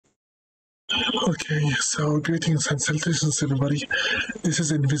Okay, so greetings and salutations, everybody. This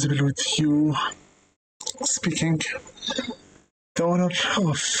is Invisible with you speaking. The owner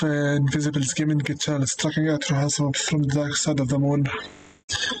of Invisible's gaming channel is tracking out Rahasab from the dark side of the moon.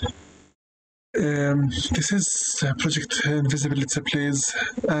 This is Project Invisible Let's Plays,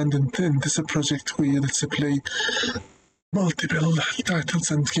 and in this project we let's play multiple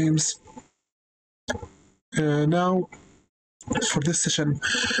titles and games. Now, for this session,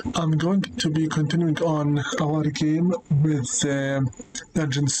 I'm going to be continuing on our game with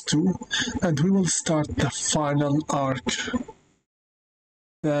Dungeons 2, and we will start the final arc,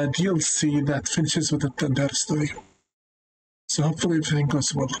 the DLC that finishes with the entire story. So hopefully everything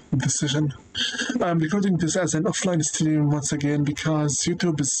goes well with this session. I'm recording this as an offline stream once again because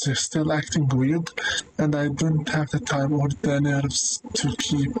YouTube is still acting weird, and I don't have the time or the nerves to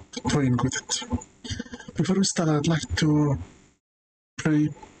keep toying with it. Before we start, I'd like to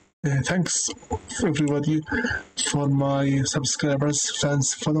thanks everybody for my subscribers,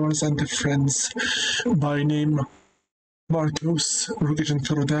 fans, followers, and friends by name Marcos, Rugation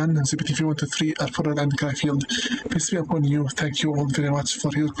Karodan, ZBTV123, Alfred, and Guyfield. Peace be upon you. Thank you all very much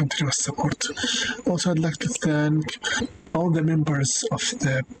for your continuous support. Also, I'd like to thank all the members of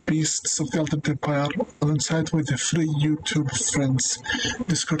the Beasts of the Ultimate Empire, alongside with the free YouTube Friends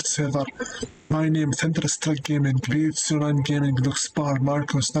Discord server. My name, Thunderstruck Gaming, BH09 Gaming, Luxbar,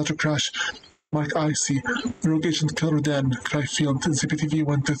 Marcos, Nato Crash, Mike Icy, Rogue Agent Karudan, Cryfield,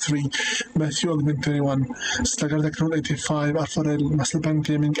 ZPTV123, Matthew Element 21, Slugger 85, Alpharel, Musclebank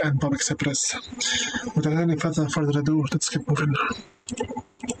Gaming, and Bob Express. Without any further ado, let's keep moving.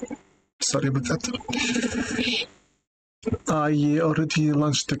 Sorry about that. I already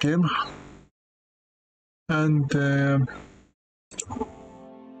launched the game, and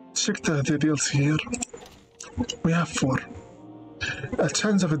check the DLC here. We have 4. A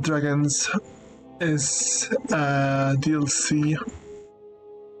Chance of Dragons is a DLC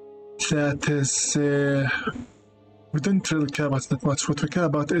that is we don't really care about that much. What we care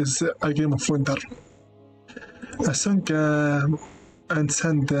about is a game of winter. A Song and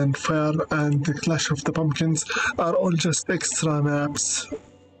Sand and Fire and the Clash of the Pumpkins are all just extra maps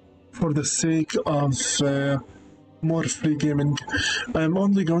for the sake of more free gaming. I'm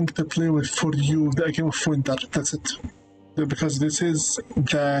only going to play with for you the game of winter. That's it. Because this is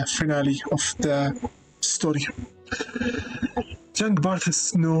the finale of the story. Young Barth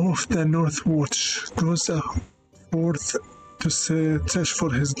Snow of the North Watch goes forth to search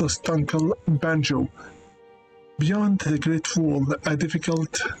for his lost uncle, Banjo. Beyond the Great Wall, a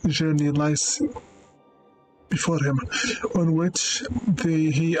difficult journey lies before him, on which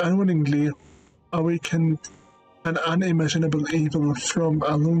he unwillingly awakened an unimaginable evil from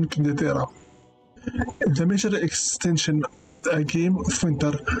a long dead era. The major extension, a game of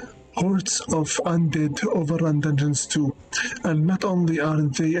winter, hordes of undead overrun Dungeons 2, and not only are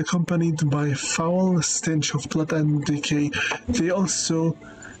they accompanied by foul stench of blood and decay, they also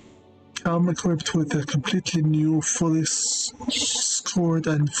come equipped with a completely new, fully scored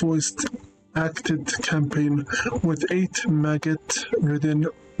and voiced acted campaign with 8 maggot-ridden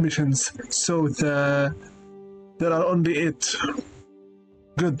missions. So there are only 8.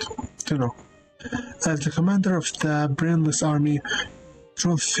 Good to know. As the commander of the Brainless Army,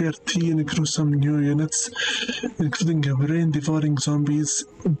 draw 13 gruesome new units, including brain-devouring zombies,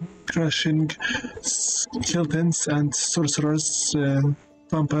 crushing skeletons and sorcerers,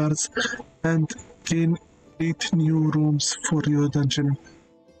 vampires, and gain 8 new rooms for your dungeon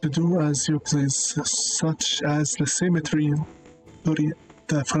to do as you please, such as the cemetery. Sorry,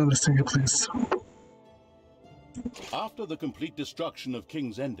 the final thing you please. After the complete destruction of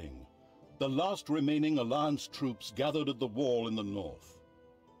King's Ending, the last remaining Alliance troops gathered at the wall in the north.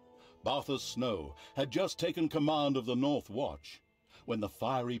 Barthas Snow had just taken command of the North Watch when the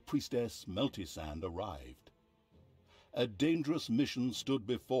fiery priestess Meltisand arrived. A dangerous mission stood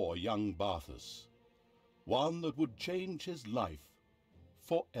before young Barthas, one that would change his life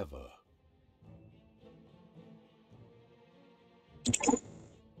forever.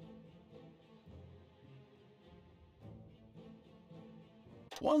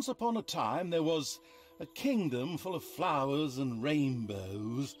 Once upon a time, there was a kingdom full of flowers and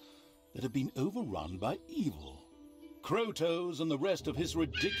rainbows that had been overrun by evil. Krotos and the rest of his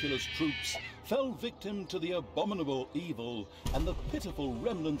ridiculous troops fell victim to the abominable evil, and the pitiful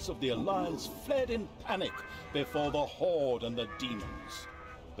remnants of the Alliance fled in panic before the Horde and the demons.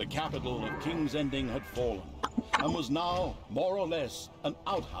 The capital of King's Ending had fallen, and was now more or less an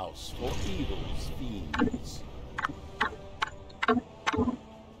outhouse for evil's fiends.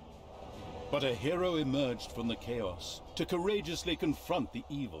 But a hero emerged from the chaos to courageously confront the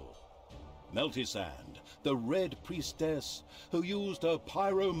evil. Meltisand, the Red Priestess, who used her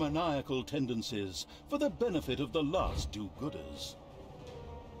pyromaniacal tendencies for the benefit of the last do-gooders.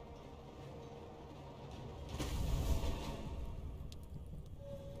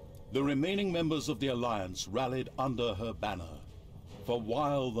 The remaining members of the Alliance rallied under her banner, for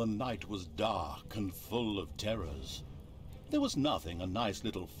while the night was dark and full of terrors, there was nothing a nice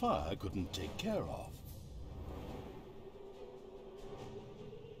little fire couldn't take care of.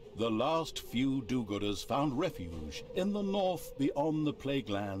 The last few do-gooders found refuge in the north beyond the Plague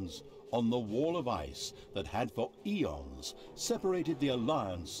Lands, on the wall of ice that had for eons separated the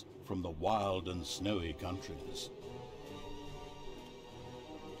Alliance from the wild and snowy countries.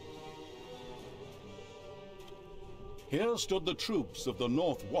 Here stood the troops of the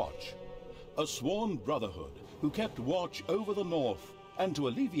North Watch, a sworn brotherhood who kept watch over the North, and to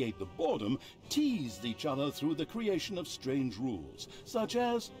alleviate the boredom, teased each other through the creation of strange rules, such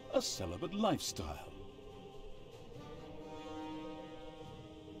as a celibate lifestyle.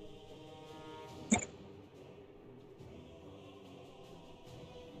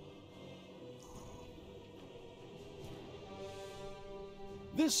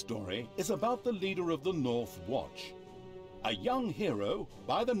 This story is about the leader of the North Watch, a young hero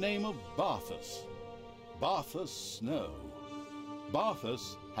by the name of Barthas. Barthas Snow.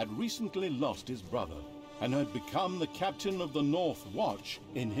 Barthas had recently lost his brother and had become the captain of the North Watch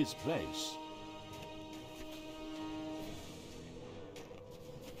in his place.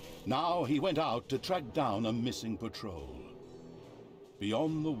 Now he went out to track down a missing patrol.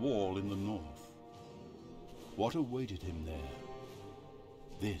 Beyond the wall in the north, what awaited him there?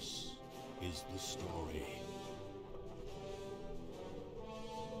 This is the story.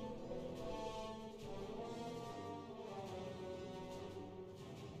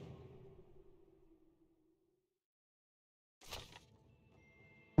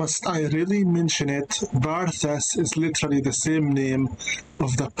 Must I really mention it? Barthas is literally the same name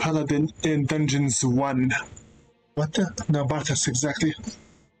of the paladin in Dungeons 1. What the? No, Barthas, exactly.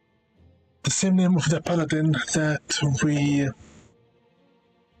 The same name of the paladin that we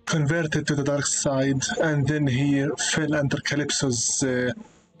converted to the dark side, and then he fell under Kalypso's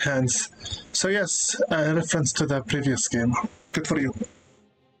hands. So yes, a reference to the previous game. Good for you.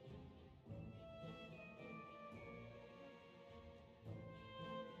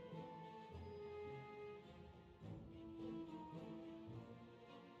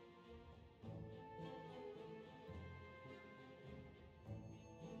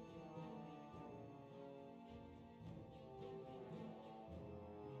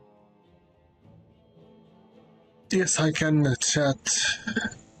 Yes, I can chat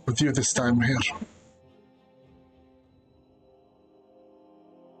with you this time here.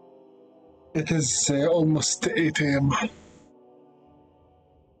 It is almost 8 a.m.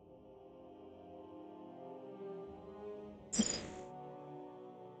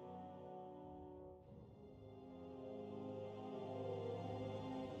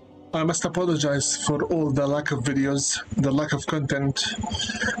 I must apologize for all the lack of videos, the lack of content,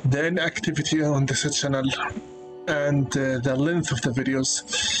 the inactivity on this channel, and the length of the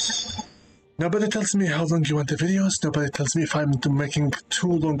videos. Nobody tells me how long you want the videos, nobody tells me if I'm making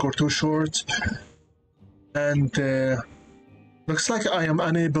too long or too short, and looks like I am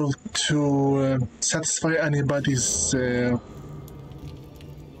unable to satisfy anybody's...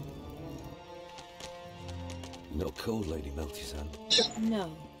 Not cold, Lady Meltisand?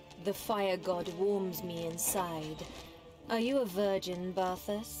 No. The fire god warms me inside. Are you a virgin,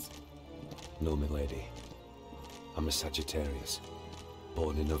 Barthas? No, milady. I'm a Sagittarius,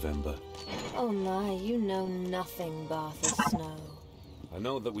 born in November. Oh my, you know nothing, Barthas Snow. I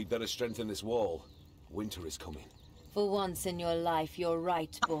know that we better strengthen this wall. Winter is coming. For once in your life, you're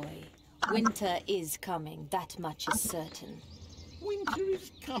right, boy. Winter is coming, that much is certain. Winter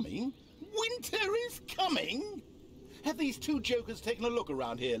is coming? Winter is coming? Have these two jokers taken a look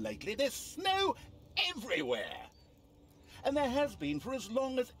around here lately? There's snow everywhere. And there has been for as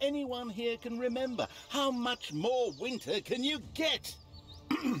long as anyone here can remember. How much more winter can you get?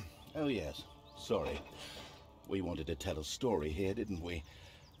 Oh yes, sorry. We wanted to tell a story here, didn't we?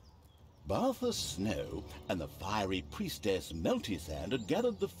 Barthas Snow and the fiery priestess Meltisand had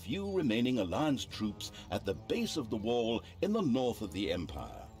gathered the few remaining Alliance troops at the base of the wall in the north of the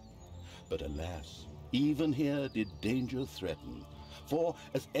Empire. But alas, even here did danger threaten, for,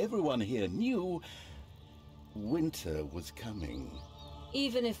 as everyone here knew, winter was coming.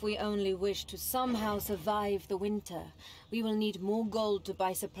 Even if we only wish to somehow survive the winter, we will need more gold to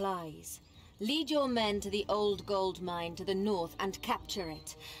buy supplies. Lead your men to the old gold mine to the north and capture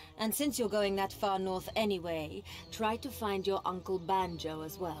it. And since you're going that far north anyway, try to find your Uncle Banjo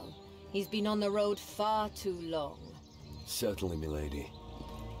as well. He's been on the road far too long. Certainly, milady.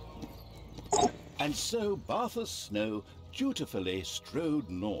 And so Barthas Snow dutifully strode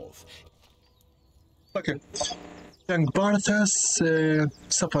north. Okay. Young Barthas,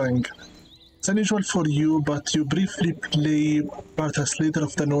 suffering. It's unusual for you, but you briefly play Barthas, leader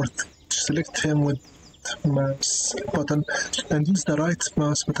of the North. Select him with mouse button and use the right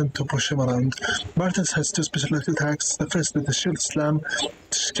mouse button to push him around. Barthas has two special attacks. The first is the Shield Slam,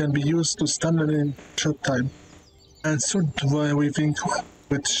 which can be used to stun in short time. And Sword Waving,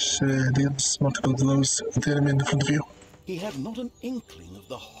 which deals multiple blows with the enemy in front of you. He had not an inkling of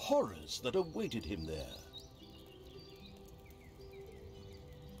the horrors that awaited him there.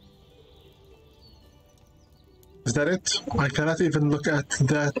 Is that it? I cannot even look at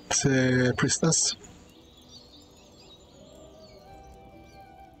that priestess.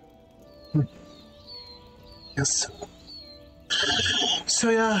 Yes. So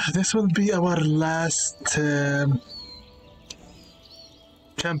yeah, this will be our last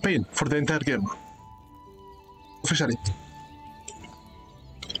campaign for the entire game. Officially.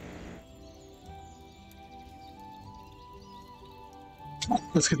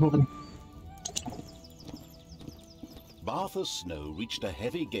 Let's get moving. Barthas Snow reached a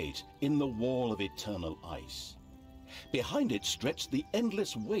heavy gate in the wall of eternal ice. Behind it stretched the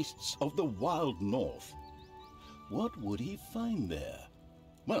endless wastes of the wild north. What would he find there?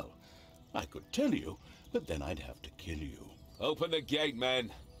 Well, I could tell you, but then I'd have to kill you. Open the gate,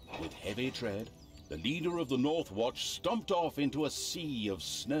 men. With heavy tread, the leader of the North Watch stomped off into a sea of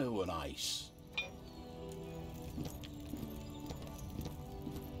snow and ice.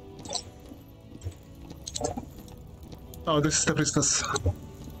 Oh, this is the priestess.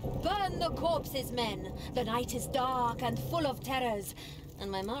 Burn the corpses, men! The night is dark and full of terrors, and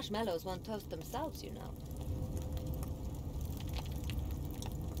my marshmallows won't toast themselves, you know.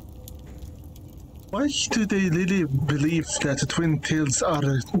 Why do they really believe that twin tails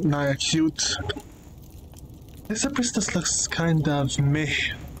are cute? This priestess looks kind of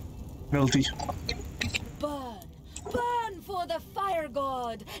meh, melty. Burn! Burn for the fire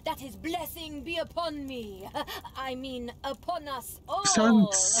god! That his blessing be upon me! I mean, upon us all! You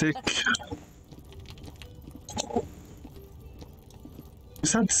sound sick. You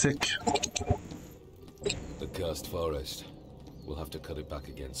sound sick. The cursed forest. We'll have to cut it back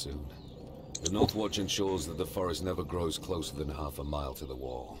again soon. The North Watch ensures that the forest never grows closer than half a mile to the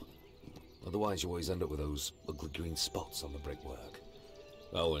wall. Otherwise, you always end up with those ugly green spots on the brickwork.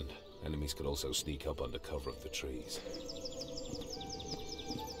 Oh, and enemies could also sneak up under cover of the trees.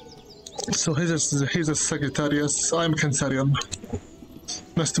 So he's a Sagittarius. I'm Cancerian.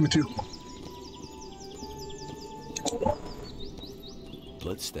 Nice to meet you.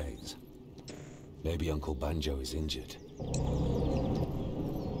 Bloodstains. Maybe Uncle Banjo is injured.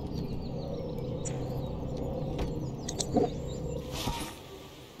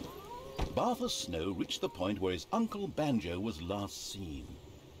 Barthas Snow reached the point where his Uncle Banjo was last seen.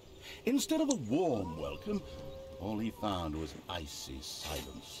 Instead of a warm welcome, all he found was icy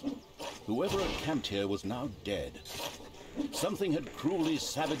silence. Whoever had camped here was now dead. Something had cruelly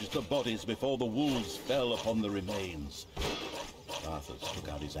savaged the bodies before the wolves fell upon the remains. Barthas took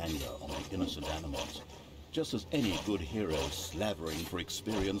out his anger on the innocent animals, just as any good hero slavering for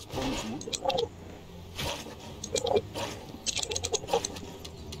experience points would.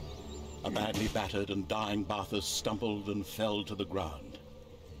 A badly battered and dying Barthas stumbled and fell to the ground.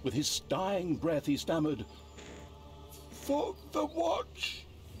 With his dying breath he stammered, "For the watch!"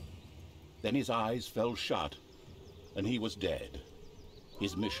 Then his eyes fell shut, and he was dead.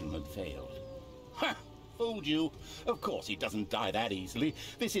 His mission had failed. Ha! Fooled you. Of course he doesn't die that easily.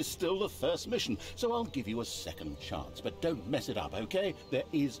 This is still the first mission, so I'll give you a second chance. But don't mess it up, okay? There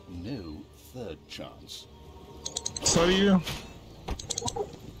is no third chance. Sorry.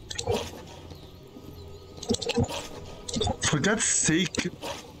 For God's sake.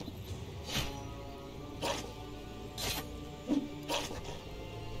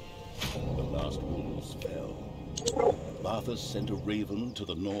 The last wolves fell. Barthas sent a raven to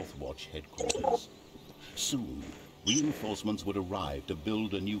the North Watch headquarters. Soon, reinforcements would arrive to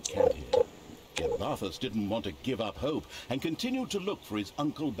build a new camp here. Yet Barthas didn't want to give up hope and continued to look for his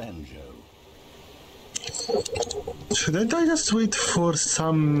Uncle Banjo. Shouldn't I just wait for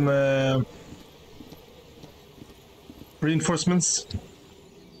some reinforcements?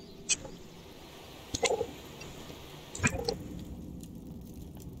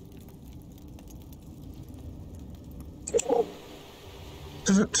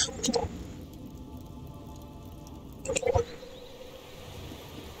 Is it?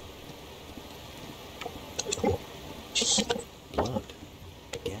 Blood.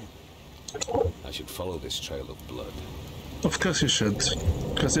 Again. I should follow this trail of blood. Of course you should.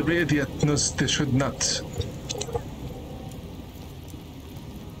 Because every idiot knows they should not.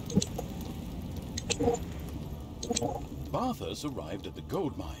 Barthas arrived at the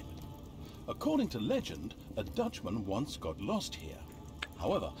gold mine. According to legend, a Dutchman once got lost here.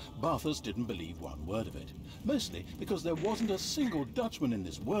 However, Barthas didn't believe one word of it, mostly because there wasn't a single Dutchman in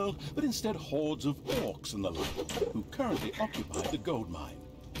this world, but instead hordes of orcs and the like, who currently occupy the gold mine.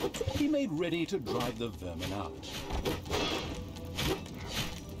 He made ready to drive the vermin out.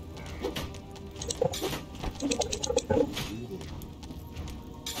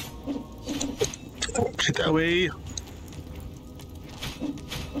 Get away.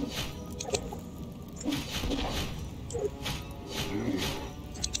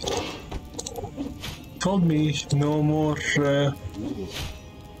 Told me no more.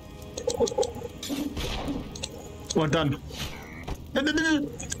 We're done.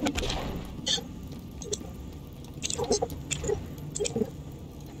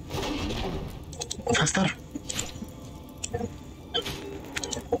 Faster.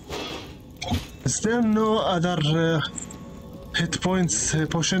 Is there no other hit points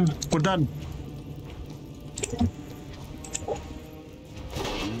potion? We're done.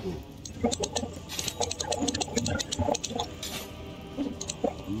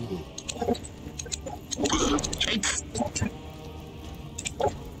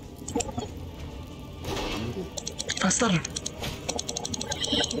 Faster.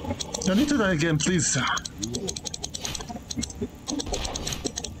 I need to die again, please.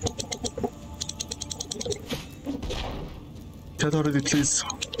 Get already, please.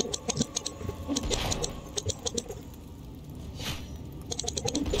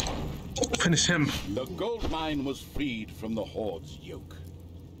 Finish him. The gold mine was freed from the Horde's yoke.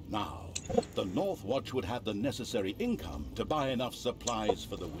 Now, the North Watch would have the necessary income to buy enough supplies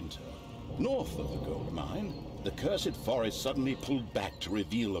for the winter. North of the gold mine, the cursed forest suddenly pulled back to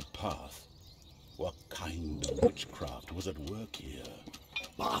reveal a path. What kind of witchcraft was at work here?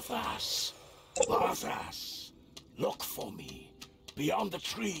 Barthas! Barthas! Look for me. Beyond the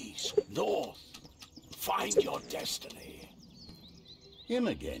trees, north. Find your destiny. Him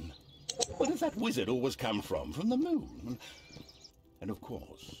again? Where does that wizard always come from? From the moon? And of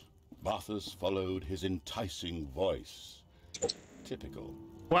course, Barthas followed his enticing voice. Typical.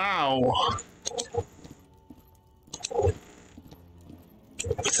 Wow.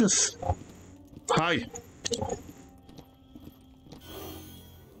 What's this? Hi.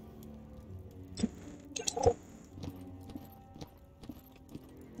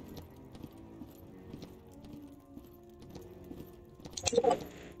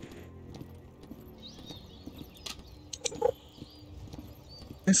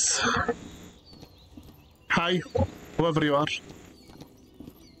 Yes. Hi, whoever you are.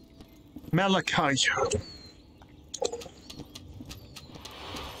 Malachi.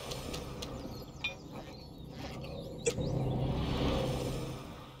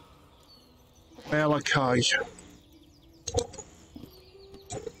 Malachi.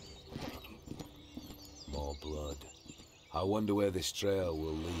 More blood. I wonder where this trail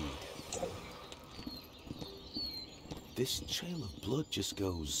will lead. This trail of blood just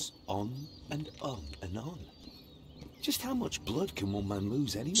goes on and on and on. Just how much blood can one man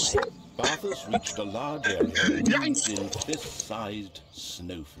lose anyway? Barthas reached a large area wreathed in fist-sized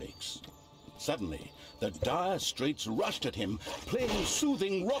snowflakes. Suddenly, the dire straits rushed at him, playing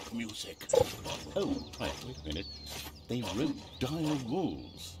soothing rock music. Oh, right, wait a minute. They wrote dire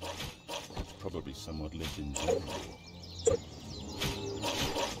wolves. That's probably somewhat less enjoyable.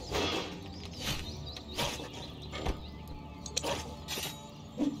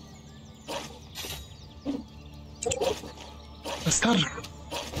 Star.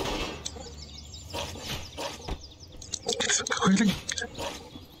 Quickly.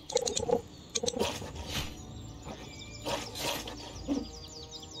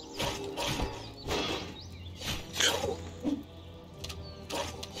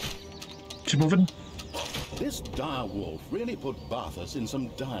 Keep moving. This dire wolf really put Barthas in some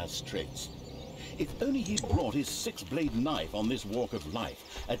dire straits. If only he'd brought his six-blade knife on this walk of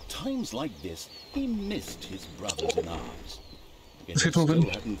life. At times like this, he missed his brothers in arms. Yet he still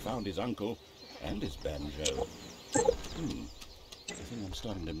hadn't found his uncle and his banjo. I think I'm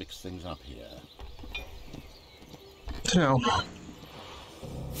starting to mix things up here. Now.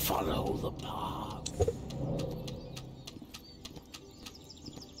 Follow the path.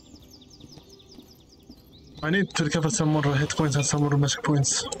 I need to recover some more hit points and some more magic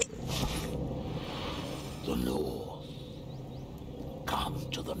points. The north. Come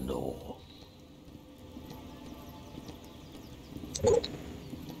to the north.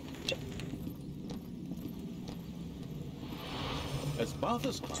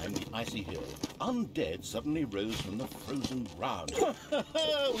 Barthas climbed the icy hill. Undead suddenly rose from the frozen ground.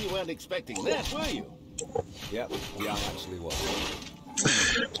 We weren't expecting that, were you? Yep, yeah, actually was.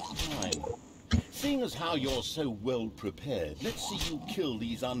 Fine. Seeing as how you're so well prepared, let's see you kill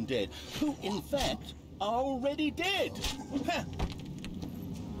these undead, who, in fact, are already dead.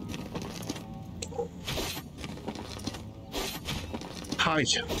 Hi.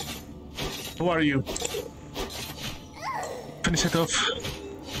 Who are you? Finish it off.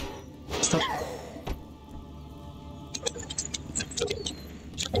 Stop.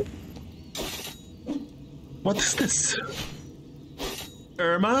 What is this?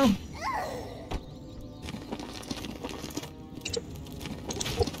 Irma?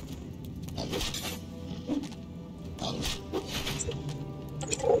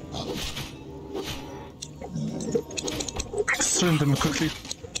 Swim them quickly.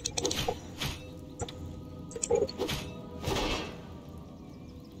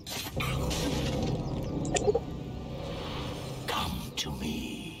 Come to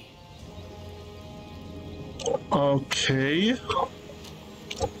me. Okay.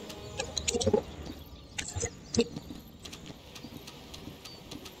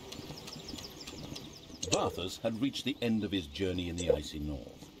 Barthas had reached the end of his journey in the icy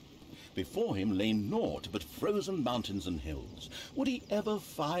north. Before him lay naught but frozen mountains and hills. Would he ever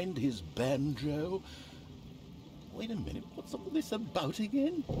find his banjo? Wait a minute, what's all this about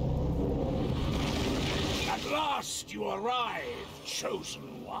again? At last you arrive,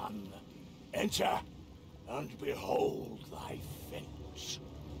 chosen one. Enter, and behold thy fate.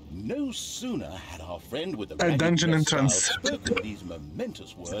 No sooner had our friend with the A ragged dungeon hairstyle entrance. spoken these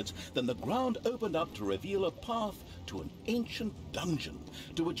momentous words than the ground opened up to reveal a path to an ancient dungeon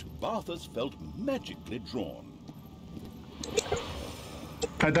to which Barthas felt magically drawn.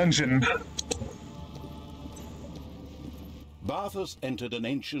 A dungeon. Barthas entered an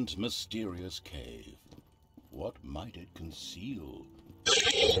ancient, mysterious cave. What might it conceal?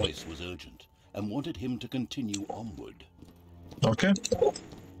 The voice was urgent and wanted him to continue onward. Okay.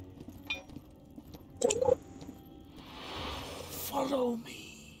 Follow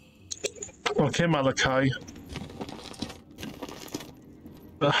me. Okay, Malachi.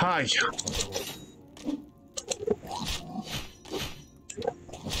 Hi.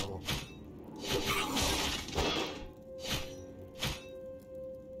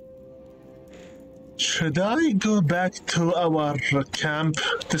 Should I go back to our camp?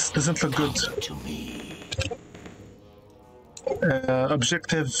 This doesn't look good. To me.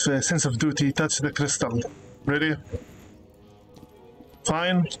 Objective, sense of duty, touch the crystal. Ready?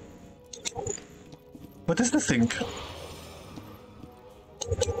 Fine. What is the thing?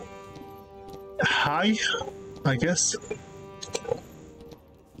 Hi, I guess.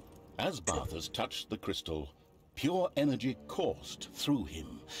 As Barthas touched the crystal, pure energy coursed through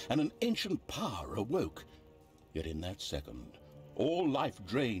him, and an ancient power awoke. Yet in that second, all life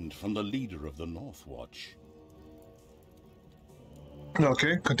drained from the leader of the North Watch.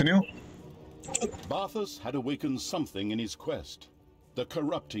 Okay, continue. Barthas had awakened something in his quest, the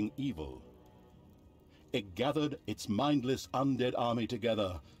corrupting evil. It gathered its mindless undead army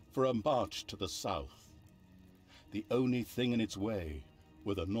together for a march to the south. The only thing in its way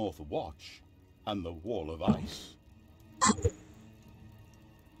were the North Watch and the Wall of Ice.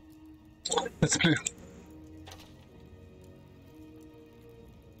 Let's play.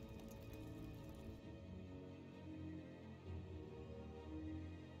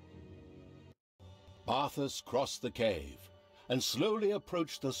 Barthas crossed the cave and slowly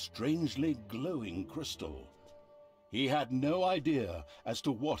approached the strangely glowing crystal. He had no idea as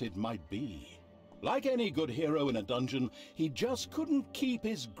to what it might be. Like any good hero in a dungeon, he just couldn't keep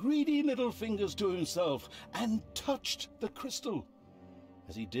his greedy little fingers to himself and touched the crystal.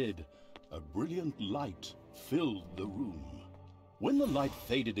 As he did, a brilliant light filled the room. When the light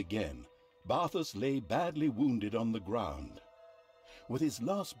faded again, Barthas lay badly wounded on the ground. With his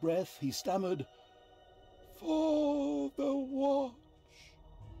last breath, he stammered, "For the Watch,"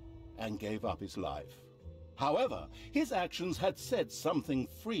 and gave up his life. However, his actions had set something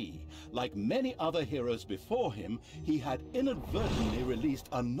free. Like many other heroes before him, he had inadvertently released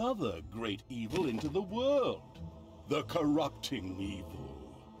another great evil into the world, the corrupting evil.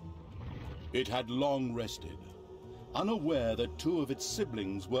 It had long rested, unaware that two of its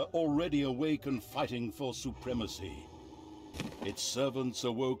siblings were already awake and fighting for supremacy. Its servants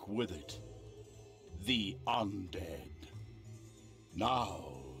awoke with it, the Undead.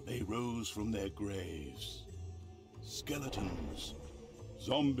 Now they rose from their graves. Skeletons,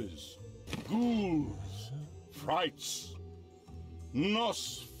 zombies, ghouls, frights,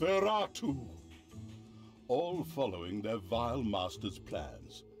 Nosferatu. all following their vile master's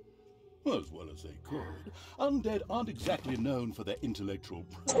plans. As well as they could. Undead aren't exactly known for their intellectual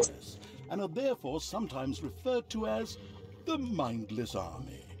prowess, and are therefore sometimes referred to as the Mindless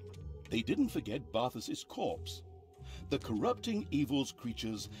Army. They didn't forget Barthas's corpse. The corrupting evil's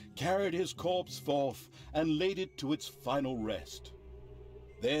creatures carried his corpse forth and laid it to its final rest.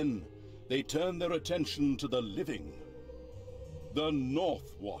 Then they turned their attention to the living. The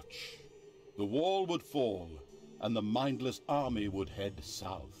North Watch. The wall would fall, and the Mindless Army would head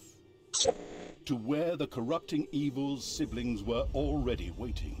south, to where the corrupting evil's siblings were already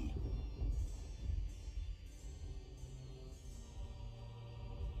waiting.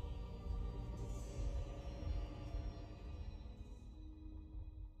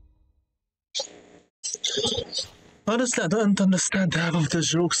 Honestly, I don't understand half of the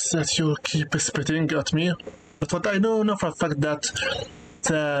jokes that you keep spitting at me. But what I know for a fact that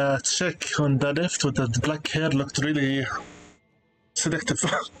the chick on the left with the black hair looked really seductive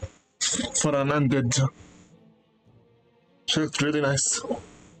for an undead. She looked really nice.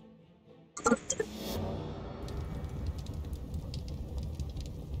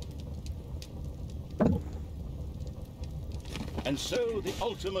 And so the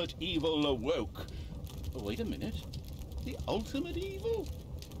ultimate evil awoke. Oh, wait a minute. The ultimate evil?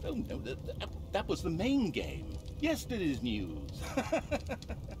 Oh no, that was the main game. Yesterday's news.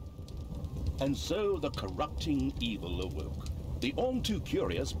 And so the corrupting evil awoke. The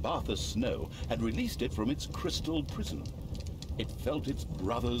all-too-curious Barthas Snow had released it from its crystal prison. It felt its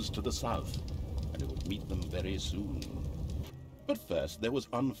brothers to the south, and it would meet them very soon. But first, there was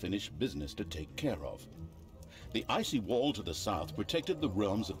unfinished business to take care of. The icy wall to the south protected the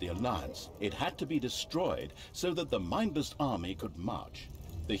realms of the Alliance. It had to be destroyed so that the Mindless Army could march.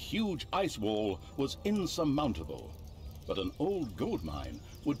 The huge ice wall was insurmountable, but an old gold mine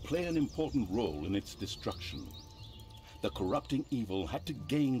would play an important role in its destruction. The corrupting evil had to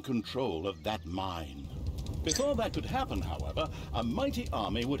gain control of that mine. Before that could happen, however, a mighty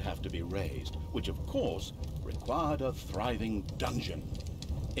army would have to be raised, which of course required a thriving dungeon.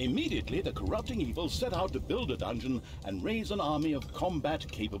 Immediately, the corrupting evil set out to build a dungeon and raise an army of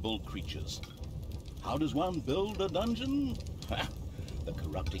combat-capable creatures. How does one build a dungeon? The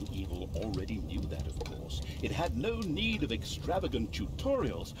corrupting evil already knew that, of course. It had no need of extravagant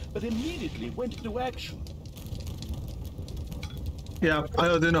tutorials, but immediately went into action. Yeah, I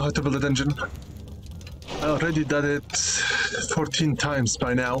already know how to build a dungeon. I already did it 14 times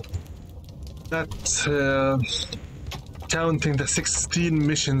by now. Counting the 16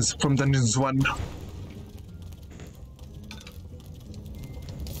 missions from Dungeons 1.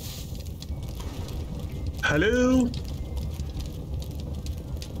 Hello?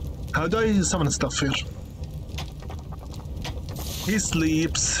 How do I summon stuff here? He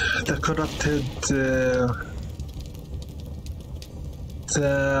sleeps, the corrupted... the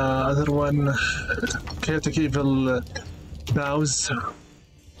other one... Chaotic Evil bows.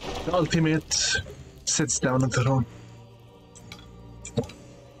 The ultimate sits down on the throne.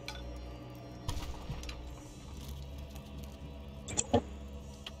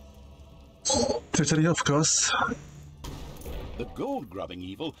 Treasury, of course. The gold-grubbing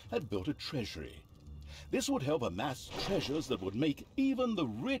evil had built a treasury. This would help amass treasures that would make even the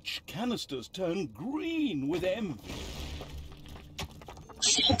rich canisters turn green with envy.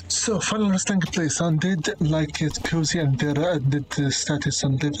 So, final resting place. Undead like it cozy and their undead status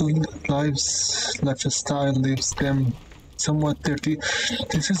and living lifestyle leaves them somewhat dirty.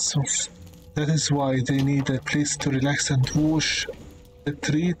 That is why they need a place to relax and wash. The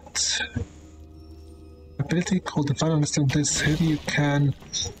treat ability called the final resting place. Here you can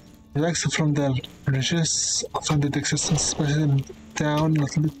relax from the riches of undead existence, smash them down a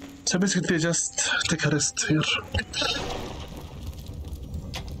little bit. So basically just take a rest here.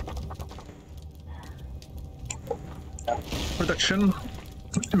 Production,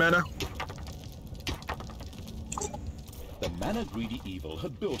 mana. The mana-greedy evil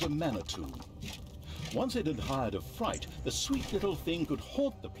had built a mana tomb. Once it had hired a fright, the sweet little thing could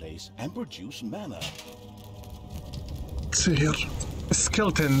haunt the place and produce mana. Let's see here.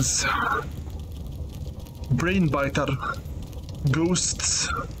 Skeletons. Brainbiter. Ghosts.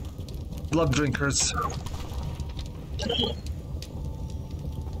 Blood drinkers.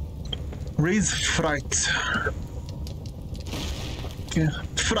 Raise fright. Okay.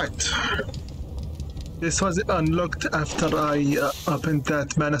 Fright. This was unlocked after I opened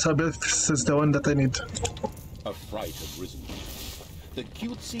that mana, so this is the one that I need. A fright had risen. The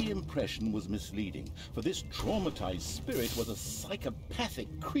cutesy impression was misleading, for this traumatized spirit was a psychopathic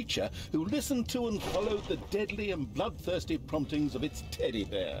creature who listened to and followed the deadly and bloodthirsty promptings of its teddy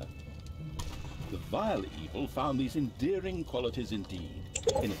bear. The vile evil found these endearing qualities indeed.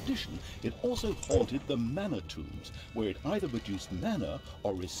 In addition, it also haunted the mana tombs, where it either produced mana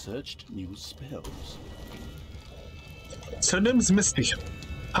or researched new spells. So name's Misty.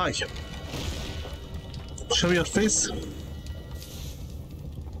 Hi. Show your face.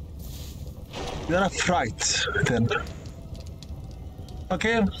 You're a fright, then.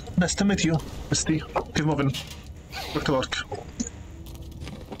 Okay, nice to meet you, Misty. Keep moving. Back to work.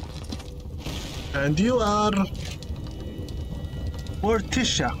 And you are...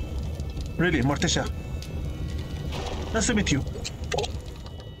 Morticia. Really, Morticia. Nice to meet you.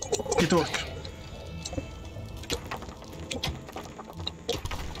 Get to work.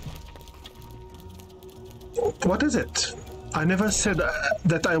 What is it? I never said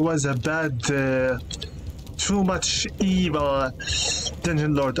that I was a bad, too much evil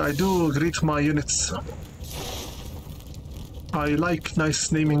dungeon lord. I do greet my units. I like nice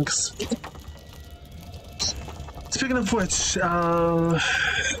namings. Speaking of which,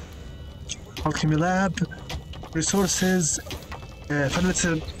 Alchemy Lab, resources,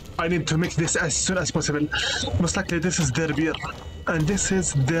 furniture. I need to make this as soon as possible. Most likely this is their beer, and this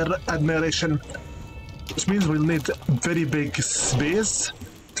is their admiration. Which means we'll need very big space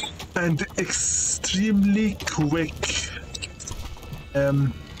and extremely quick.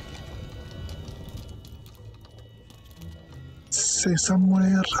 Say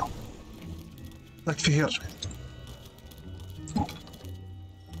somewhere like here.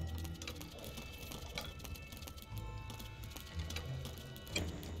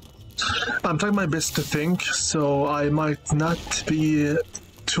 I'm trying my best to think, so I might not be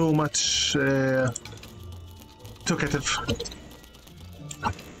too much talkative.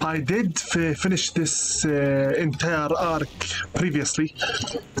 I did finish this entire arc previously,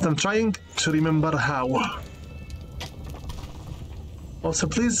 but I'm trying to remember how. Also,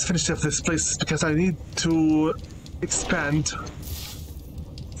 please finish off this place because I need to expand.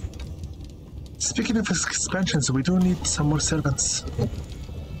 Speaking of expansions, we do need some more servants.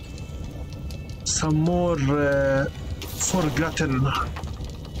 Some more forgotten.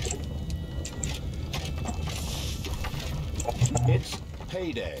 It's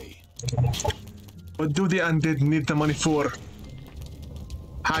payday. What do the undead need the money for?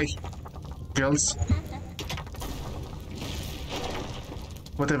 Hi, girls.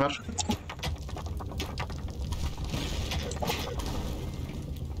 Whatever.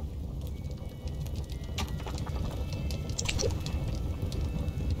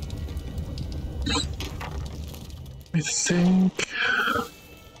 I think...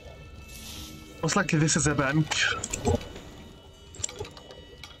 most likely this is a bank.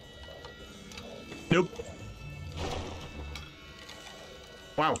 Nope.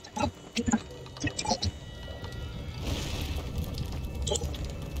 Wow.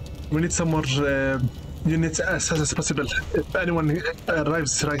 We need some more units as fast as possible. If anyone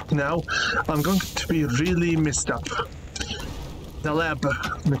arrives right now, I'm going to be really messed up. The lab,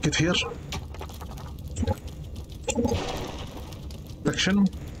 make it here. Section.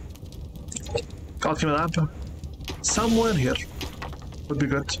 Alchemy lab. Somewhere here. Would be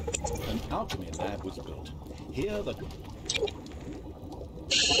good. An alchemy lab was built. Here the...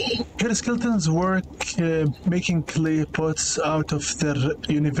 Here skeletons work making clay pots out of their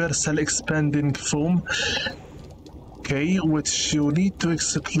universal expanding foam. Okay, which you need to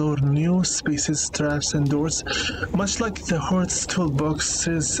explore new spaces, traps, and doors. Much like the Horde's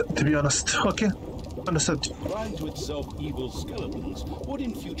toolboxes, to be honest. Okay, understood. Trying to itself evil skeletons would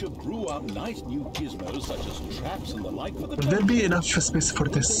in future brew up nice new gizmos such as traps and the like for the... Will there be enough space for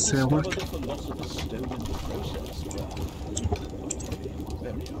this work? The philosopher's stone in the process.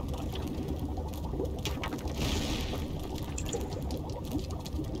 Very unlikely.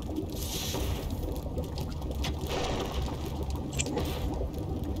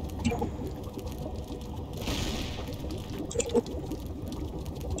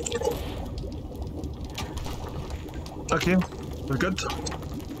 Okay, we're good.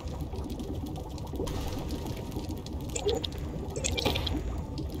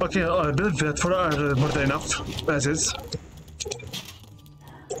 Okay, I believe that for are more than enough, as is.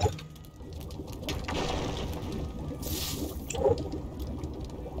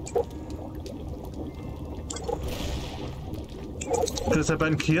 There's a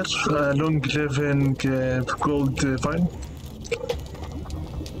bank here, a long-living gold vine.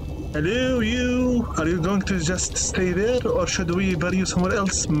 Hello, you! Are you going to just stay there, or should we bury you somewhere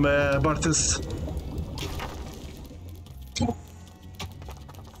else, Bartis?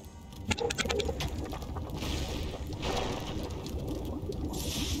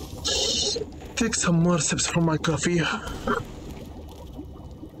 Take some more sips from my coffee.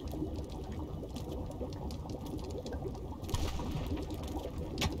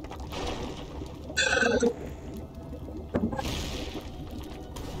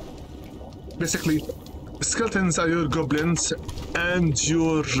 Basically, skeletons are your goblins and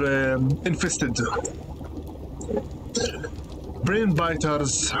your infested. Brain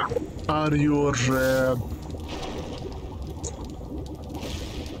biters are your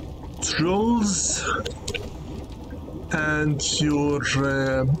trolls and your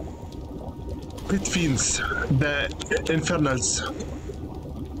pit fiends, the infernals.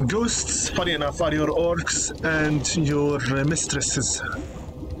 Ghosts, funny enough, are your orcs and your mistresses.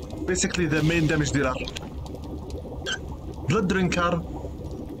 Basically the main damage dealer. Blood Drinker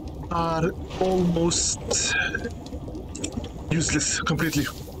are almost useless completely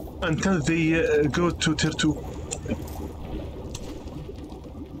until they go to tier 2.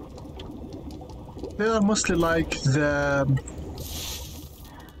 They are mostly like the...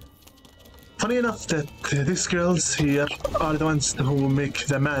 Funny enough that these girls here are the ones who make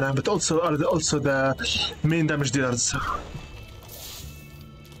the mana, but also are also the main damage dealers.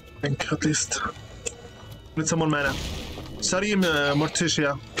 I think, at least. Need some more mana. Sorry,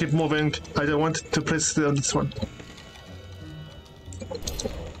 Morticia, keep moving. I don't want to press on this one.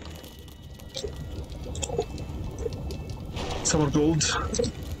 Some more gold.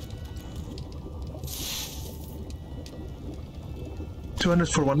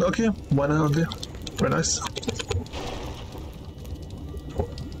 $200 for one. Okay, one only. Very nice.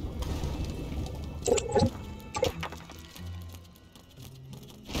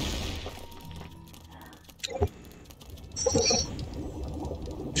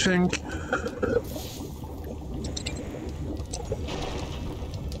 Think.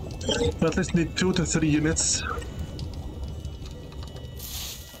 We at least need 2 to 3 units.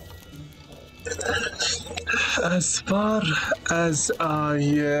 As far as I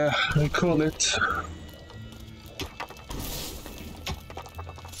recall it,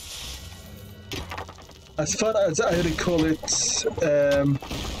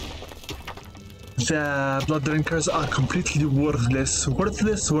 the blood drinkers are completely worthless. To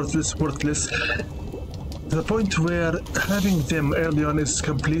the point where having them early on is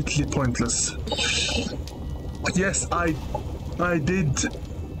completely pointless. Yes, I did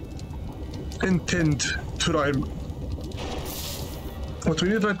intend to rhyme. What we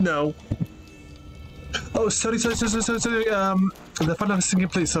need right now... Oh, sorry. The final resting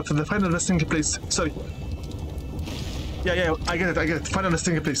place. Sorry. Yeah, I get it. Final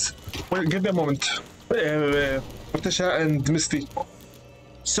resting place. Wait, give me a moment. Morticia and Misty.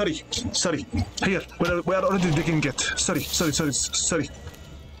 Sorry. Here, we are already digging it. Sorry.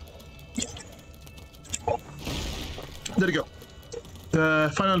 There you go.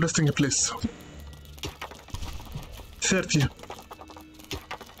 The final resting place. 30.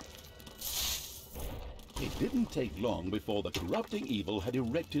 It didn't take long before the corrupting evil had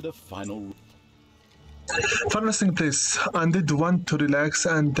erected a final... Final resting place. Undead want to relax,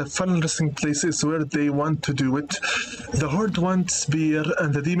 and the final resting place is where they want to do it. The Horde wants beer,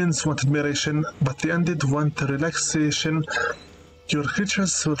 and the demons want admiration, but the Undead want relaxation. Your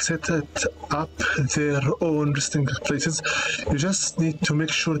creatures will set it up their own resting places. You just need to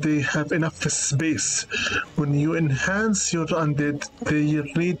make sure they have enough space. When you enhance your undead, their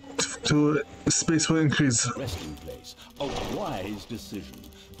need to space will increase. Resting place. A wise decision,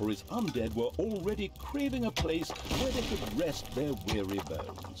 for his undead were already craving a place where they could rest their weary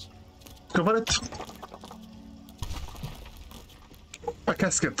bones. Go for it. A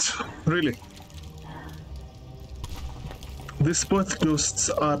casket, really. These both ghosts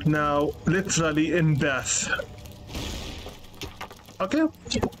are now literally in death. Okay,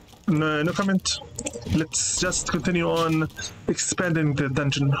 no comment. Let's just continue on expanding the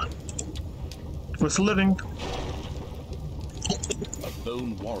dungeon. We're still living. A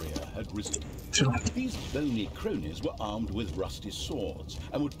bone warrior had risen. Sure. These bony cronies were armed with rusty swords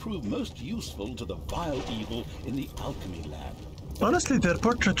and would prove most useful to the vile evil in the alchemy lab. Honestly, their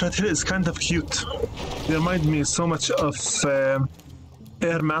portrait right here is kind of cute. They remind me so much of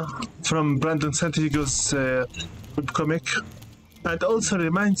Irma from Brandon Santiago's webcomic. And also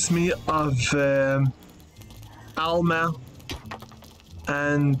reminds me of Alma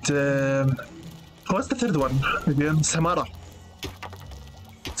and what's the third one again? Samara.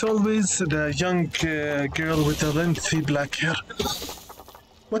 It's always the young girl with the lengthy black hair.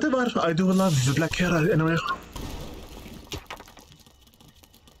 Whatever, I do love the black hair anyway.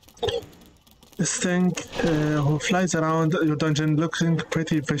 This thing who flies around your dungeon looking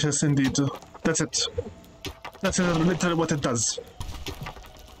pretty vicious indeed. That's it. That's literally what it does.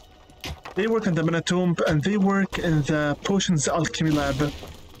 They work in the Mana Tomb and they work in the Potions Alchemy Lab.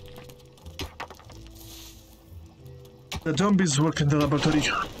 The zombies work in the laboratory.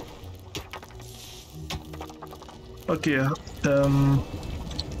 Okay,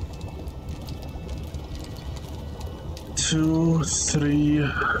 2, 3,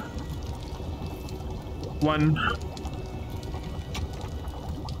 1.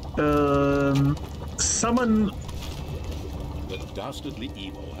 Summon. The dastardly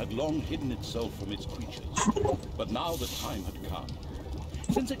evil had long hidden itself from its creatures, but now the time had come.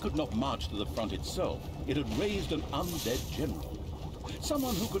 Since it could not march to the front itself, it had raised an undead general.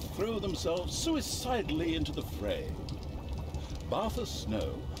 Someone who could throw themselves suicidally into the fray. Barthas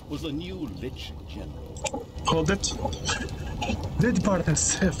Snow was the new Lich General. Hold it. Did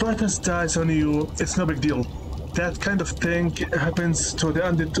Barthas? If Barthas dies on you, it's no big deal. That kind of thing happens to the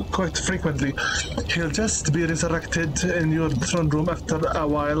undead quite frequently. He'll just be resurrected in your throne room after a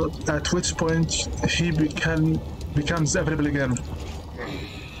while, at which point he becomes available again.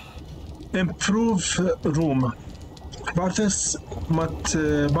 Improve room. Barthas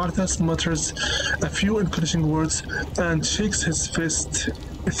mutters a few encouraging words and shakes his fist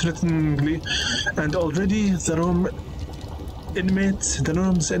threateningly, and already the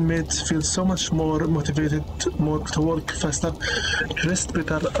room's inmate feels so much more motivated to work faster, rest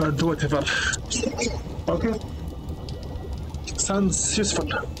better, or do whatever. Okay. Sounds useful.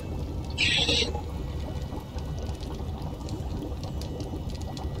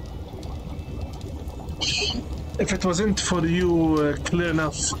 If it wasn't for you clear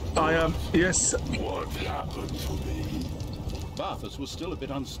enough, I am... Yes. What happened to me? Barthas was still a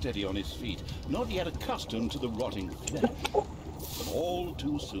bit unsteady on his feet, not yet accustomed to the rotting flesh. But all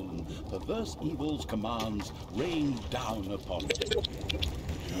too soon, perverse evil's commands rained down upon him.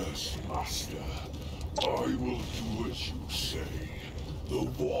 Yes, Master. I will do as you say. The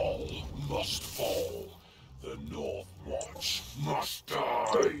wall must fall. The North Watch must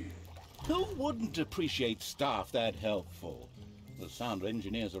die. Who wouldn't appreciate staff that helpful? The sound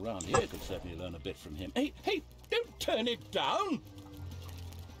engineers around here could certainly learn a bit from him. Hey, don't turn it down!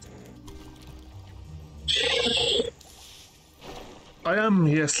 I am,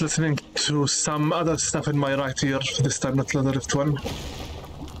 yes, listening to some other stuff in my right ear, this time not the left one.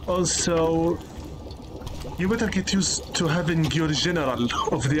 Also, you better get used to having your general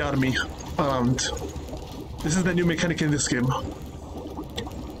of the army around. This is the new mechanic in this game.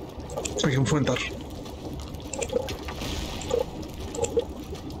 Speaking of winter.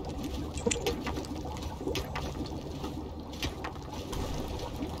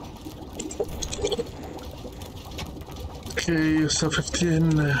 Okay, so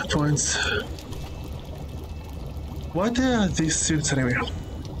 15 points. What are these suits anyway?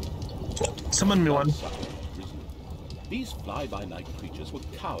 Summon me one. These fly-by-night creatures were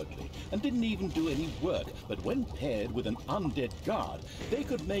cowardly and didn't even do any work, but when paired with an undead guard, they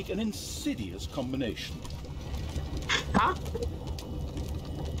could make an insidious combination. Huh?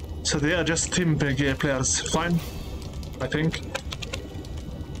 So they are just team players. Fine, I think.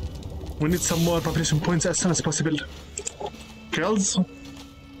 We need some more population points as soon as possible. Girls? A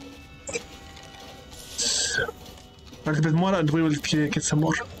little bit more and we will get some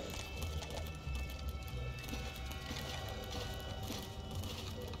more.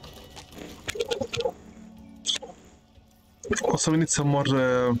 Also, we need some more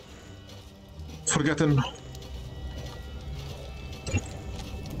forgotten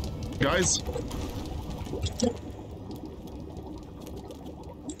guys.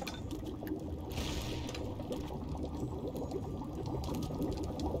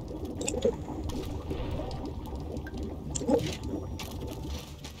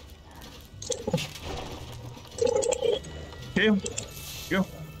 Okay, go.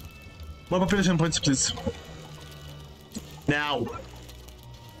 More population points, please. Now.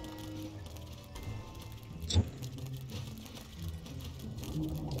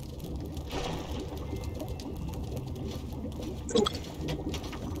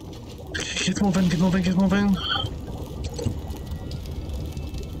 Get moving, get moving, get moving.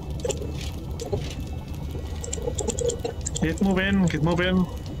 Get moving, get moving.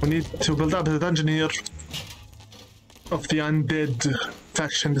 We need to build up the dungeon here of the Undead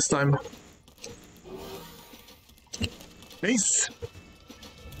faction this time. Nice.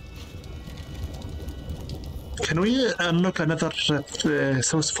 Can we unlock another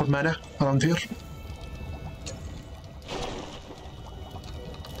source for mana around here?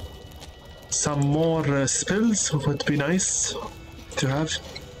 Some more spells would be nice to have.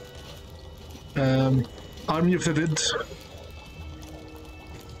 Army of the Dead.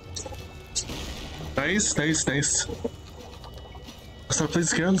 Nice, nice, nice. So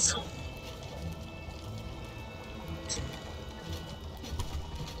please, girls.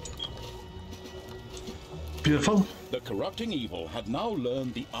 Beautiful. The corrupting evil had now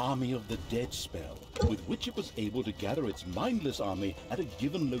learned the Army of the Dead spell, with which it was able to gather its mindless army at a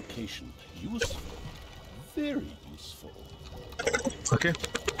given location. Useful. Very useful. Okay.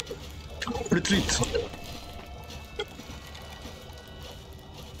 Retreat.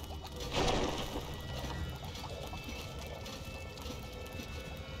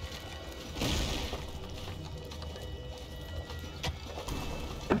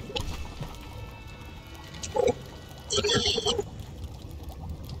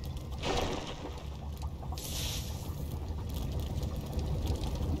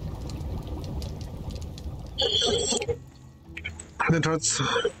 The entrance.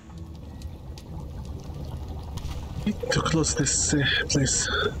 Need to close this place.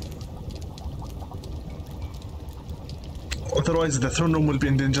 Otherwise, the throne room will be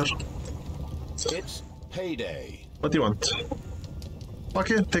in danger. It's payday. What do you want?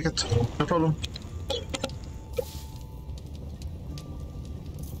 Okay, take it. No problem.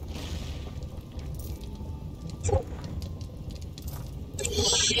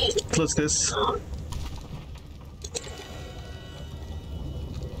 Close this.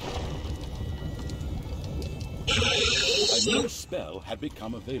 A new spell had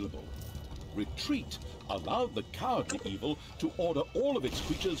become available. Retreat allowed the cowardly evil to order all of its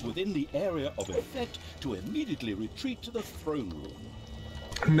creatures within the area of effect to immediately retreat to the throne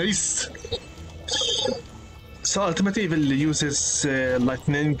room. Nice. So Ultimate Evil uses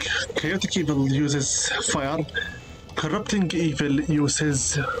lightning, Chaotic Evil uses fire, Corrupting Evil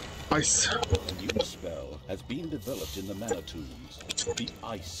uses ice. A new spell has been developed in the Mana Tombs, the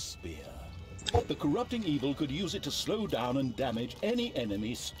Ice Spear. The corrupting evil could use it to slow down and damage any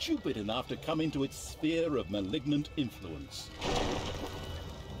enemy stupid enough to come into its sphere of malignant influence.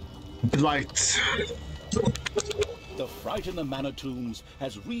 Blight. The Fright in the Mana Tombs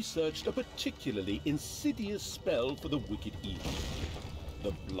has researched a particularly insidious spell for the wicked evil.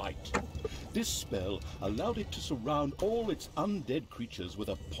 The Blight. This spell allowed it to surround all its undead creatures with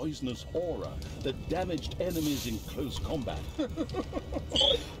a poisonous aura that damaged enemies in close combat.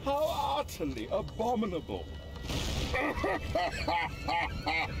 How utterly abominable!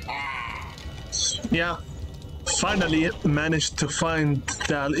 Yeah, finally managed to find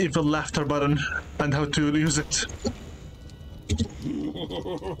the evil laughter button and how to use it.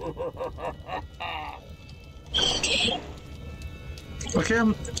 Okay,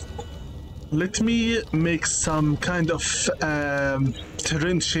 let me make some kind of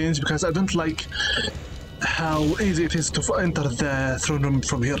terrain change because I don't like how easy it is to enter the throne room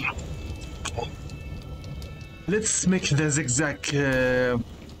from here. Let's make the zigzag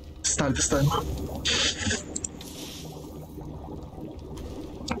style this time.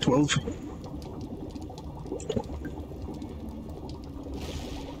 12.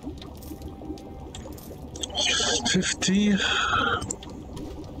 50.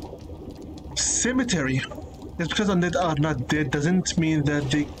 Cemetery. Just because undead are not dead doesn't mean that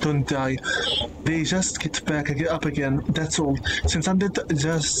they don't die. They just get back and get up again, that's all. Since undead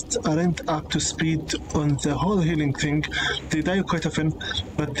just aren't up to speed on the whole healing thing, they die quite often,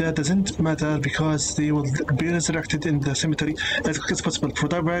 but that doesn't matter because they will be resurrected in the cemetery as quick as possible,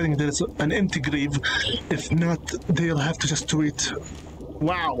 providing there is an empty grave. If not, they'll have to just wait.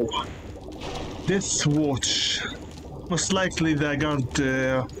 Wow! Death Watch. Most likely the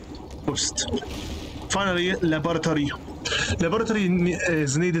guard post. Finally, laboratory. Laboratory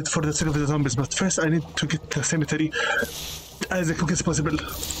is needed for the sake of the zombies, but first I need to get the cemetery as quick as possible.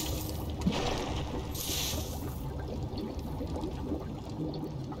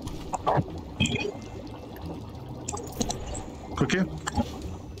 Okay.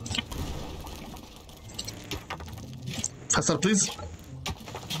 Faster, please.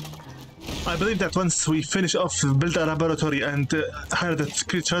 I believe that once we finish off, build a laboratory and hire the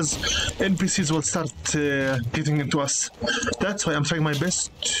creatures, NPCs will start getting into us. That's why I'm trying my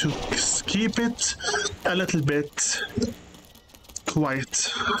best to keep it a little bit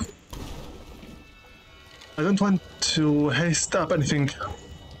quiet. I don't want to haste up anything.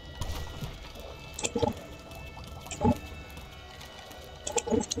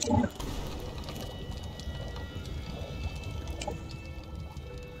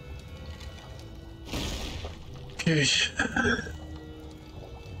 Okay,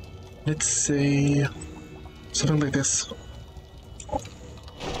 let's say something like this.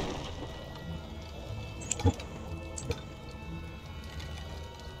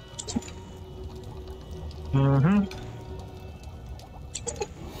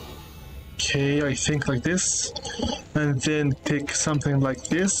 Okay, I think like this, and then take something like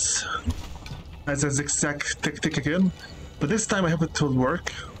this as a zigzag tactic again, but this time I hope it will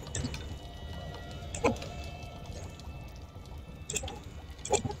work.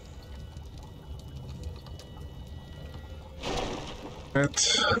 Not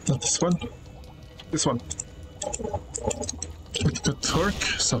this one. This one. good work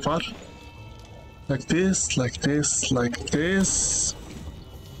so far. Like this, like this, like this.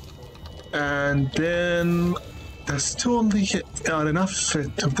 And then there's two only are enough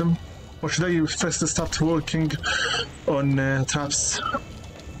of them. Or should I first start working on traps?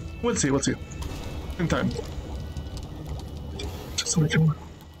 We'll see, we'll see. In time. Just so we can...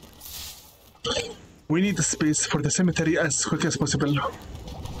 We need the space for the cemetery as quick as possible.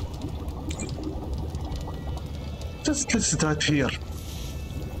 Just let's start here.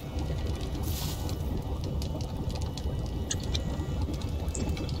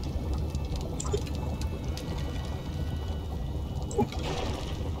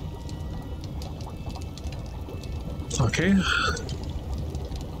 Okay.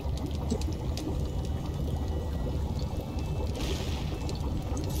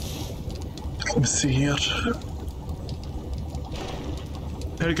 Let me see here.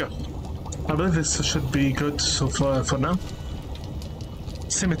 There we go. I believe this should be good so far for now.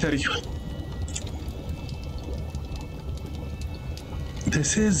 Cemetery.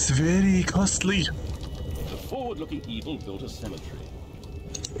 This is very costly. The forward-looking evil built a cemetery.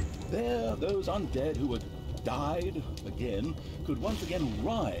 There, those undead who had died again could once again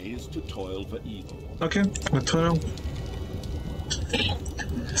rise to toil for evil. Okay, good to know.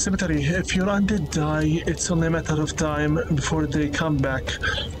 Cemetery. If your undead die, it's only a matter of time before they come back.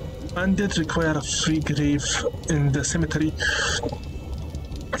 Undead require a free grave in the cemetery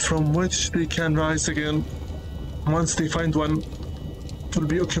from which they can rise again. Once they find one, it will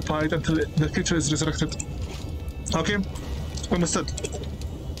be occupied until the creature is resurrected. Okay, understood.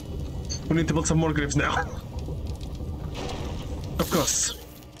 We need to build some more graves now. Of course.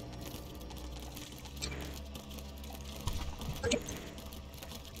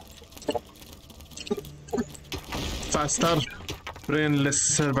 Faster, brainless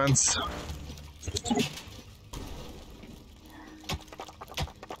servants.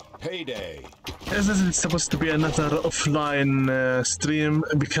 Payday. Is this supposed to be another offline stream?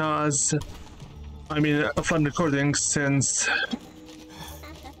 Because, I mean, offline recording since,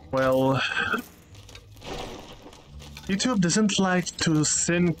 well, YouTube doesn't like to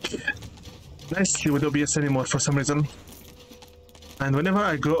sync nicely with OBS anymore for some reason. And whenever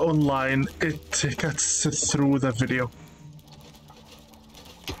I go online, it cuts through the video.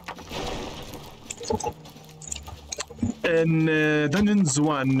 In Dungeons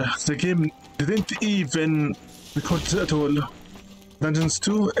 1, the game didn't even record at all. Dungeons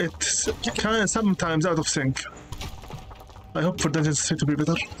 2, it's kind of sometimes out of sync. I hope for Dungeons 3 to be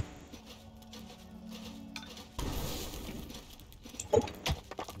better.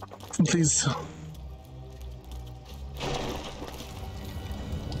 Please.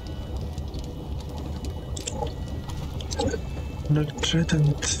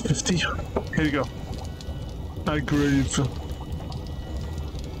 $150. Here you go. A grave.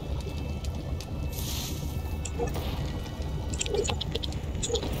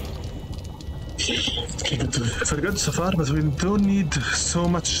 Okay, very good so far, but we don't need so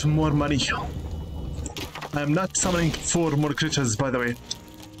much more money. I am not summoning 4 more creatures, by the way.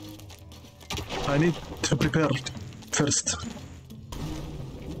 I need to prepare first.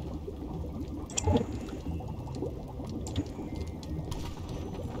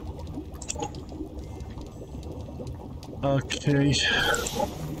 Okay.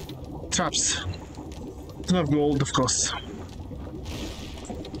 Traps. Enough gold, of course.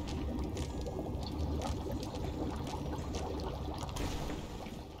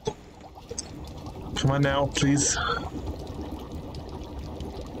 Come on now, please.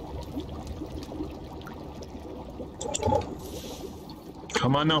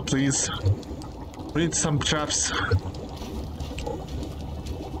 Come on now, please. We need some traps.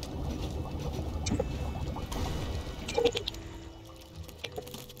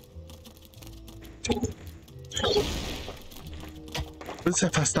 Let's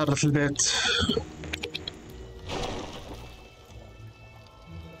fast start a little bit.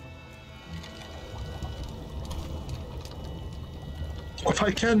 If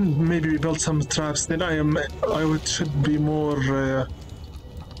I can maybe build some traps, then should be more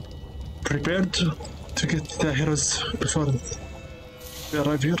prepared to get the heroes before they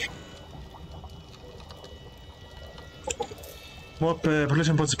arrive here. More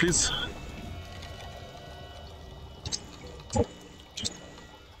population points, please.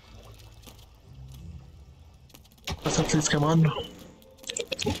 Please come on.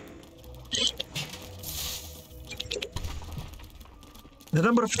 The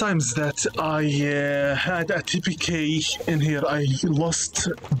number of times that I had a TPK in here, I lost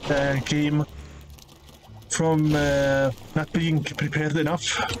the game from not being prepared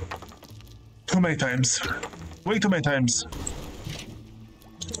enough. Too many times. Way too many times.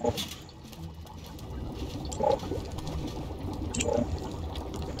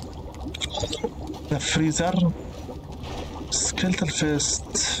 The freezer. Skeletal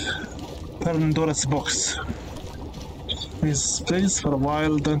fist. Pandora's box. These plays for a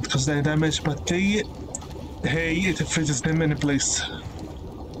while don't cause any damage, but it freezes them in place.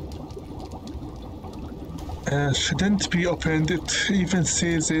 Shouldn't be opened, it even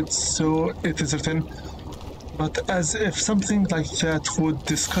says it, so it is written. But as if something like that would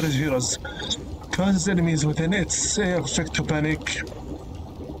discourage heroes, causes enemies within its effect to panic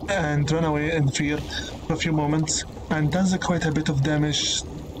and run away in fear for a few moments, and does quite a bit of damage.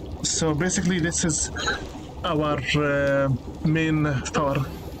 So basically this is our main power.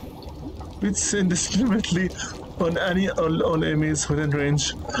 It's indiscriminately on all enemies within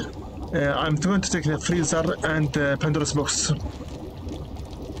range. I'm going to take the freezer and Pandora's box.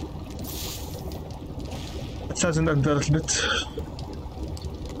 1,000 and a little bit.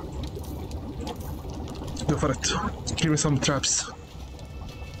 Go for it. Give me some traps.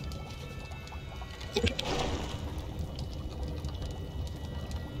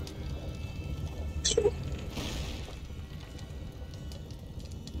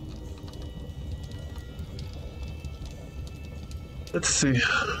 Let's see.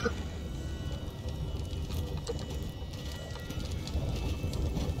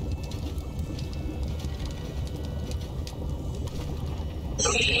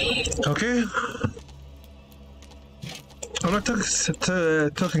 Okay. I'm not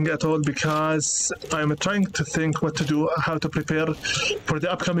talking at all because I'm trying to think what to do, how to prepare for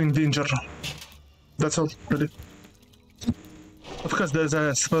the upcoming danger. That's all, really. Of course, there's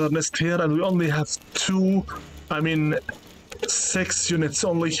a smaller nest here, and we only have 6 units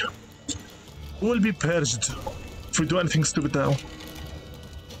only. We'll be purged if we do anything stupid now.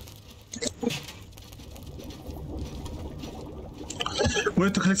 We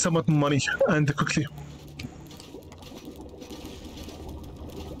need to collect some more money, and quickly.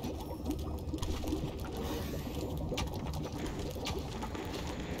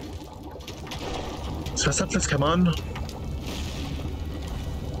 Faster, please, come on.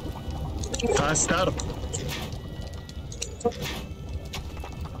 Faster.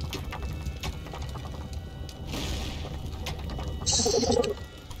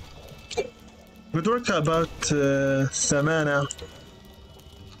 Good work about Samana.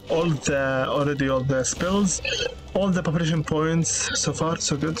 All the spells, all the population points so far,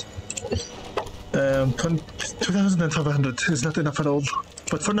 so good. 2,500 is not enough at all,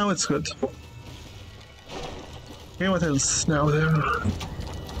 but for now it's good. Okay, what else now there?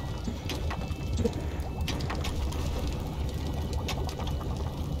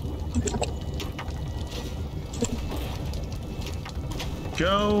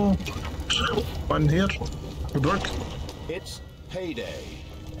 Go. One here. Good work. It's payday.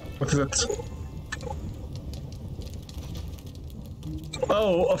 What is it?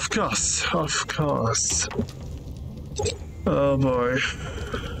 Oh, of course. Of course. Oh boy.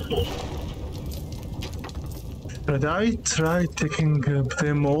 Did I try taking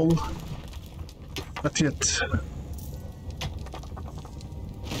them all? Not yet.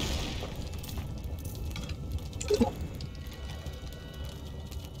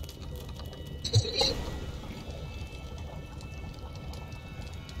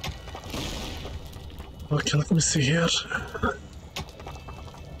 Okay, let me see here.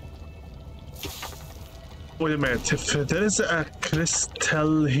 Wait a minute, if there is a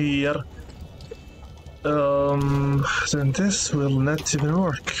crystal here, then this will not even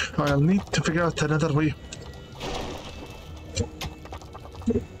work. I'll need to figure out another way.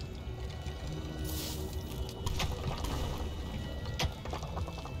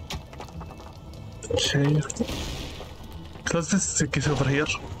 Okay. Close this gate over here.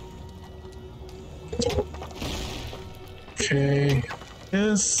 Okay.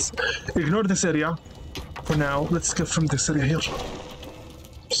 Yes. Ignore this area for now. Let's go from this area here.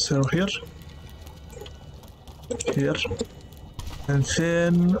 So here. Here. And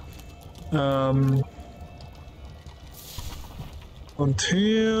then on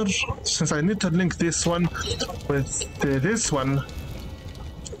here. Since I need to link this one with this one,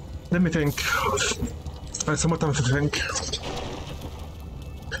 let me think. Some more time to think.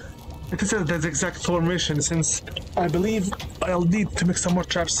 It is the exact formation, since I believe I'll need to make some more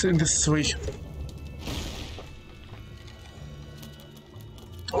traps in this way.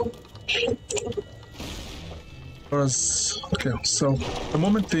 Okay, so the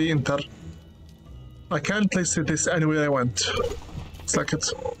moment they enter, I can place this anywhere I want. It's like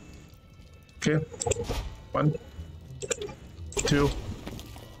it. Okay. 1, 2,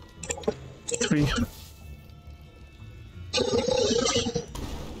 3.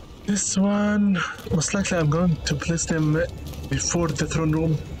 This one, most likely I'm going to place them before the throne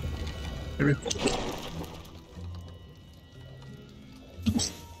room. Maybe.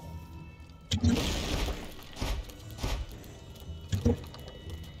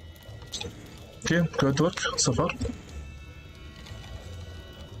 Okay, good work so far.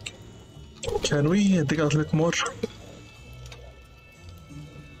 Can we dig out a little more?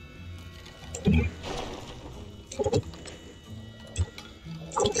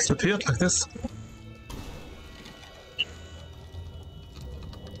 Sit here like this.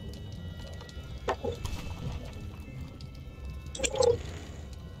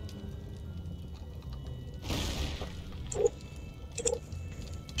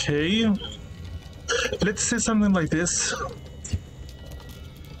 Okay. Let's say something like this.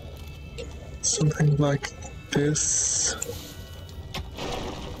 Something like this.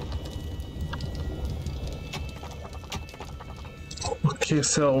 Okay,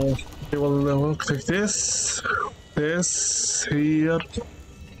 so we will work like this, this, here.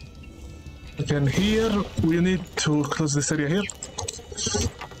 Again, here, we need to close this area here.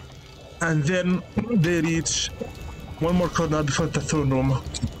 And then they reach one more corner before the throne room.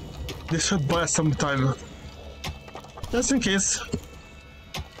 This should buy us some time. Just in case.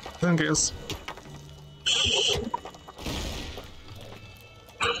 Just in case.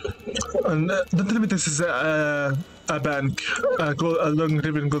 And don't tell me this is a bank, a long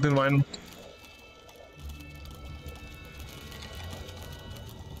ribbon golden wine.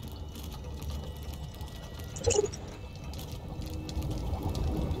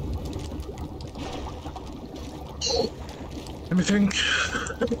 Let me think.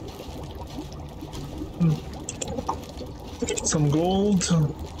 Some gold.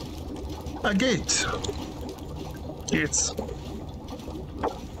 A gate. Gates.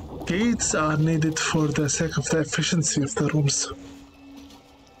 Gates are needed for the sake of the efficiency of the rooms.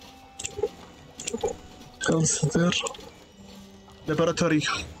 Else there. Laboratory.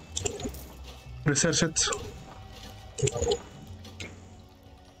 Research it.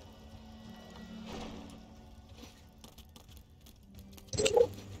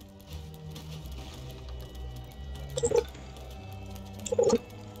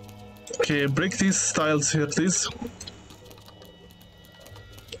 Okay, break these tiles here, please.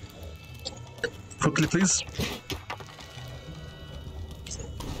 Quickly, please.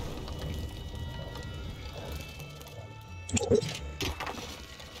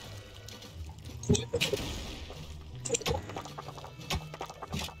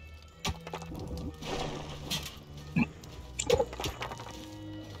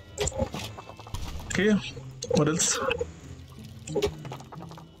 Okay, what else?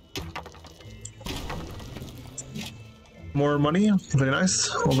 More money, very nice,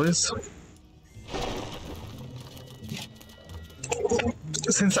 always.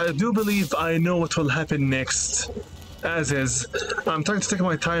 Since I do believe I know what will happen next, as is, I'm trying to take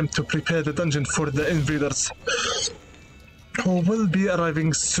my time to prepare the dungeon for the invaders, who will be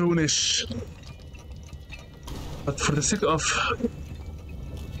arriving soonish. But for the sake of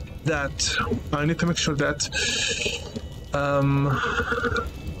that, I need to make sure that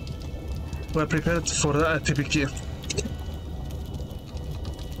we're prepared for the TPK.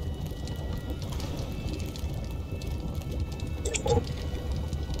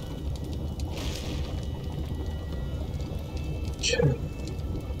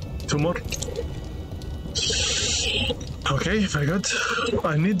 Two more. Okay, very good.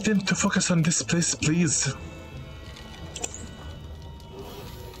 I need them to focus on this place, please.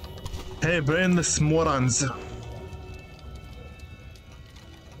 Hey, brainless morons.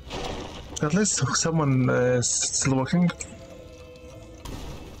 At least someone is still working.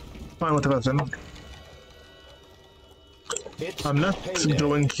 Fine, whatever then. I'm not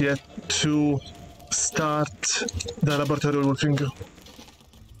going yet to start the laboratory working.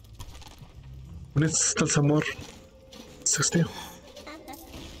 We need still some more. 60.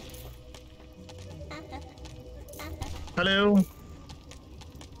 Hello.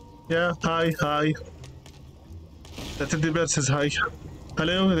 Yeah, hi. The teddy bear says hi.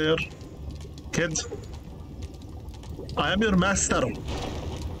 Hello there, kid. I am your master.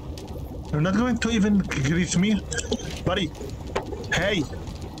 You're not going to even greet me, buddy. Hey.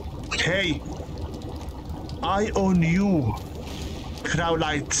 I own you,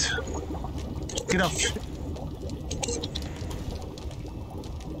 Crowlight. Get off.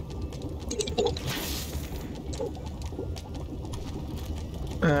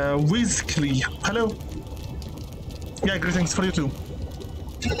 Whiskey. Hello. Yeah, greetings for you too.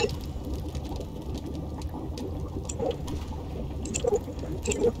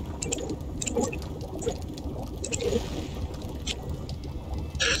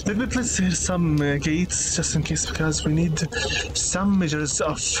 Let me place here some gates just in case, because we need some measures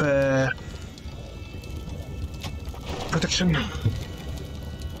of protection.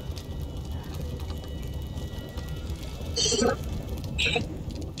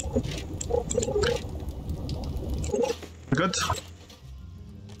 Good.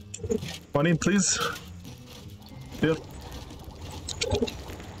 Money, please. Here.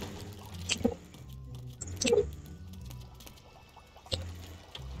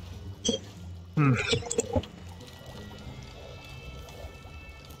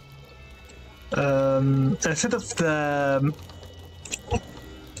 Instead of the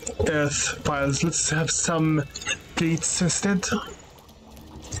earth piles, let's have some gates instead.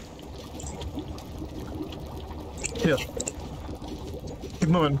 Here. Keep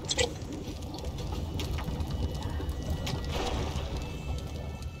moving.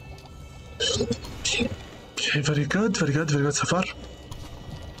 Okay, very good so far.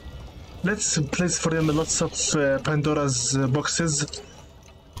 Let's place for them lots of Pandora's boxes,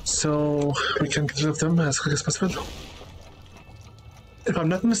 so we can get rid of them as quick as possible. If I'm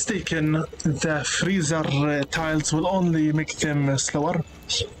not mistaken, the freezer tiles will only make them slower.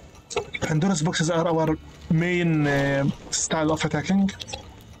 Pandora's boxes are our main style of attacking,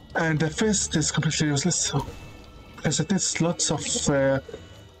 and the fist is completely useless because it takes lots of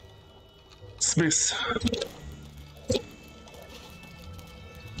space.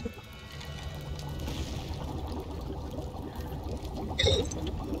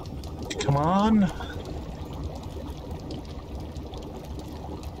 Come on.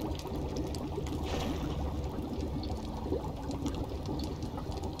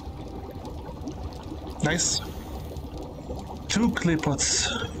 Nice. 2 clay pots.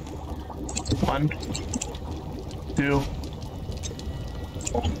 1, 2,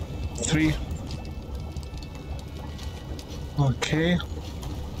 3. Okay.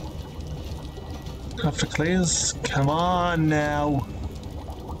 Half the clays. Come on now.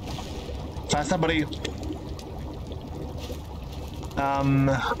 Faster, buddy.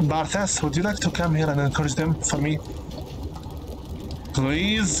 Barthas, would you like to come here and encourage them for me?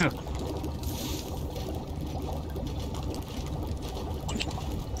 Please.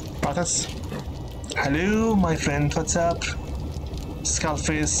 Barthas. Hello, my friend. What's up?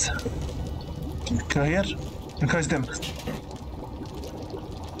 Skullface. Go here. Encourage them.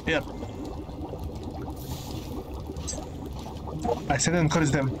 Here. I said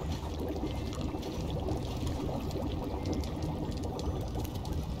encourage them.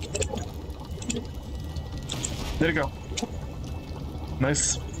 There you go.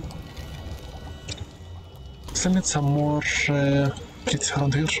 Nice. Still need some more kits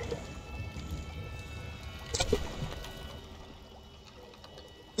around here.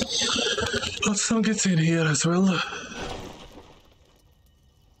 Got some kits in here as well.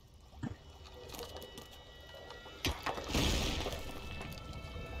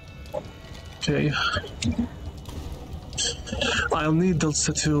 Okay. I'll need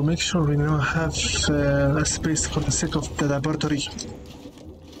also to make sure we now have a space for the sake of the laboratory.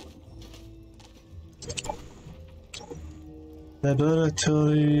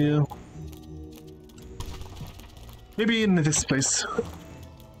 Laboratory. Maybe in this place.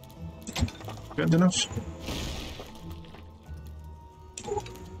 Good enough.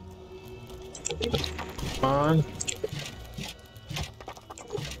 Come on.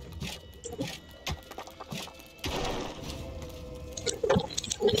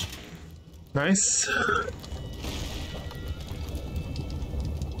 Nice.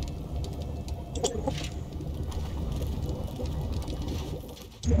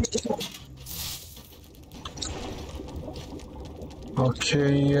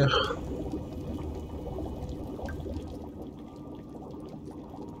 Okay.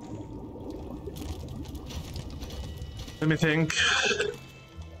 Let me think.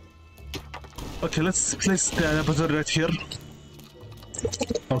 Okay, let's place the laboratory right here.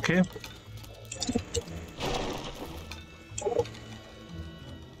 Okay.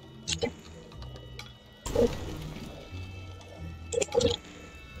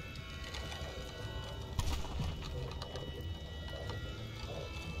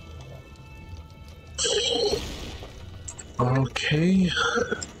 Okay.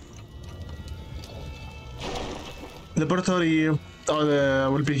 Laboratory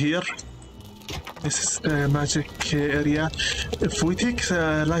will be here. This is the magic area. If we take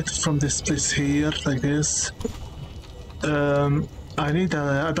the light from this place here, like this, I need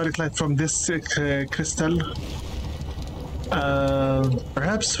a direct light from this crystal.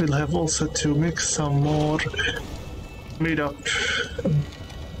 Perhaps we'll have also to make some more made up.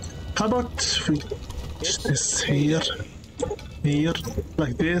 How about we put this here? here,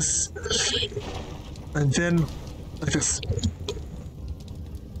 like this, and then like this.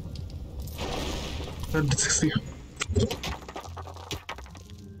 160.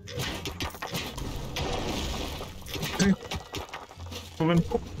 Okay. Moving.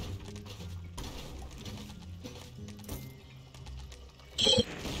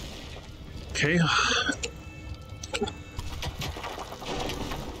 Okay.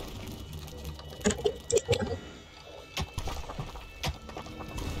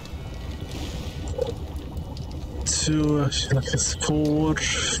 Two, like this, 4.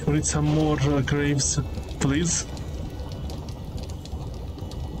 We need some more graves, please.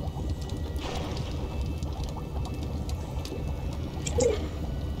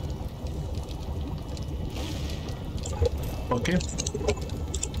 Okay.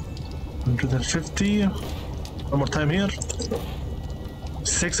 150. One more time here.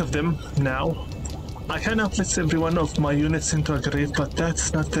 6 of them now. I can place every one of my units into a grave, but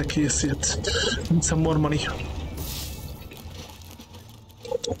that's not the case yet. Need some more money.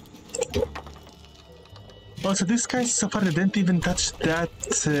 Also, these guys so far didn't even touch that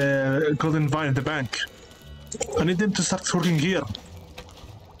golden vine in the bank. I need them to start working here.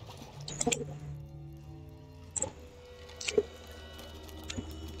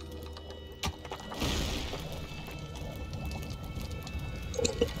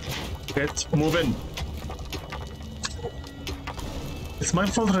 Get moving. It's my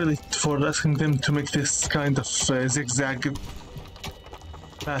fault really for asking them to make this kind of zigzag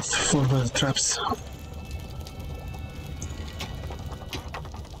path for the traps.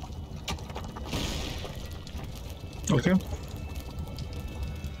 Okay.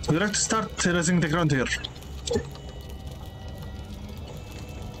 We'd like to start raising the ground here.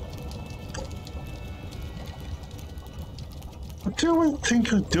 What do you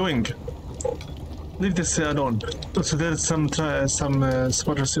think you're doing? Leave this alone. So there's some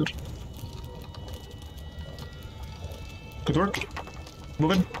spotters here. Good work.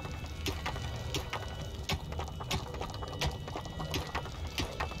 Moving.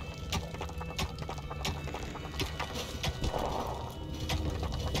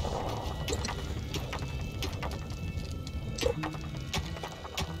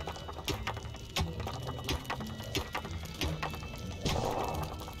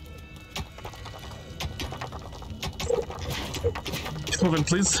 Keep moving,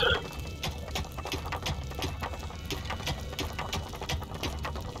 please.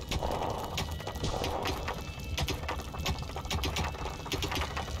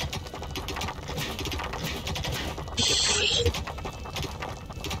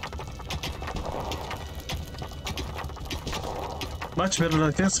 Much better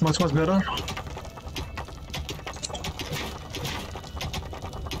like this, much better.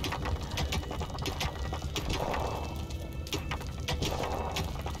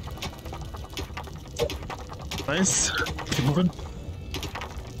 Nice. Keep moving.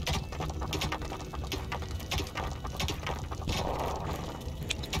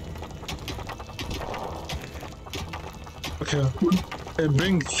 Okay.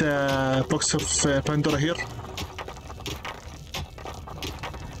 Bring the box of Pandora here.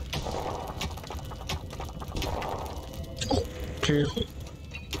 Okay.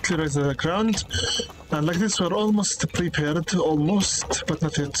 Clear the ground. And like this, we're almost prepared. Almost, but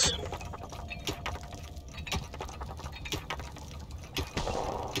not yet.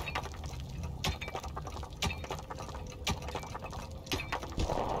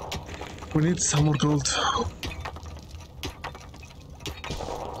 We need some more gold.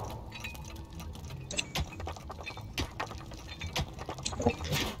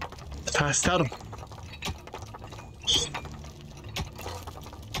 Faster.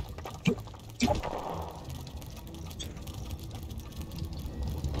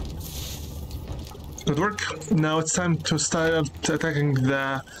 Good work. Now it's time to start attacking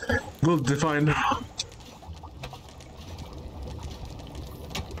the gold divine.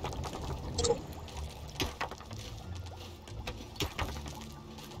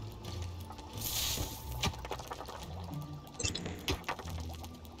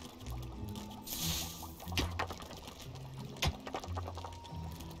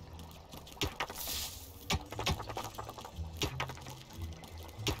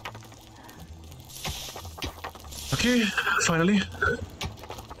 Okay, finally.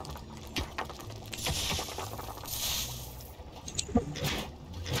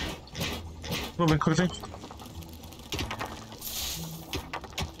 Moving quickly.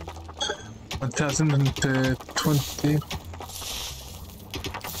 1020.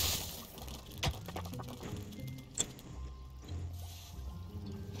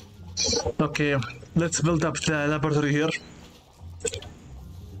 Okay, let's build up the laboratory here.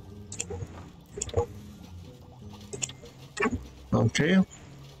 Okay.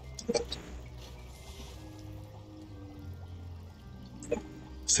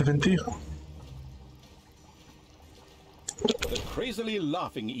 $70. The crazily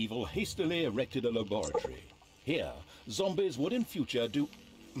laughing evil hastily erected a laboratory. Here, zombies would in future do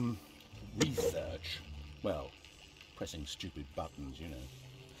research. Well, pressing stupid buttons, you know.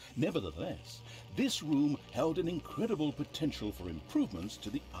 Nevertheless, this room held an incredible potential for improvements to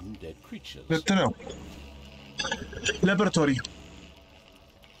the undead creatures. Good to know. Laboratory.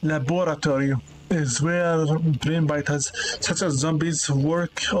 Laboratory is where brain biters such as zombies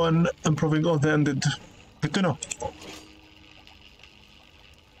work on improving all the undead. Good to know.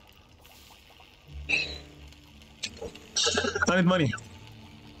 I need money.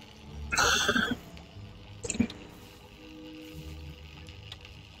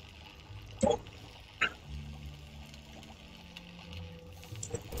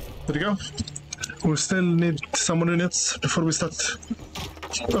 There you go. We still need some more units before we start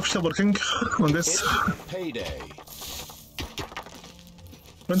officially working on this. It's payday.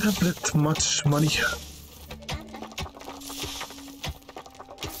 Don't have that much money.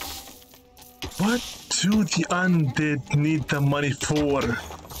 What do the undead need the money for?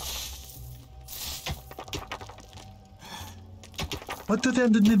 What do the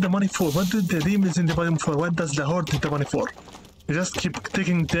undead need the money for? What do the demons need the money for? What does the horde need the money for? You just keep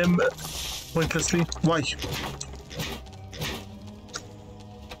taking them pointlessly. Why?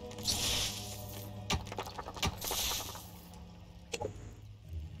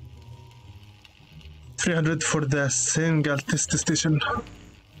 $300 for the single test station.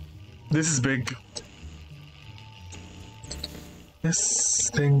 This is big. This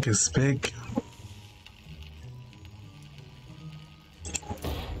thing is big.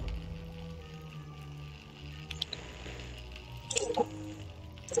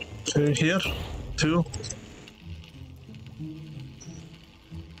 Okay, here, 2.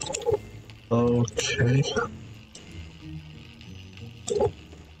 Okay.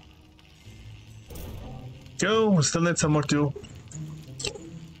 Go, we still need some more too.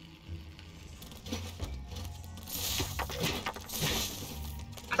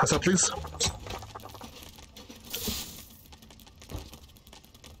 Pass up, please.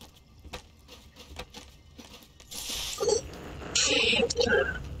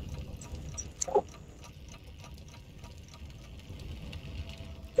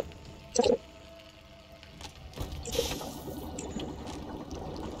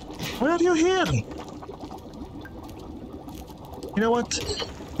 Why are you here? You know what?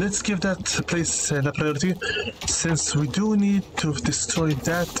 Let's give that place the priority, since we do need to destroy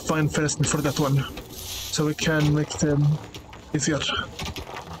that vine first before that one, so we can make them easier.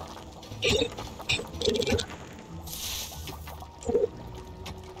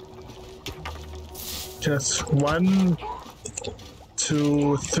 Just 1,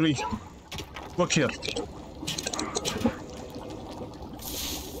 2, 3. Walk here.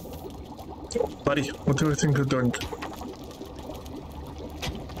 Buddy, what do you think you're doing?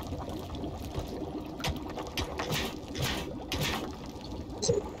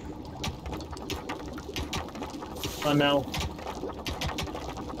 Now.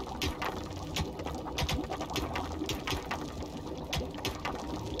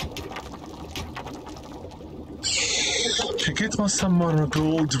 To get us some more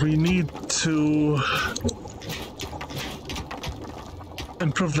gold, we need to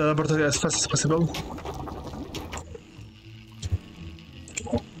improve the laboratory as fast as possible.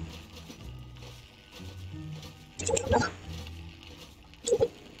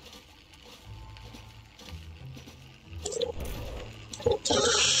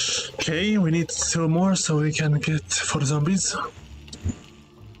 Okay, we need 2 more so we can get 4 zombies.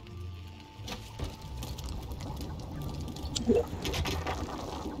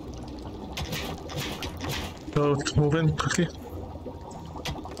 So move in quickly.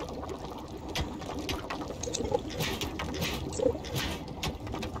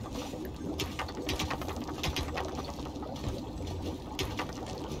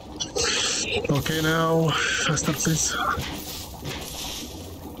 Okay, now faster, please.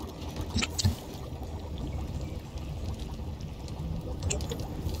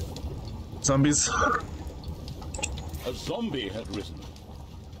 Zombies. A zombie had risen.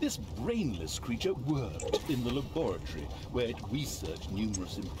 This brainless creature worked in the laboratory where it researched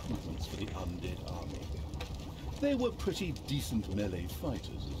numerous improvements for the undead army. They were pretty decent melee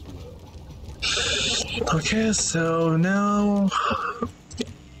fighters as well. Okay, so now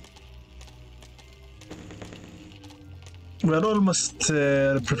we're almost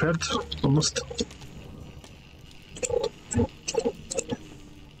prepared. Almost.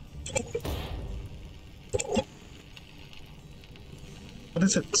 What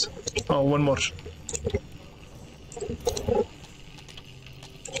is it? Oh, one more.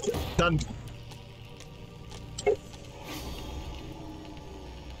 Done.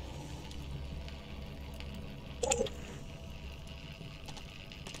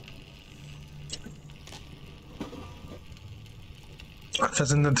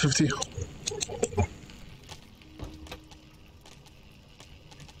 $1,050.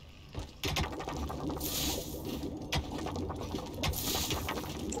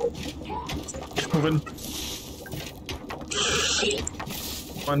 Keep moving.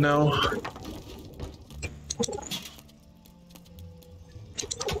 One now.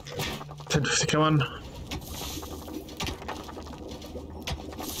 $10.50, come on.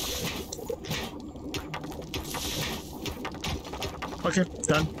 Okay,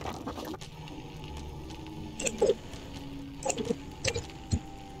 done.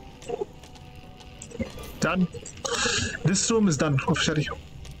 Done. This room is done officially.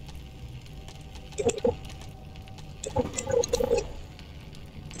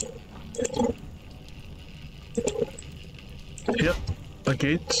 Yep, a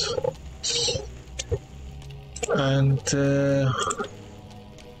gate. And here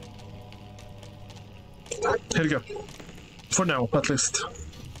we go. For now, at least.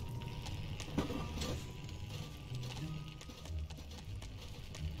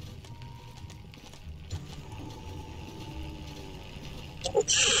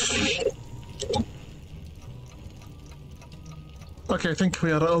 Okay, I think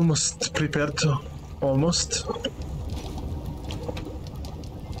we are almost prepared. Almost.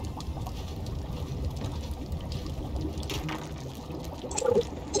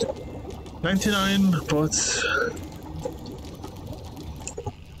 $99 pots.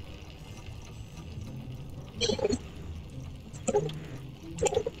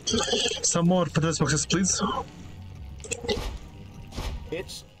 Some more potatoes boxes, please.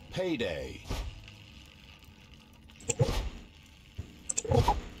 It's payday.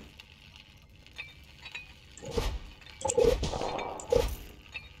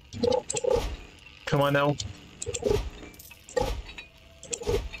 Come on now.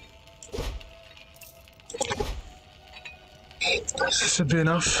 Should be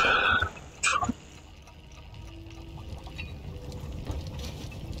enough.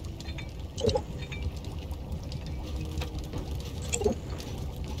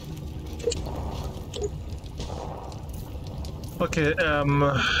 Okay,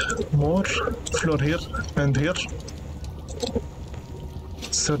 more floor here and here,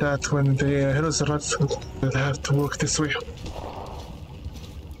 so that when the heroes arrive, they'll have to walk this way.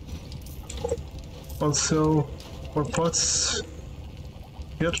 Also, more pots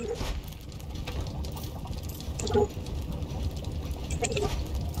here.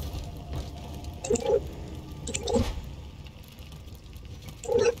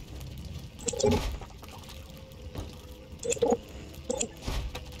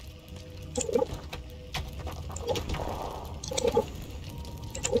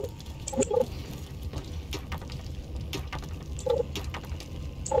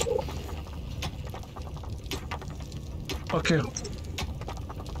 Okay.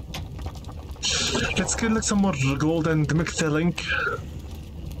 Let's get some more gold and make the link.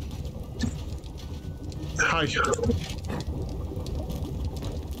 Hi.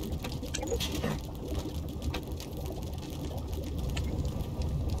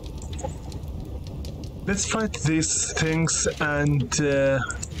 Let's fight these things and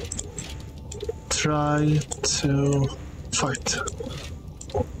try to fight.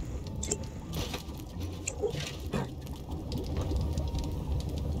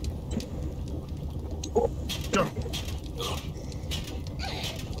 Go.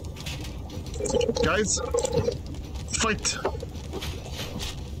 Guys, fight.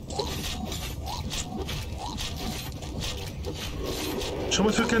 Show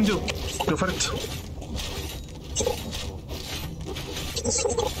what you can do. Go for it.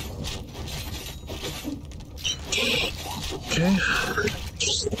 Okay.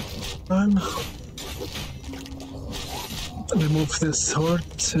 Remove this sword.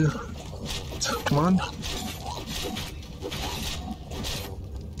 Come on.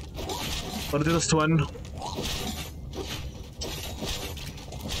 What is this one?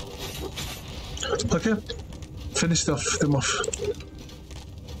 Okay. Finished off them off.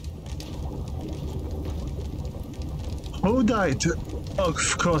 Who died?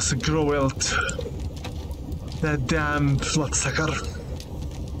 Of course, Growelt. That damn bloodsucker.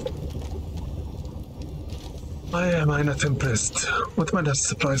 Why am I not impressed? What am I not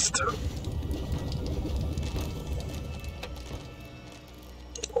surprised?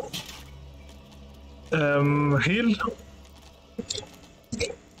 Heal.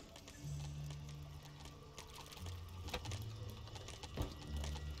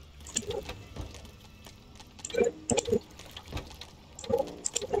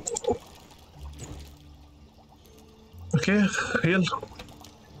 Okay, heal.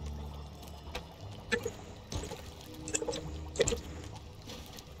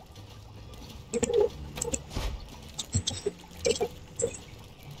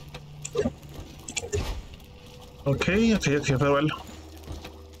 Okay, very well.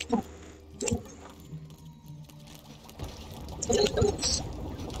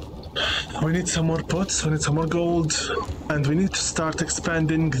 We need some more pots, we need some more gold, and we need to start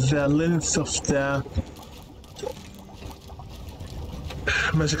expanding the length of the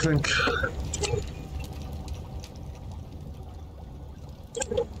magic link.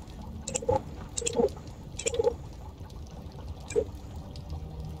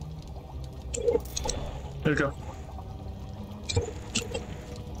 Here we go.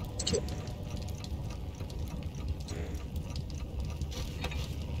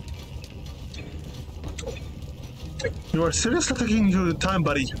 You are seriously taking your time,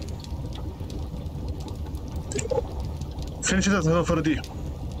 buddy. Finish it out for a D.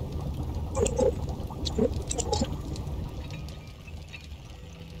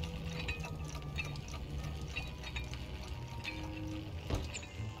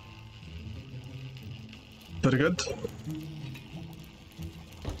 Very good.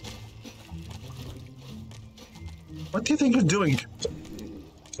 What do you think you're doing?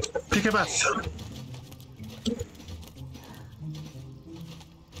 Take a bath.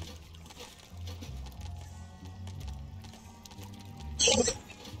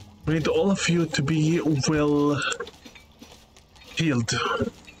 We need all of you to be well healed.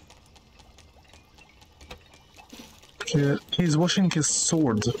 Okay, he's washing his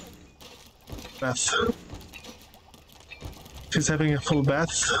sword. Bath. He's having a full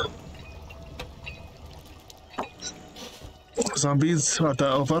bath. Zombies are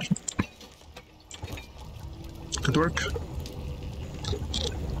over. Good work.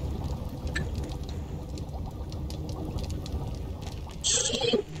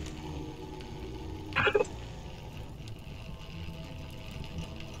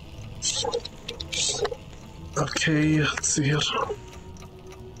 Okay, let's see here.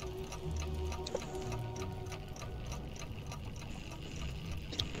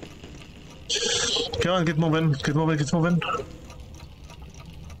 Come on, get moving, get moving, get moving.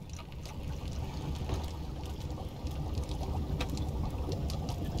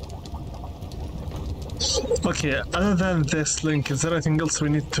 Okay, other than this link, is there anything else we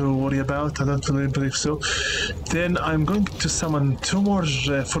need to worry about? I don't really believe so. Then I'm going to summon 2 more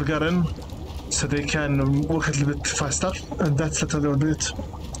Forgotten, so they can work a little bit faster, and that's literally it.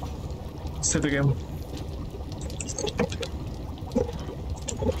 Save the game.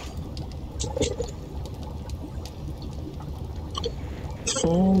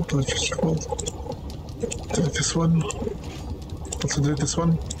 Oh, delete this one. Also delete this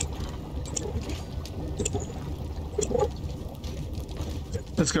one.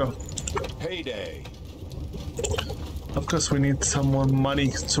 Let's go. Payday. Of course, we need some more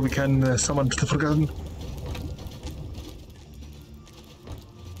money so we can summon the Forgotten.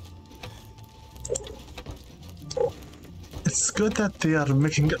 It's good that they are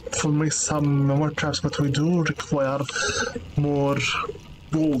making for me some more traps, but we do require more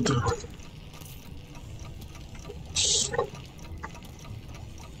gold.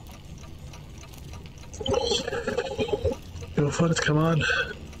 Go for it, come on.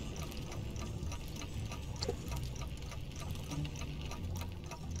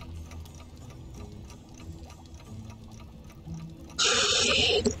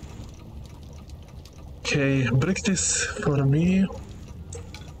 Okay, break this for me.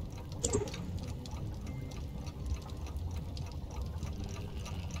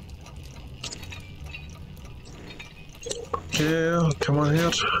 Okay, come on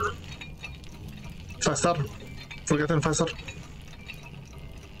here. Faster. Forgotten faster.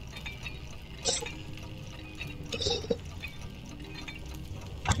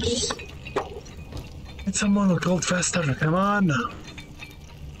 Need someone with gold faster, come on.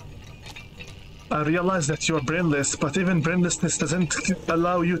 I realize that you're brainless, but even brainlessness doesn't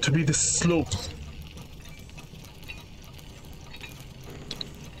allow you to be this slow.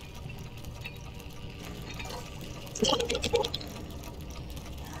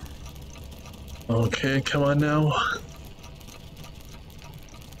 Okay, come on now.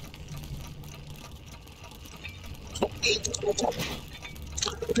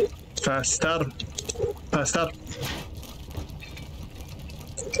 Faster. Faster.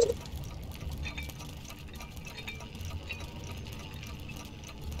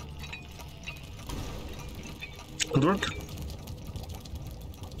 Good work.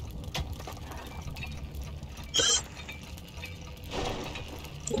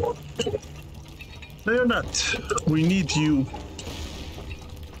 No, you're not. We need you.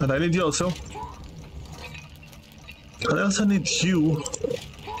 And I need you also. And I also need you.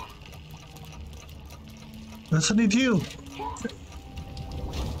 I also need you.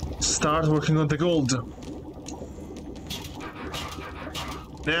 Start working on the gold.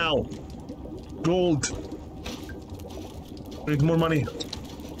 Now. Gold. We need more money.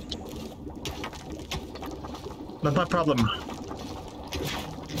 Not my problem.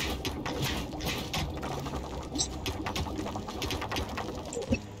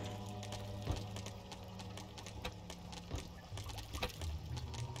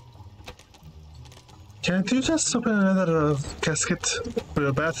 Can't you just open another casket for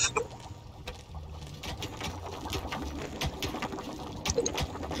your bath?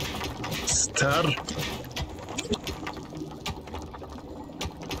 Star.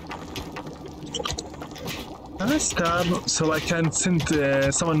 Star, so I can send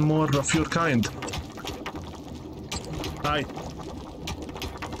someone more of your kind. Hi.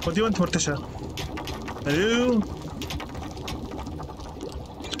 What do you want, Morticia? Hello?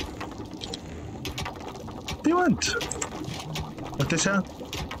 What do you want? Morticia?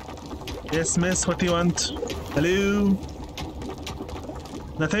 Yes, miss, what do you want? Hello?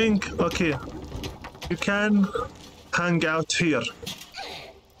 Nothing? Okay. You can hang out here.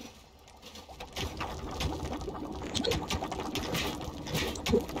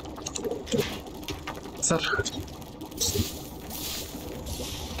 Sir.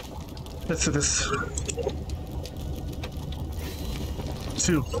 Let's do this.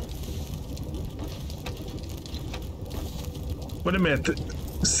 2. Wait a minute.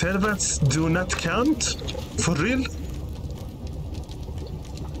 Servants do not count? For real?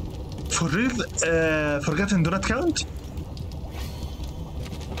 For real? Forgotten do not count?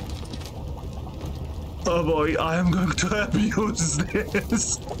 Oh boy, I am going to abuse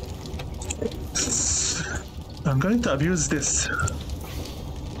this. I'm going to abuse this.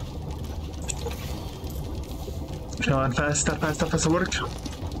 Come on, faster, faster, faster work.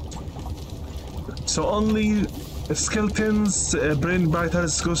 So only skeletons, brain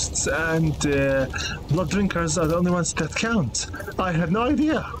biters, ghosts, and blood drinkers are the only ones that count. I had no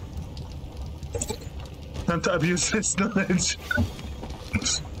idea. Time to abuse this knowledge.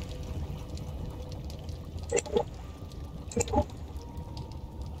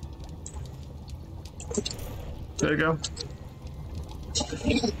 There you go.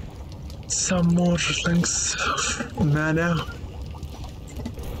 Some more things of mana.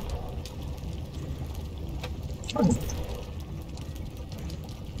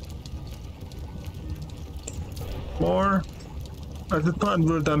 More. I did not,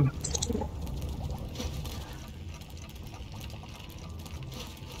 we're done.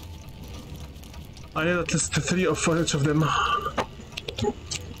 I need at least 3 or 4 each of them.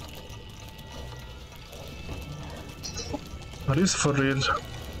 Are these for real?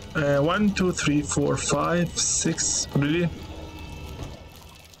 1, 2, 3, 4, 5, 6. Really?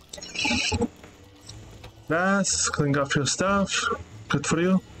 That's clean up your stuff. Good for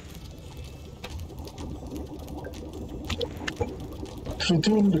you. We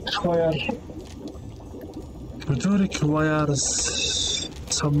do require. We do require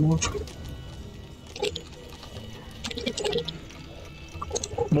some more.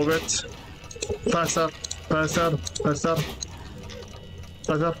 Move it. Faster, faster, faster.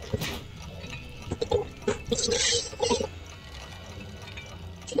 Faster.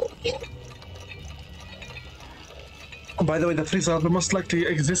 By the way, the freezer most likely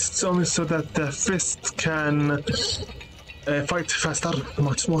exists only so that the fist can fight faster,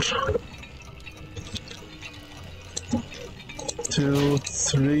 much more. 2,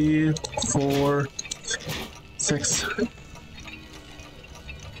 3, 4, 6.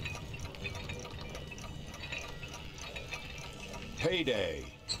 Payday.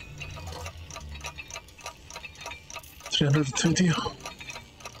 320.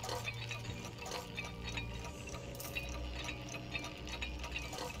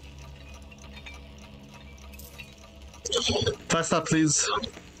 Faster, please.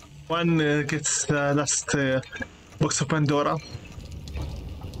 One gets the last box of Pandora.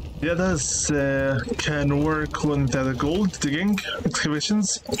 The others can work on the gold digging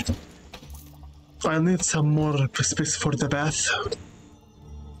excavations. I need some more space for the bath.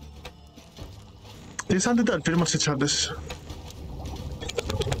 These Undead are very much childish.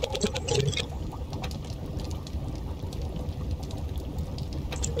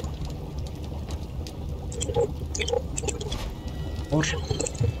 More.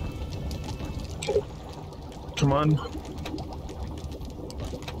 Come on.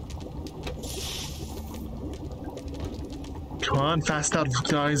 Come on, faster,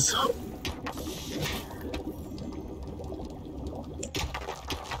 guys.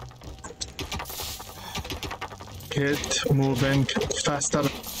 it moving faster,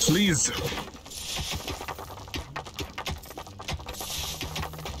 please.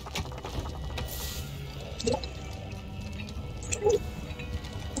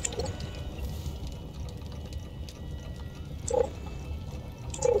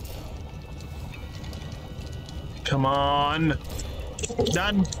 Come on.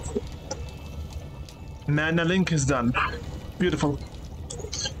 Done. Mana link is done. Beautiful.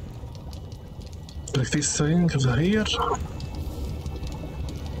 Like this thing over here.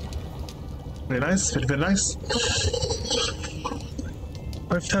 Very nice, very, very nice.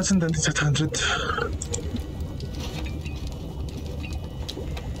 5,800.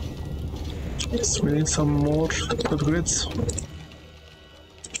 Yes, we need some more upgrades.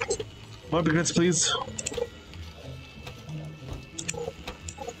 More upgrades, please.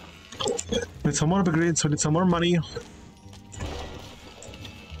 We need some more upgrades, we need some more money.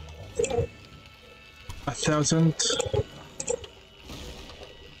 1,000.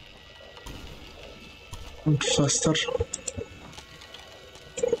 And faster.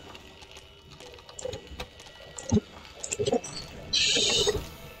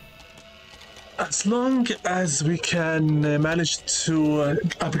 As long as we can manage to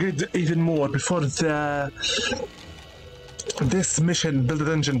upgrade even more before this mission, build a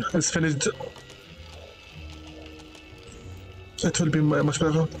dungeon, is finished, it will be much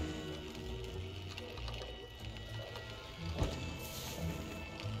better.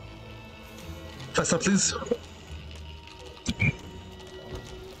 Faster, please.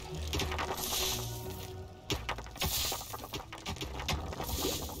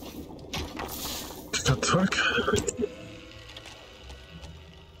 That work.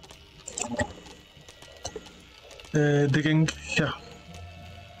 Digging, yeah.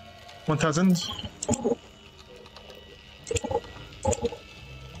 1,000.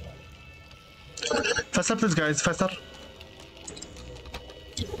 Faster, please, guys. Faster.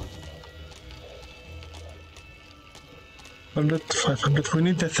 100, 500. We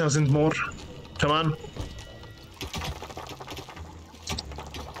need 1,000 more. Come on.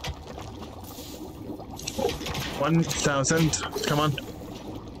 $1,000. Come on.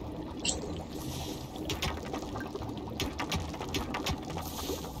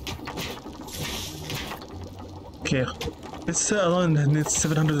 Okay. This alone needs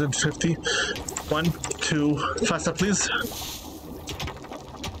 750. 1, 2. Faster, please.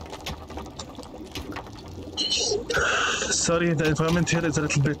 Sorry, the environment here is a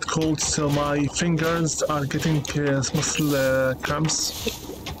little bit cold, so my fingers are getting muscle cramps.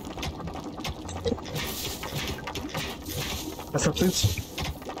 Faster, please.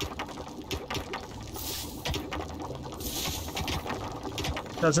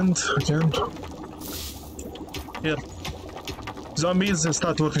 Doesn't again. Here. Zombies,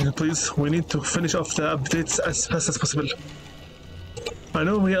 start working, please. We need to finish off the updates as fast as possible. I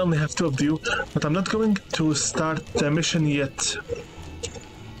know we only have 2 of you, but I'm not going to start the mission yet.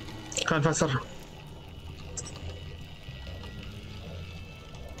 Come on, faster.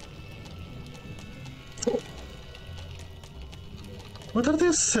 What are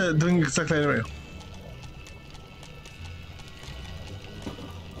these doing exactly anyway?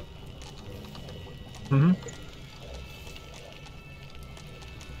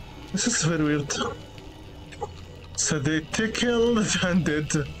 This is very weird. So they tickle the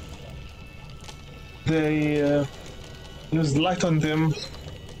Undead. They use light on them,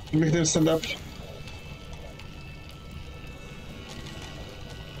 make them stand up.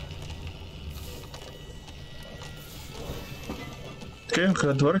 Okay,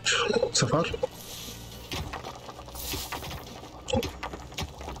 good work so far.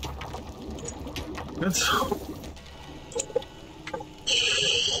 Good.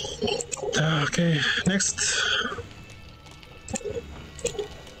 Okay, next.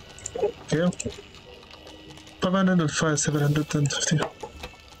 Okay. 505, 750.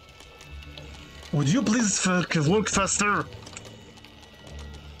 Would you please work faster?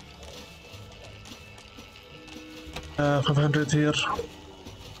 500 here.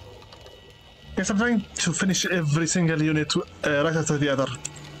 Yes, I'm trying to finish every single unit right after the other.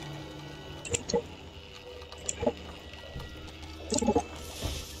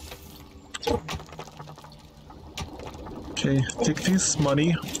 Okay, take this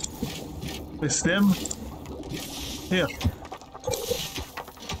money. Place them here.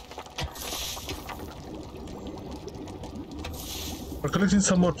 We're collecting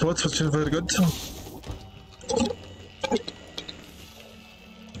some more plots, which is very good.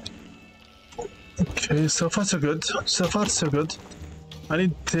 Okay, so far so good. So far so good. I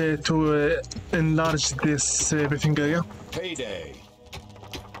need to enlarge this everything area. Payday.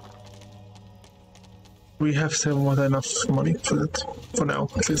 We have saved more than enough money for that. For now,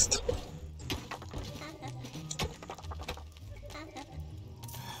 at least.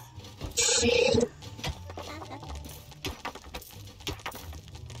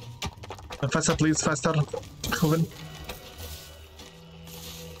 Faster, please, faster. Moving.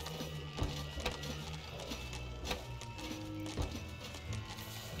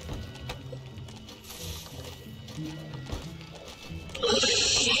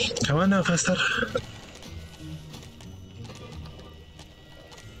 Come on now, faster.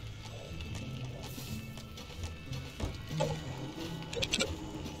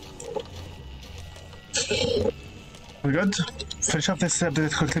 We're good. Finish up this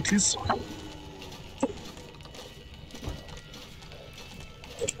update quickly, please.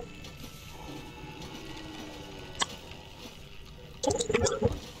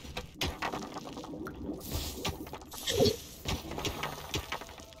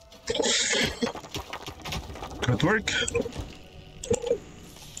 Good work.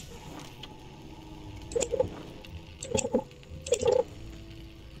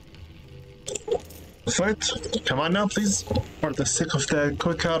 Fight. Come on now, please. For the sake of the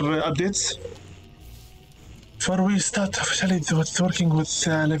quicker updates. Before we start officially working with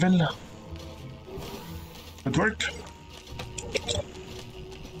level. Good work.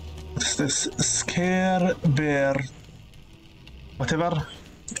 What's this? Scare bear. Whatever.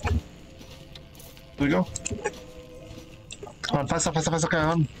 There we go. Come on, faster, faster, faster, come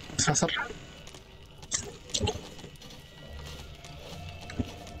on. Faster.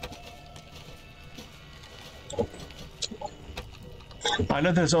 I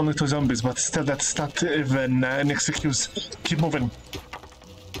know there's only 2 zombies, but still that's not even an excuse. Keep moving.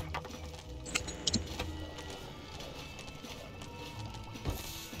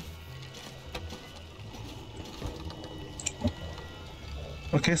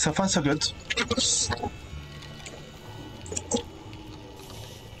 Okay, so far so good.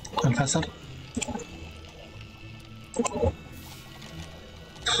 And faster.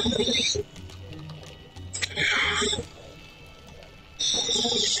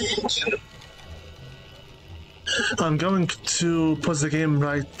 I'm going to pause the game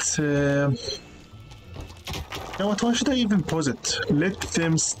right. You know what? Why should I even pause it? Let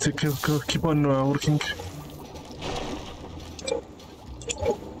them keep on working.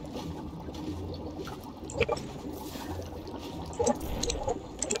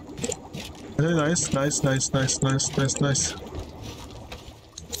 Very nice, nice, nice, nice, nice, nice, nice.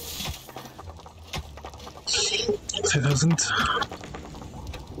 3,000.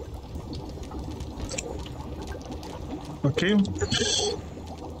 Okay.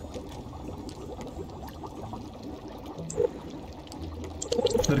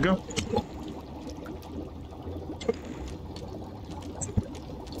 There we go.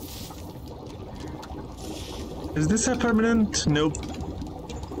 Is this a permanent? Nope.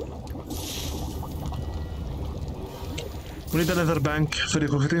 We need another bank very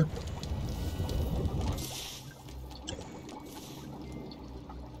quickly.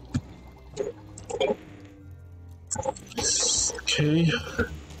 Okay.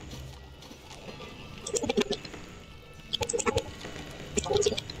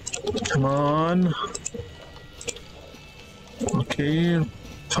 Come on. Okay.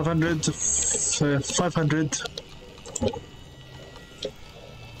 500. 500.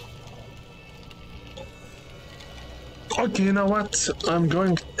 Okay, you know what? I'm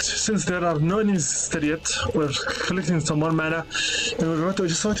going to, since there are no enemies still yet, we're collecting some more mana, and we're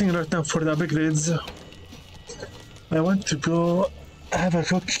just waiting right now for the upgrades. I want to go have a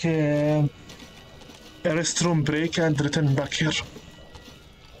quick restroom break and return back here.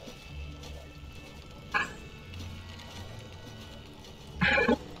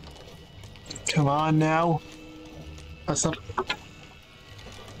 Come on now. Faster.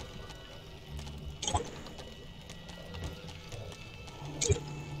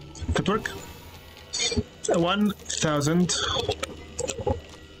 Good work. 1,000.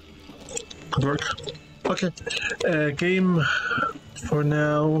 Good work. Okay. Game for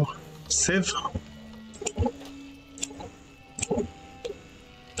now. Save.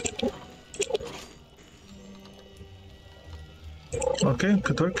 Okay,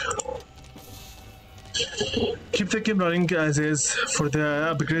 good work. Keep the game running as is for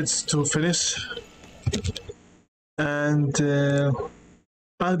the upgrades to finish. And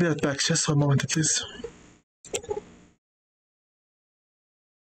I'll be right back, just for a moment at least.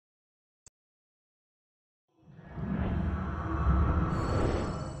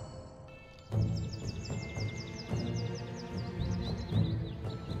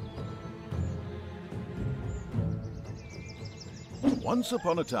 Once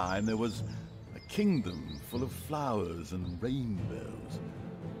upon a time, there was a kingdom full of flowers and rainbows.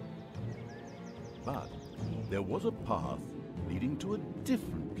 But there was a path leading to a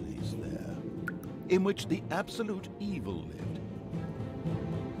different place there, in which the absolute evil lived.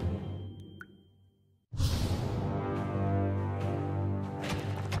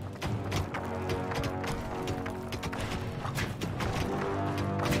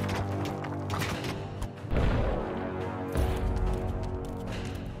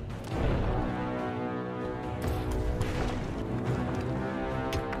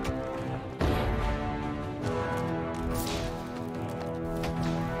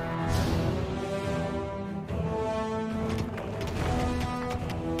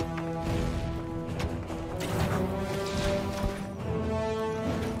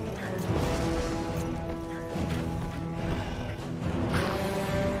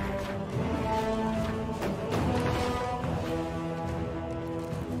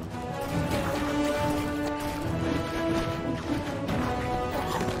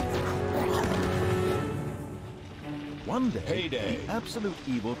 One day, the absolute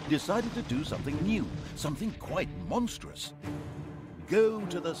evil decided to do something new, something quite monstrous. Go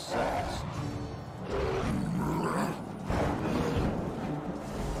to the surface.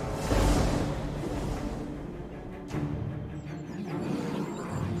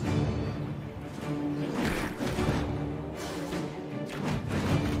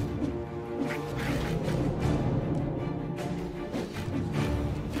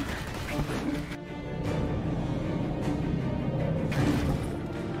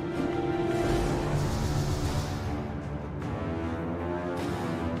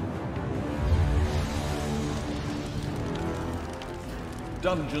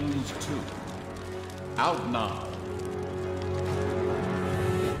 Dungeons 2. Out now.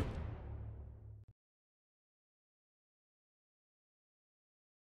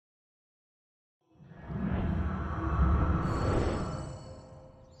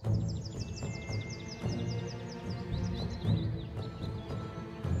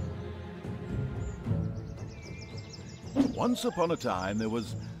 Once upon a time, there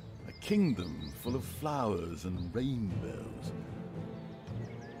was a kingdom full of flowers and rainbows.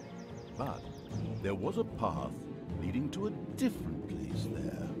 But there was a path leading to a different place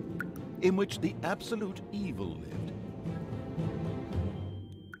there, in which the absolute evil lived.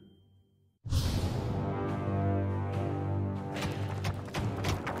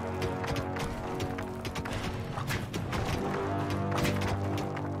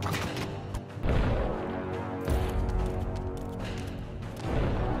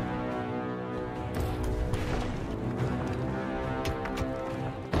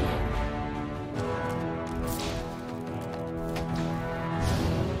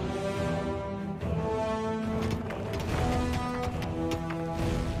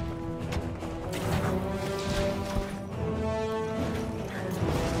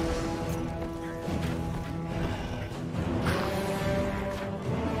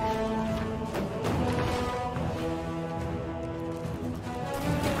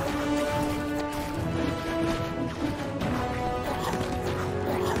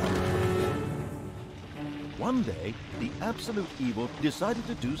 One day, the absolute evil decided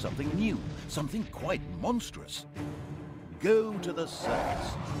to do something new, something quite monstrous. Go to the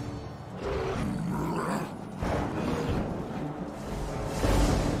surface.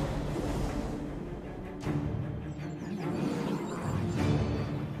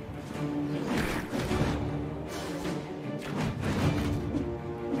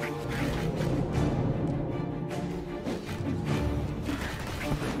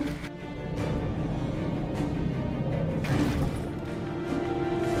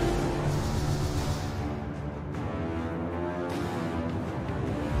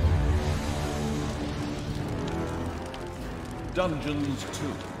 Dungeons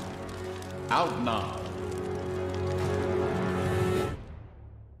 2. Out now.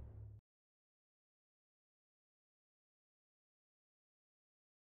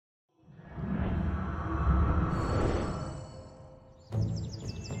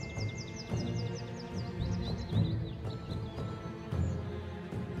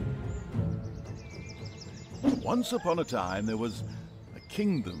 Once upon a time, there was a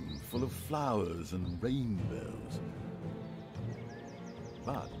kingdom full of flowers and rainbows.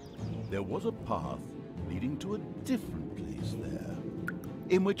 But there was a path leading to a different place there,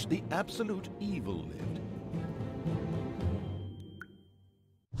 in which the absolute evil lived.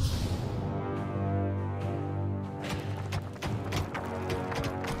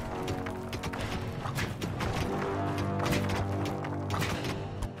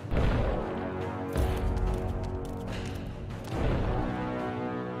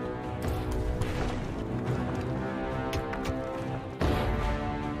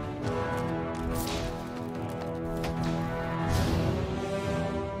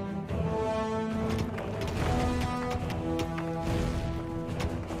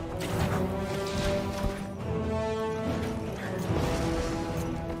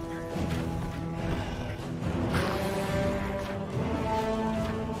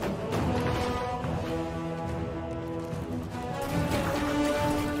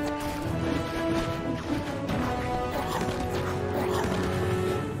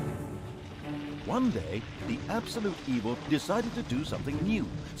 one day, the absolute evil decided to do something new,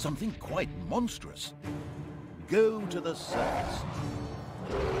 something quite monstrous. Go to the surface.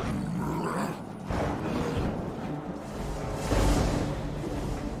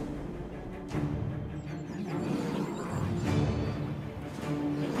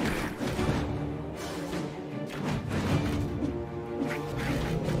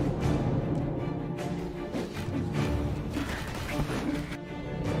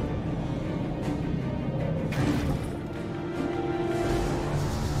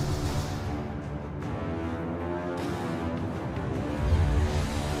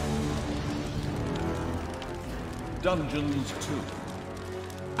 Dungeons 2.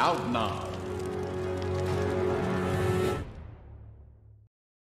 Out now.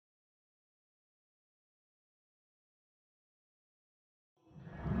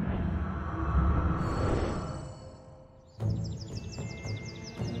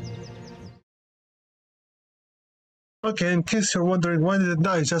 Okay, in case you're wondering why didn't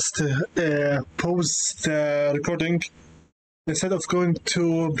I just pause the recording instead of going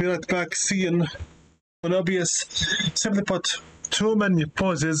to be right back scene on OBS, simply put, too many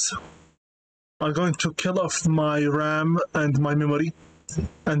pauses are going to kill off my RAM and my memory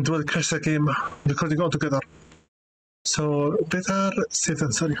and will crash the game recording altogether. So better safe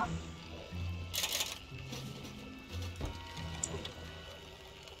than sorry.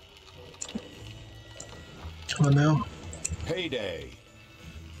 Come on now. Payday.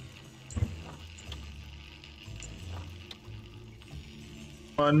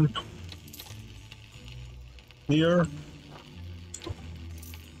 One. Here.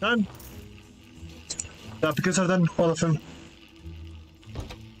 Done. The applicants are done, all of them.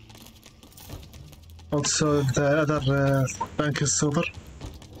 Also, the other bank is over.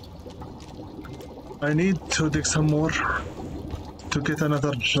 I need to dig some more to get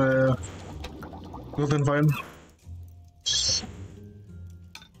another golden vine.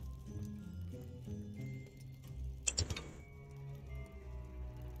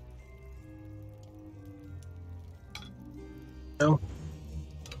 Now,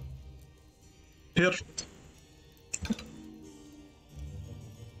 here.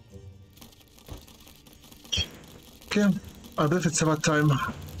 Okay, I believe it's about time.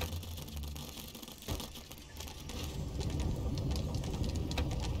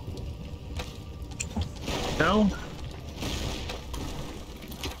 Now.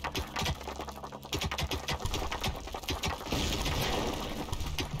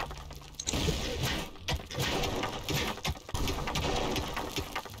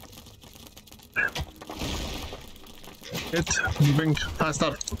 It's moving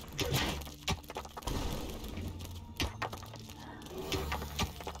faster.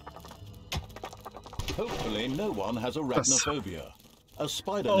 Hopefully no one has arachnophobia. A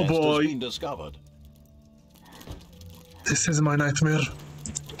spider Oh nest boy. has been discovered. This is my nightmare.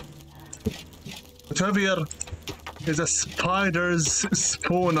 Whatever here is a spider's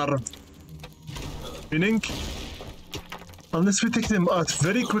spawner. Meaning, unless we take them out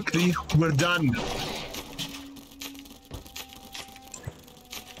very quickly, we're done.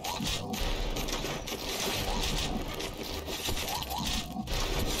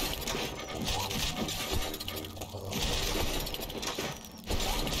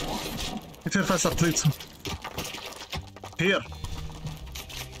 Get here faster, please. Here.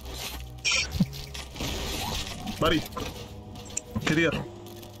 Buddy. Get here.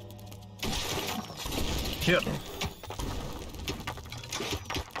 Here.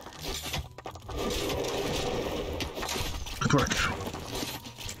 Good work.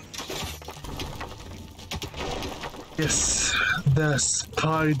 Yes, the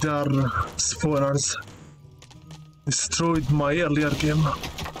spider spawners destroyed my earlier game.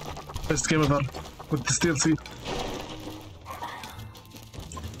 Best game ever with this DLC.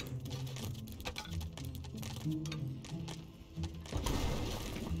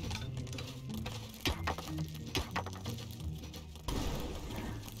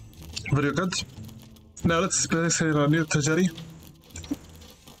 Very good. Now let's place a new treasury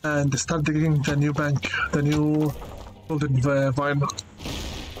and start digging the new bank, the new golden vine.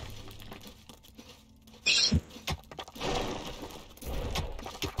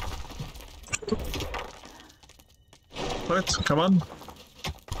 Right, come on.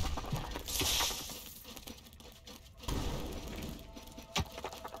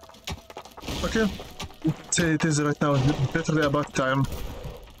 Okay. Say it is right now literally about time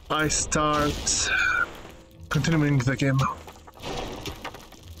I start continuing the game.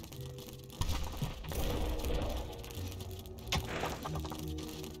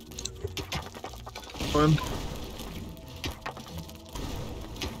 One.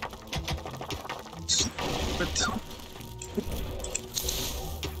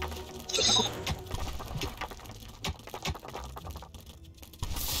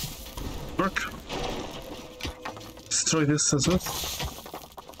 destroy this as well.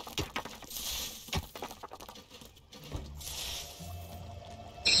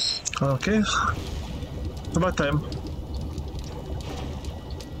 Okay. About time.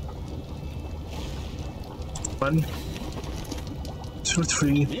 1, 2,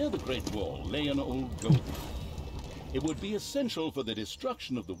 3. Near the Great Wall lay an old gold mine. It would be essential for the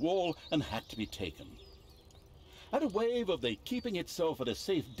destruction of the wall and had to be taken. At a wave of the keeping itself at a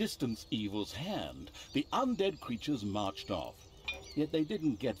safe distance evil's hand, the undead creatures marched off. Yet they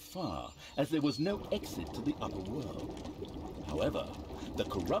didn't get far, as there was no exit to the upper world. However, the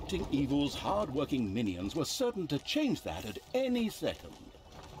corrupting evil's hard-working minions were certain to change that at any second.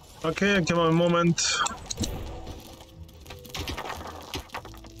 Okay, give me a moment.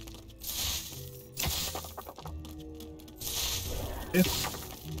 Okay.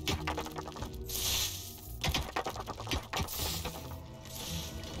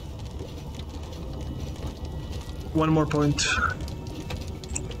 One more point.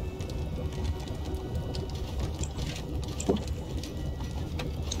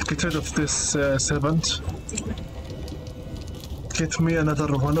 Get rid of this servant. Get me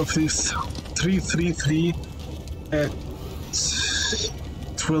another one of these. 333 at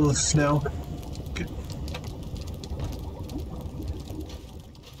 12 now. Okay.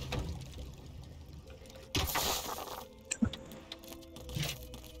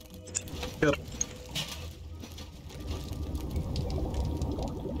 Here.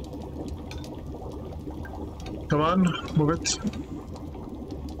 Come on, move it.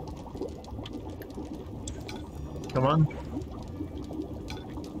 Come on.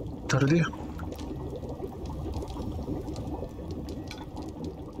 Ready?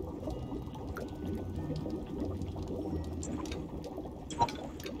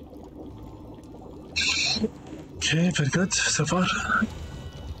 Okay, very good so far.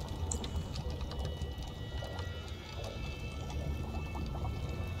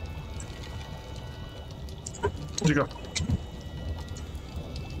 Here you go.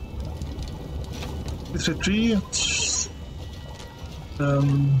 3.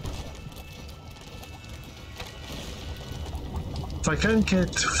 If I can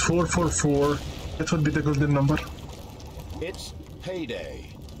get 444, that would be the golden number. It's payday.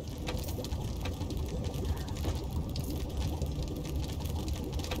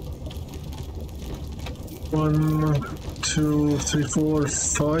 One, 2, 3, 4,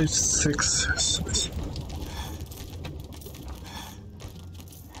 5, 6.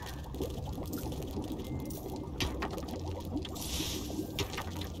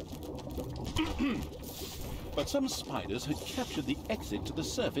 But some spiders had captured the exit to the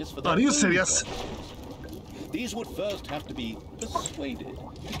surface for their Are you own serious? purposes. These would first have to be persuaded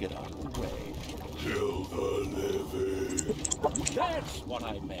to get out of the way. Kill the living. That's what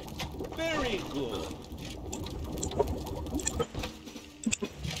I meant. Very good.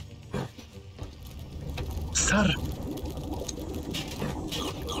 Sir.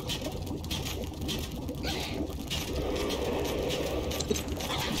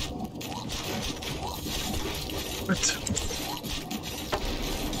 What?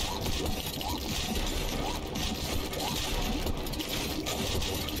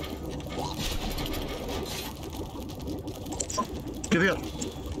 Get here.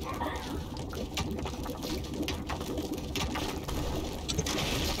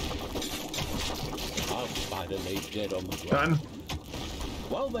 Our spider lay dead on the ground. Done.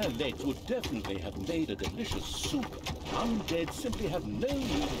 While their legs would definitely have made a delicious soup, undead simply have no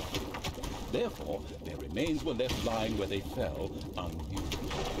need of it. Therefore, their remains were left lying where they fell, unused.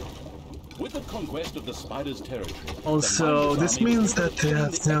 With the conquest of the spider's territory... Also, this means that they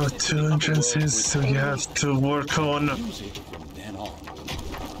have now 2 entrances, so you have to work on... Use it from then on.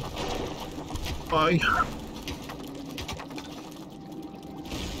 Bye.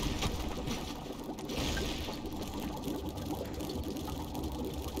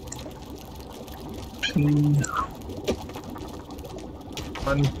 P...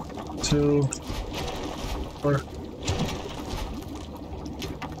 1, 2, 4...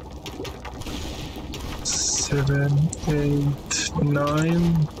 7, 8,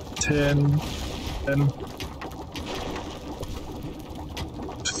 9, 10, and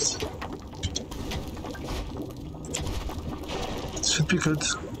should be good.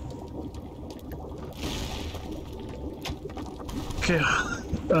 Okay,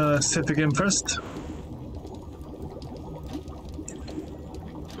 set the game first.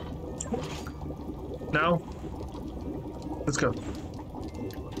 Now, let's go.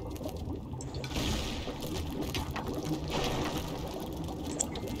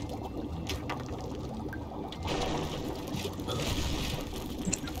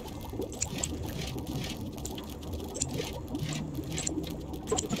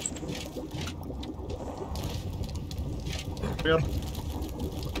 Here.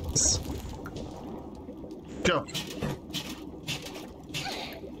 Go.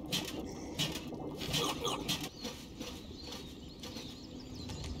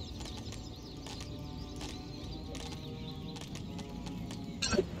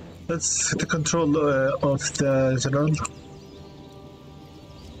 Let's the control of the general.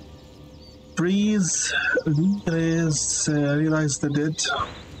 Freeze, realize the dead,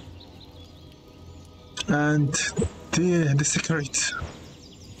 and desecrate.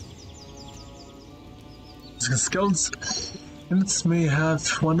 Skills. Units may have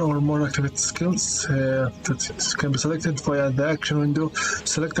one or more activate skills that can be selected via the action window.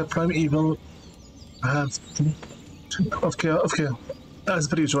 Select a prime evil. Have okay. As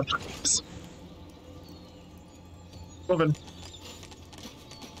per usual. Open.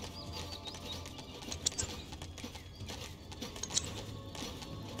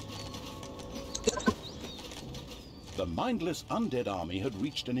 The mindless undead army had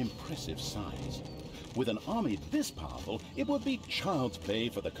reached an impressive size. With an army this powerful, it would be child's play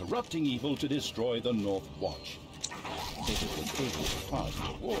for the corrupting evil to destroy the North Watch. If it was able to pass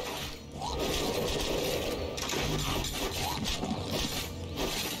the wall.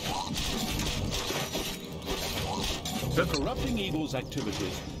 The corrupting evil's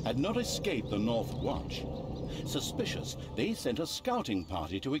activities had not escaped the North Watch. Suspicious, they sent a scouting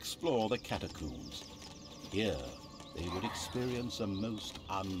party to explore the catacombs. Here, they would experience a most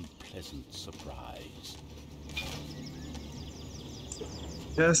unpleasant surprise.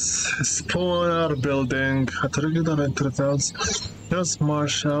 Yes, spawner building at regular intervals. Just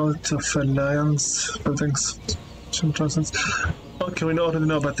march out of alliance buildings. Okay, we already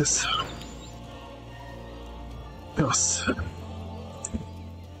know about this. Yes.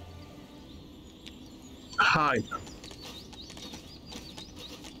 Hi.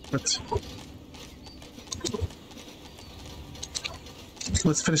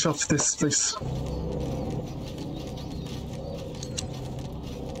 Let's finish off this, please.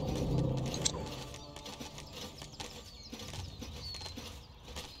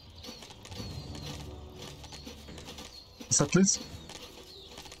 What's that, please?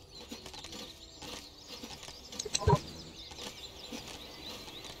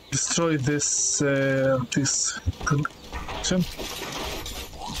 Destroy this connection.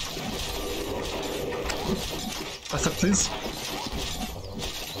 What's that, please?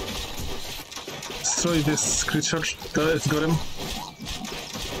 Destroy this creature. It's got him.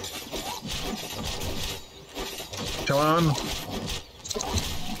 Come on.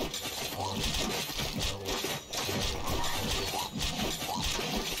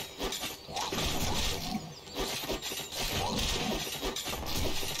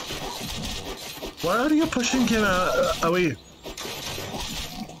 Why are you pushing him away?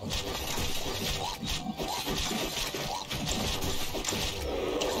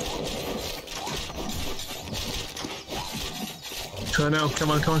 Come on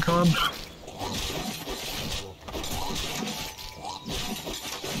now, come on.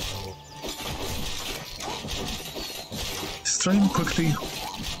 Stream quickly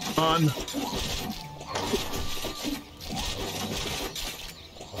on.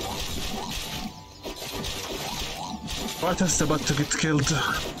 What is about to get killed?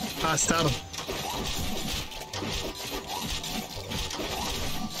 Faster.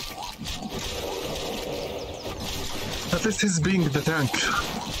 At least he's being the tank.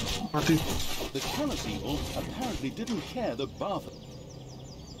 The Callous Evil apparently didn't care that Barth...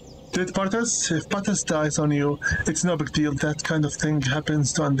 Did Partas? If Partas dies on you, it's no big deal. That kind of thing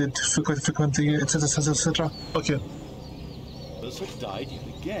happens to Undead frequently, etc. Okay. Barth had died yet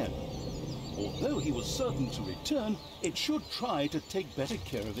again. Although he was certain to return, it should try to take better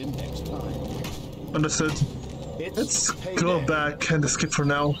care of him next time. Understood. Let's go back and escape for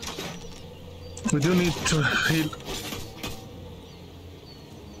now. We do need to heal.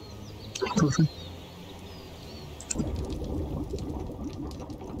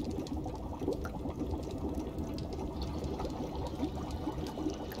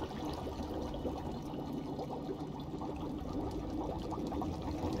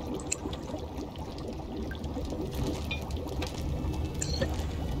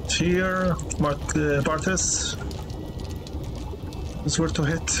 Here, Bartes. Is where to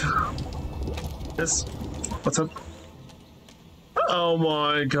hit. Yes. What's up? Oh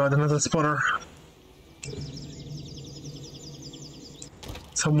my god, another spawner.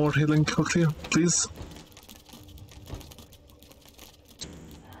 Some more healing quickly, please.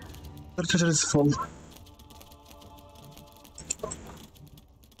 The treasure is full.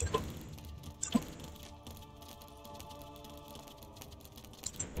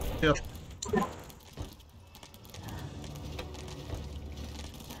 Here.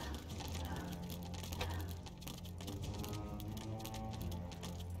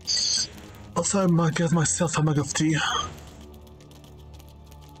 Also, I might get myself a mug of tea.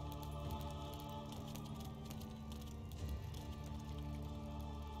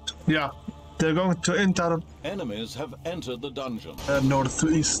 Yeah, they're going to enter Enemies have entered the dungeon.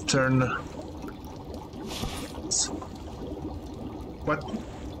 northeastern. What?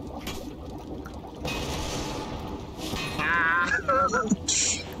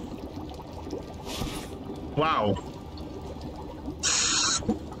 Wow.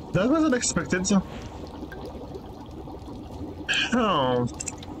 That was unexpected. Oh.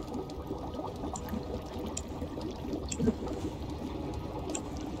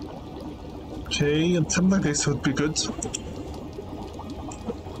 Okay, and something like this would be good.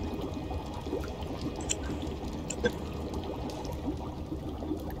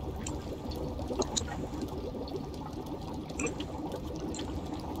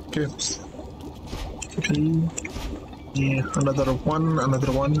 Okay. Okay. Yeah, another one,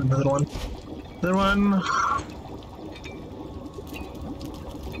 another one, another one. Another one.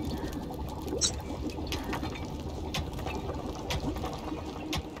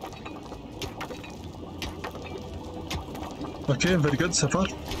 Okay, very good so far.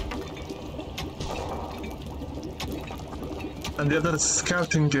 And the other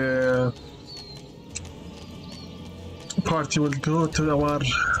scouting party will go to our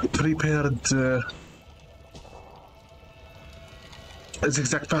prepared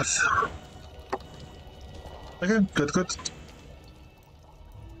zigzag path. Okay, good, good.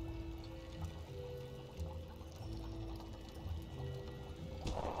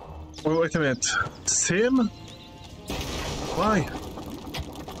 Oh, wait a minute. Same? Why?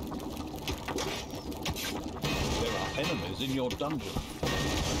 There are enemies in your dungeon.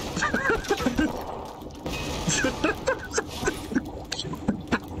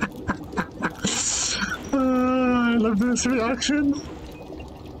 I love this reaction.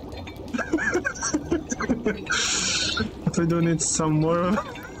 But we do need some more.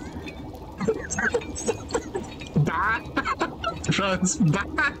 Runs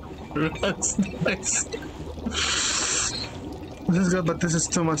back. Runs nice. This is good, but this is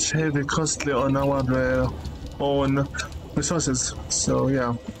too much heavy, costly on our own resources. So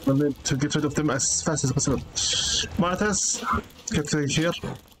yeah, we'll need to get rid of them as fast as possible. Martas, get here.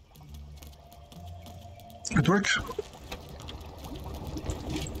 Good work.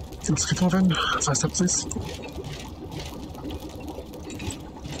 Let's get moving. Faster, please.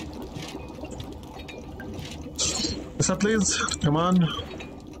 Faster, please. Come on.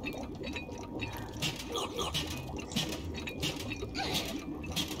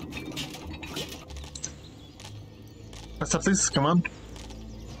 Faster, please. Come on.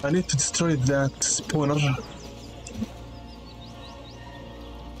 I need to destroy that spawner.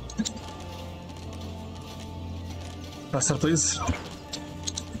 Faster, please.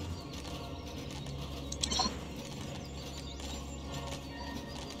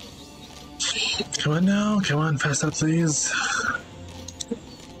 Come on now, come on, faster, please.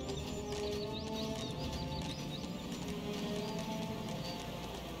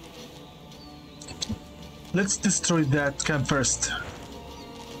 Let's destroy that camp first.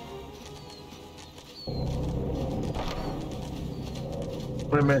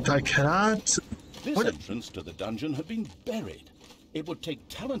 Wait a minute, I cannot. This What? entrance to the dungeon had been buried. It would take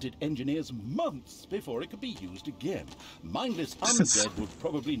talented engineers months before it could be used again. Mindless Undead would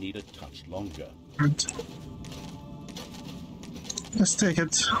probably need a touch longer. Let's take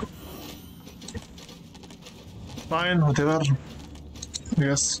it. Fine, whatever.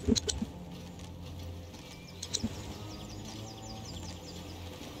 Yes.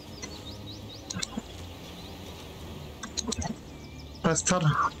 Faster,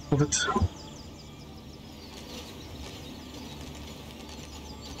 move it.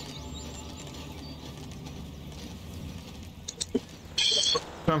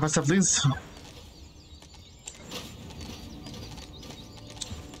 Come on, faster, please.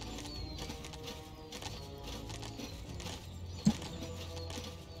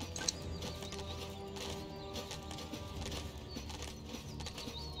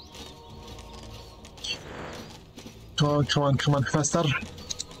 Come on, come on, come on, faster.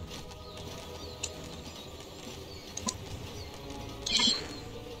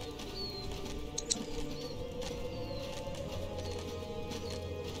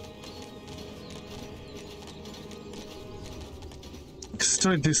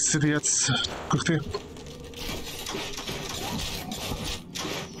 Destroy these idiots quickly.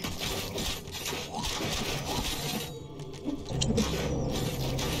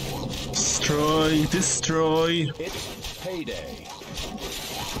 Destroy, destroy. It's payday.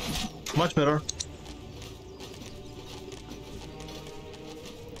 Much better.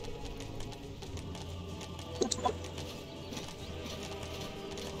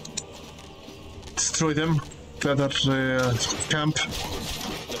 destroy them. The other camp.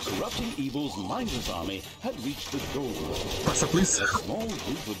 The corrupting evil's mindless army had reached the goal. Faster, please. A small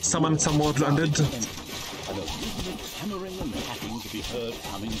group of Summon some more undead. And a rhythmic hammering and hacking to be heard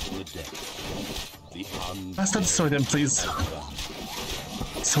coming from the depths. The Faster, destroy them, please.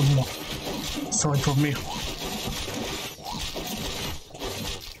 Someone for me.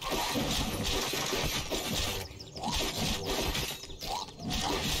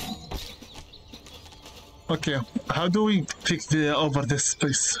 Okay, how do we take over this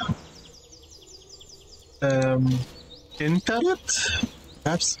place? Enter it?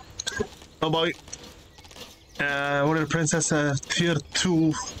 Perhaps? Oh boy. Warrior Princess, tier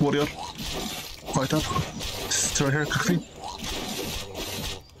 2 warrior. Fighter. Destroy her quickly.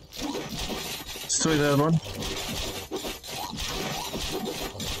 Destroy the other one.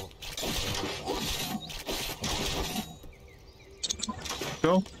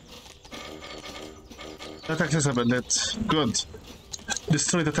 Go. Not accessible yet. Good.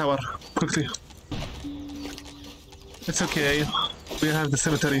 Destroy the tower quickly. It's okay. We have the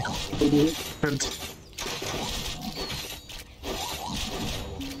cemetery. Good.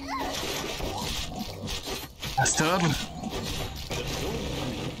 Master.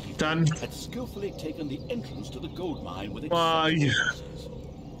 Done. had skillfully taken the entrance to the gold mine with Why?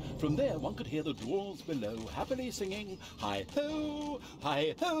 exceptional From there, one could hear the dwarves below happily singing hi-ho,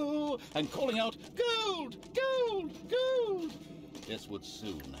 and calling out, gold, gold, gold. This would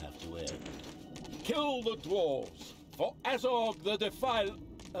soon have to end. Kill the dwarves, for Azog the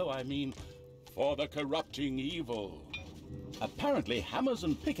for the corrupting evil. Apparently, hammers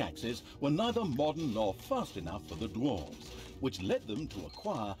and pickaxes were neither modern nor fast enough for the dwarves, which led them to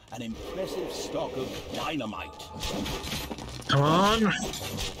acquire an impressive stock of dynamite. Come on!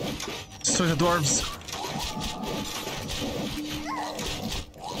 Destroy the dwarves.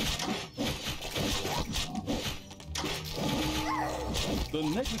 The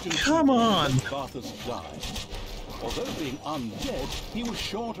negligent Come on! Barthas died. Although being undead, he was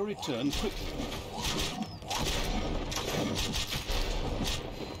sure to return quickly.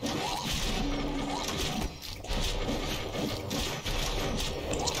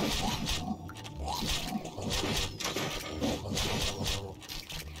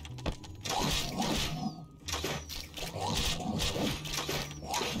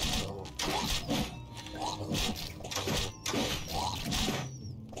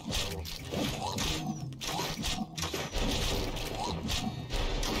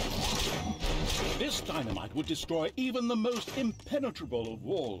 This dynamite would destroy even the most impenetrable of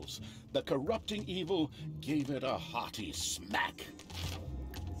walls. The corrupting evil gave it a hearty smack.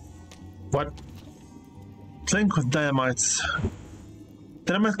 What? Playing with dynamites.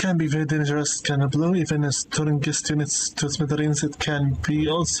 Dynamite can be very dangerous, can blow even as turning guest units to smithereens. It can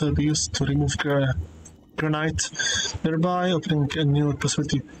also be used to remove granite, thereby opening a new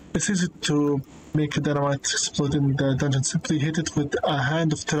possibility. It's easy to make a dynamite explode in the dungeon. Simply hit it with a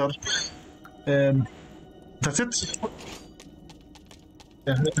hand of terror. That's it.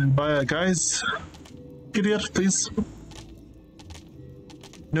 Bye, guys. Get here, please.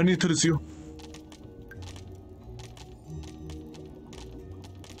 No need to lose you.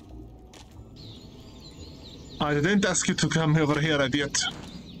 I didn't ask you to come over here, idiot.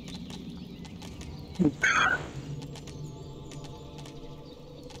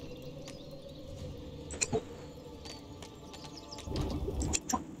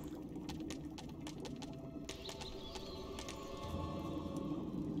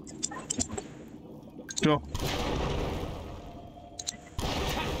 Go.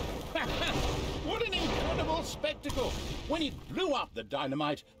 What an incredible spectacle! When it blew up the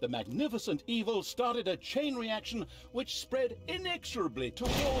dynamite, the magnificent evil started a chain reaction which spread inexorably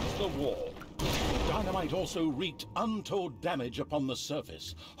towards the wall. The dynamite also wreaked untold damage upon the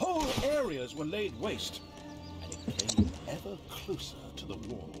surface. Whole areas were laid waste, and it came ever closer to the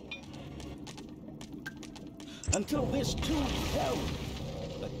wall. Until this too fell.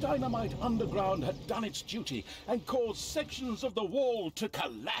 The dynamite underground had done its duty and caused sections of the wall to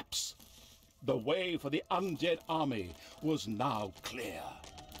collapse. The way for the undead army was now clear.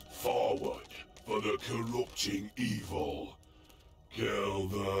 Forward for the corrupting evil. Kill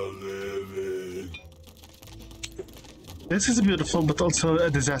the living. This is beautiful, but also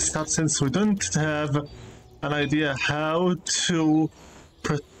a disaster since we don't have an idea how to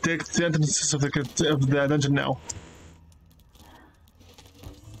protect the entrances of the dungeon now.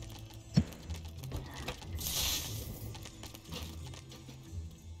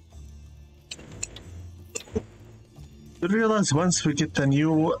 You realize once we get a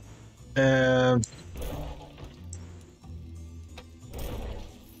new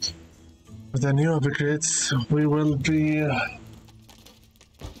the new upgrades, we will be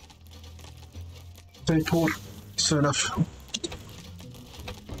very poor soon enough.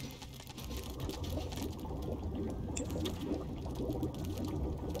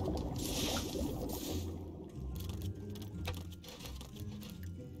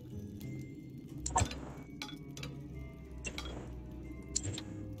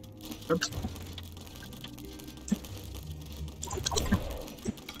 Good.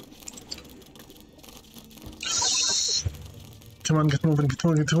 Come on, get moving, get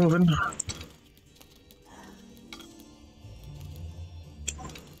moving, get moving.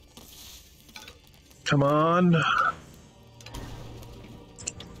 Come on.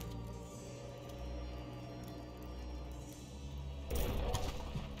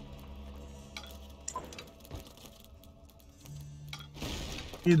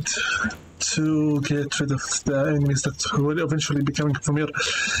 Need to get rid of the enemies that will eventually be coming from here.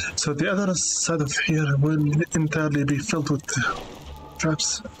 So the other side of here will entirely be filled with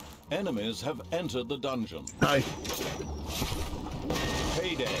traps. Enemies have entered the dungeon. Hi.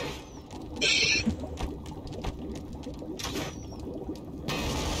 Payday.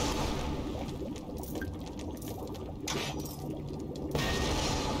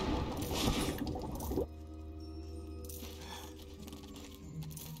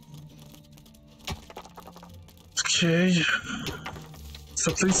 Okay.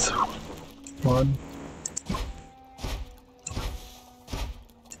 So please. One.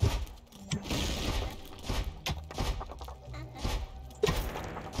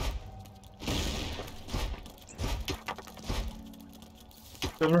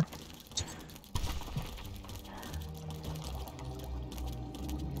 Over.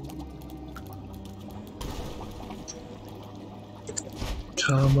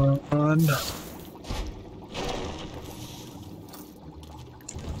 Come on.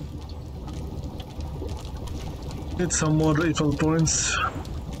 Need some more evil points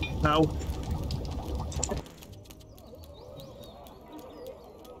now.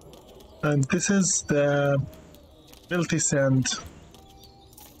 And this is the melty sand.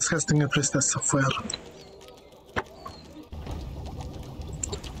 Disgusting priestess of fire.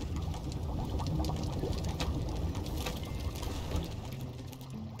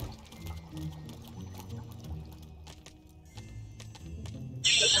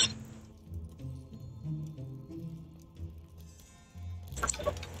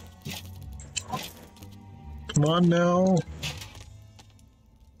 Come on now.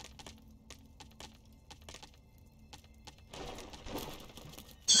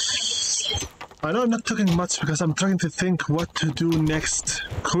 I know I'm not talking much because I'm trying to think what to do next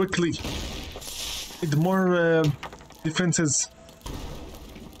quickly. The more defenses,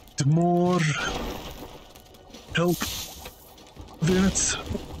 the more help units.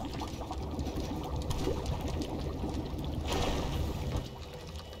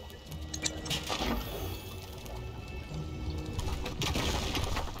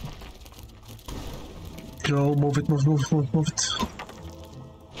 Go, move it, move it.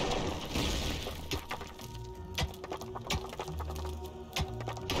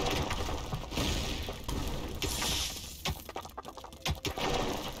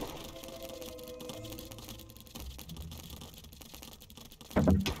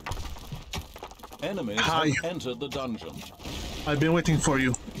 Enemies Hi. have entered the dungeon. I've been waiting for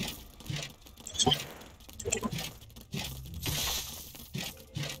you.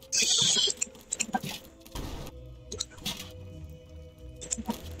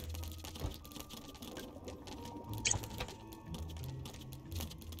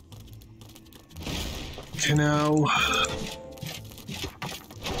 Okay, now.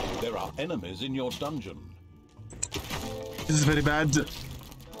 There are enemies in your dungeon. This is very bad.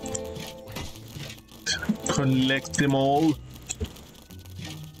 Collect them all.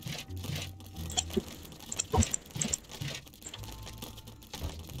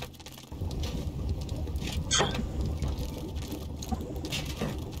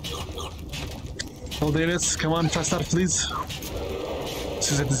 All the units, come on, faster, please.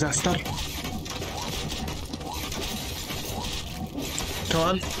 This is a disaster. Come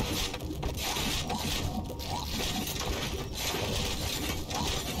on.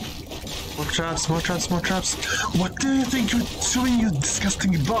 More traps, more traps, more traps. What do you think you're doing, you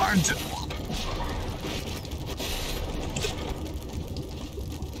disgusting bard?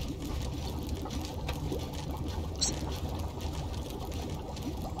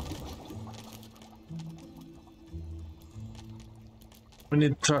 We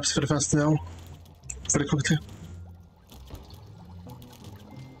need traps very fast now. Very quickly.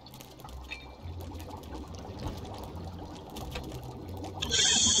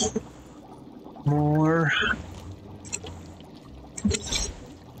 More.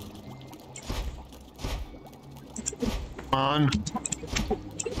 Come on.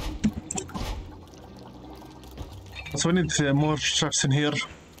 So we need more traps in here.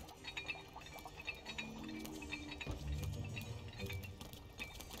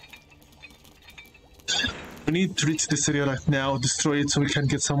 We need to reach this area right now, destroy it so we can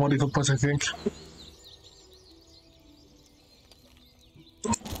get some more evil points, I think.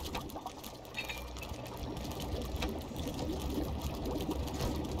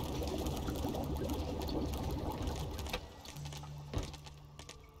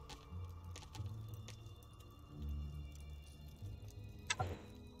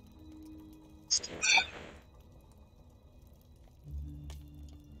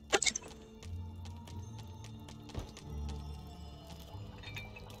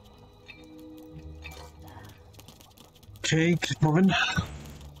 Okay, keep moving.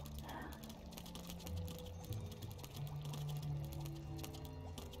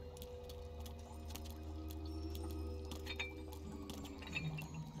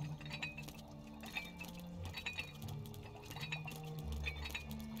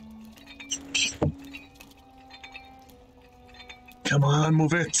 Come on,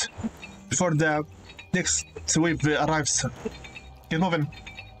 move it before the next wave arrives. Keep moving.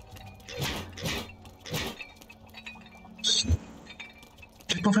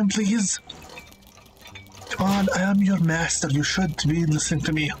 Keep moving, please. Come on, I am your master. You should be listening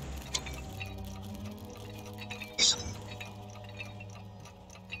to me.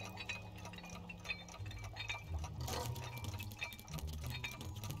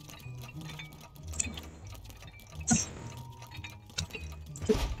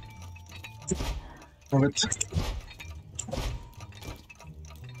 Move it.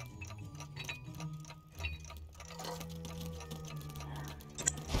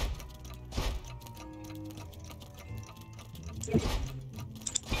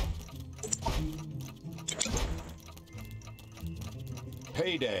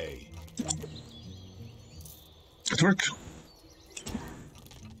 Payday. Good work.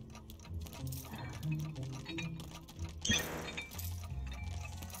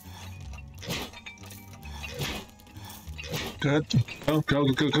 Good.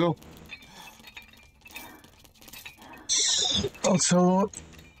 Go. Also,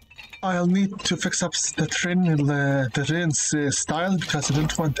 I'll need to fix up the train's style because I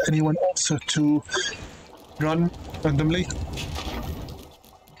don't want anyone also to run randomly.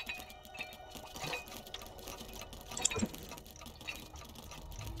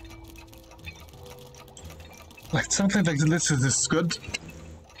 Like something like this is good.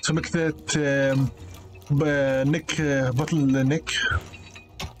 To make that bottleneck.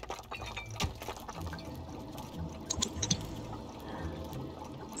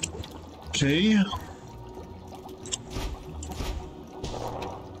 Okay.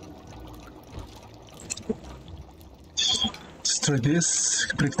 Destroy this,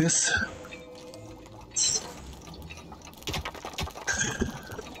 break this.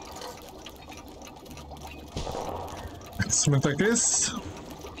 Something like this.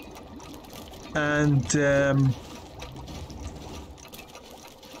 And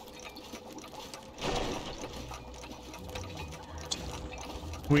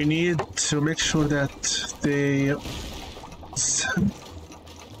we need to make sure that they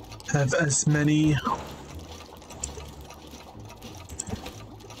have as many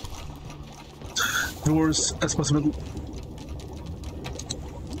doors as possible.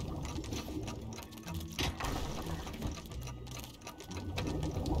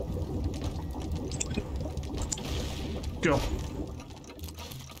 Go.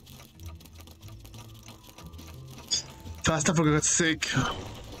 Faster, for God's sake.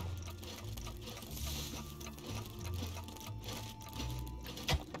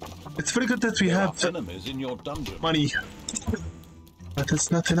 It's very good that we have enemies in your dungeon. Money, but it's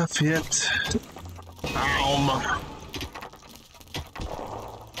not enough yet. Baum.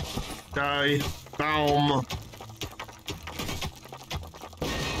 Die. Baum.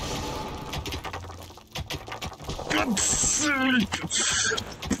 God's sake!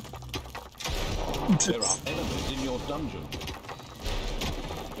 There are enemies in your dungeon.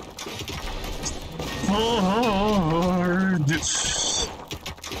 Hard.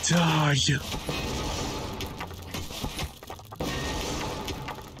 Die.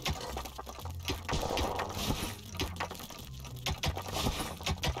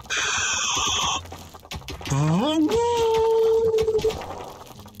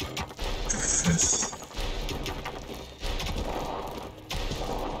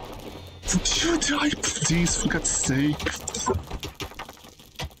 You die, please, for God's sake.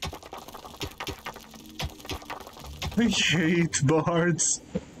 I hate bards.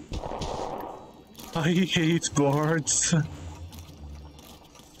 I hate bards.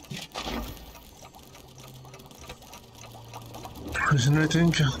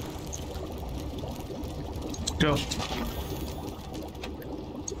 Regenerating. Go.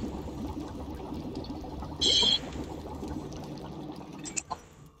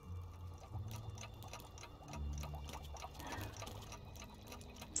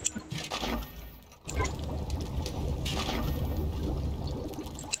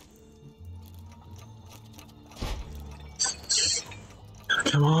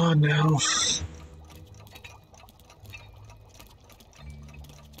 Come on now.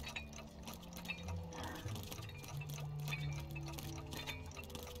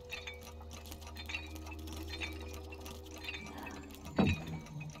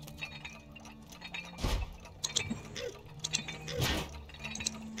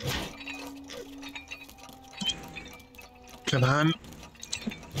 Come on.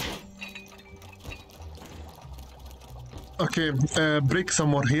 Okay, break some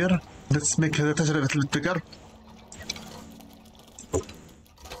more here. Let's make the treasure a little bit bigger.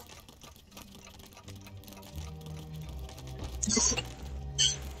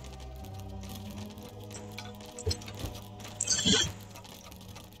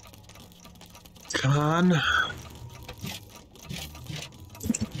 Come on.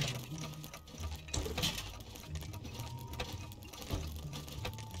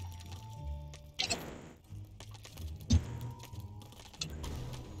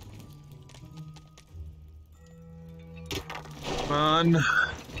 Come on.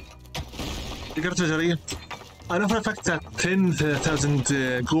 Bigger treasury. I know for a fact that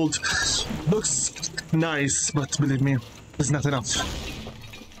 10,000 gold looks nice, but believe me, it's not enough.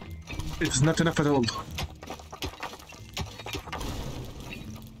 It's not enough at all.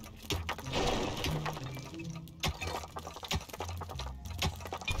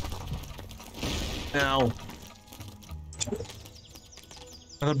 Now.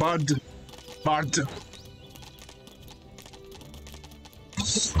 Another bard. Bard.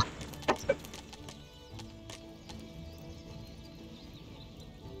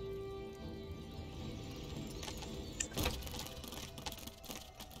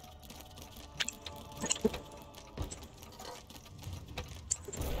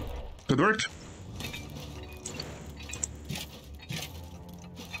 Good work.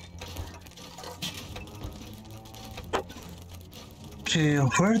 Okay,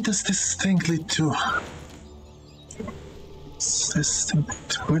 where does this thing lead to?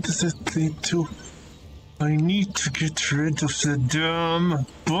 Where does it lead to? I need to get rid of the damn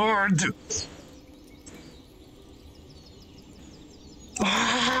board.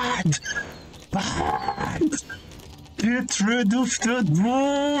 Bad! Bad! Get rid of that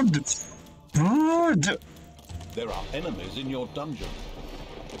board! Board! There are enemies in your dungeon.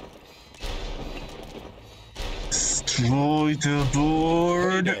 Destroy the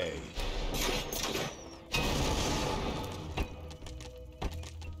board! Payday.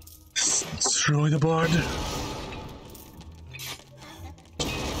 Destroy the board!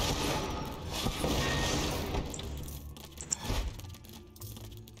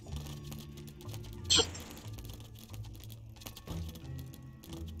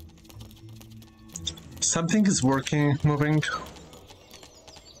 Something is working, moving.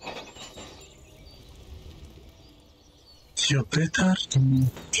 You better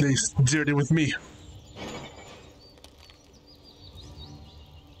play dirty with me.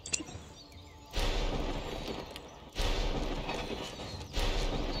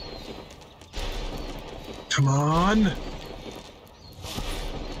 Come on.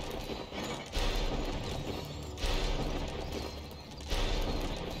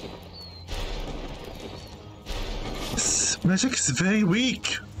 This magic is very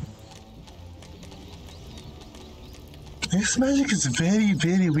weak. This magic is very,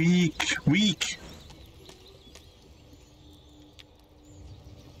 very weak. Weak.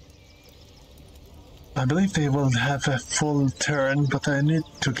 I believe they will have a full turn, but I need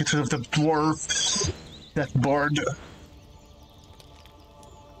to get rid of the dwarf. That board.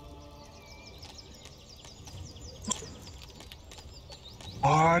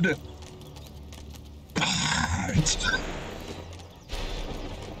 Board. Board.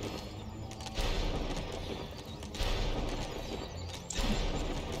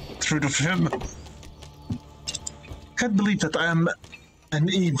 Get rid of him. Can't believe that I am an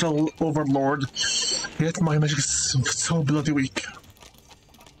evil overlord, yet my magic is so bloody weak.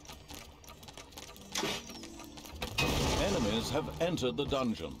 Enemies have entered the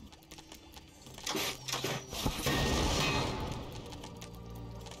dungeon.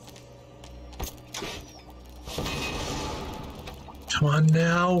 Come on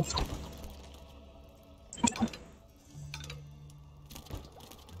now.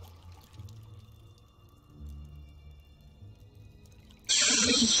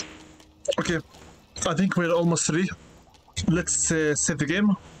 Okay, I think we're almost ready. Let's save the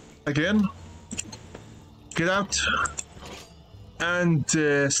game again. Get out and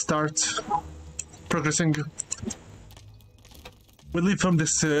start progressing. We'll leave from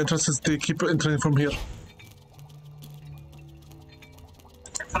this entrance. They keep entering from here.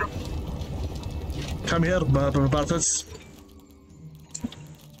 Come here, Bartas.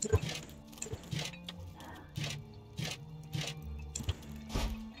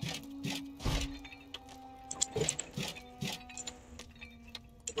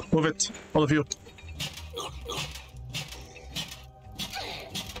 Move it, all of you.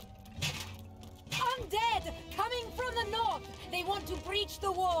 Undead coming from the north. They want to breach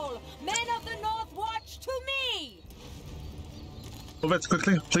the wall. Men of the North Watch, to me! Move it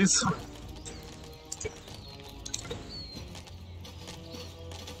quickly, please.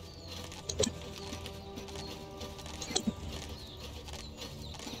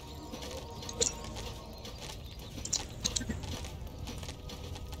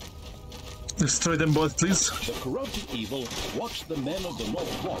 Destroy them both, please. The corrupted evil watched the men of the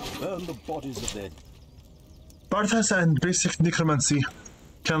North Watch burn the bodies of their... Barthas and basic necromancy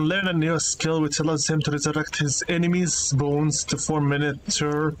can learn a new skill which allows him to resurrect his enemies' bones to form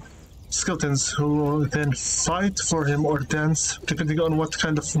miniature skeletons who then fight for him or dance, depending on what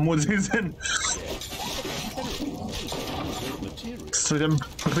kind of mood he's in. Destroy them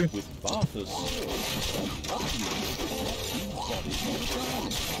quickly. With Barthas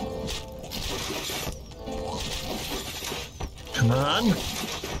Come on.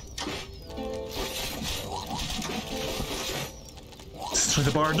 Destroy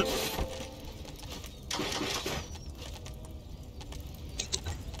the bard.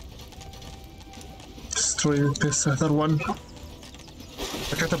 Destroy this other one.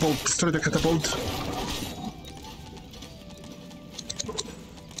 The catapult. Destroy the catapult.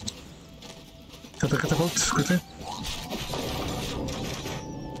 Get the catapult quickly.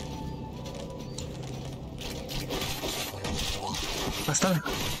 Faster.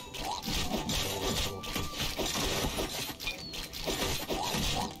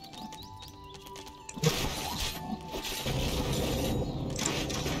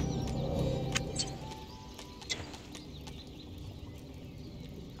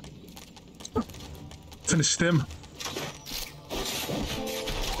 Finish them.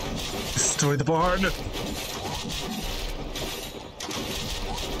 Destroy the barn.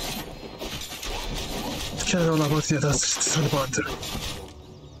 Kill it all about the others. Destroy the barn.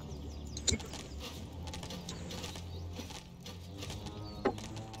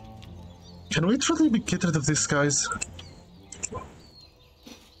 Can we truly get rid of these guys? Come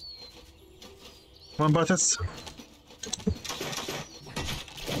on, Bartas.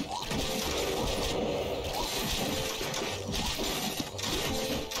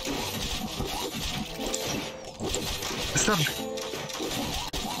 Stop.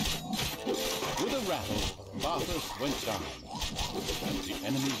 With a rattle, Barthas went down, and the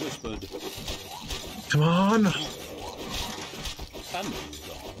enemy whispered, Come on. and moved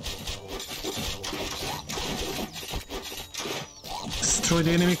on. Destroy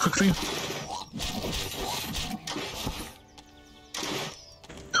the enemy quickly.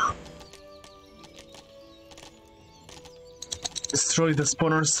 Destroy the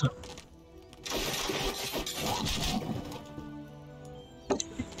spawners.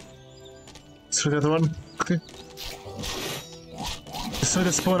 Destroy the other one. Okay. Destroy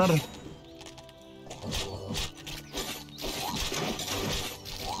the spawner.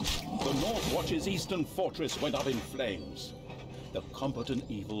 The North Watch's eastern fortress went up in flames. The competent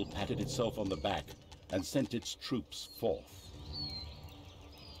evil patted itself on the back and sent its troops forth.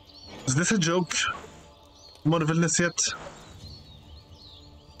 Is this a joke? More villainous yet?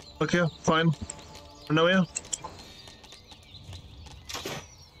 Okay, fine. Run away.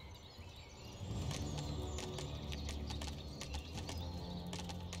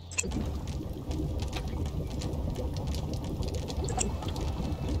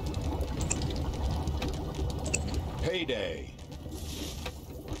 Payday.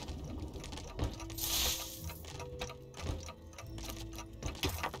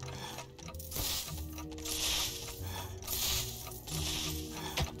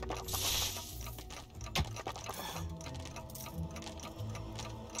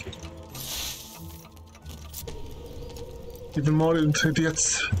 Even more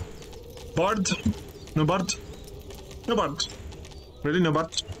idiots. Bard? No Bard? No Bard. Really, no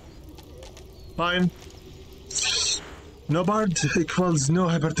Bard? Fine. No bard equals no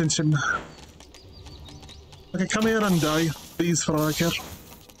hypertension. Okay, come here and die, please, for all I care.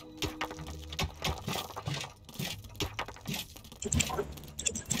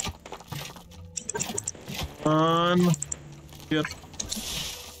 Here.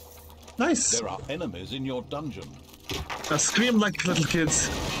 Nice. There are enemies in your dungeon. Scream like little kids.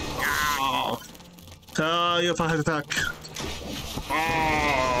 You have a heart attack.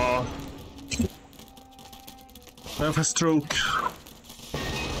 I have a stroke.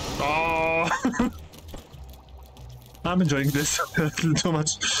 I'm enjoying this too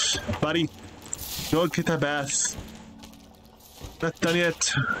much. Buddy, go get a bath. Not done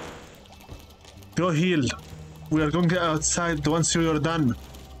yet. Go heal. We are going outside once you're done.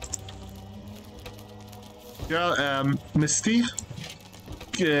 Yeah, Misty,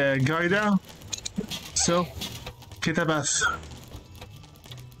 Gaida. So, get a bath.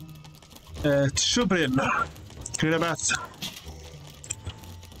 Shubrin, get a bath.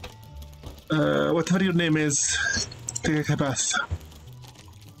 Whatever your name is, take a bath.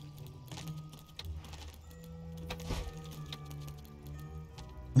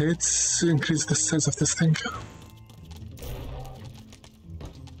 Let's increase the size of this thing.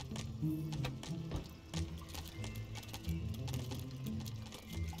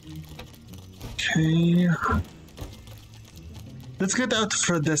 Okay. Let's get out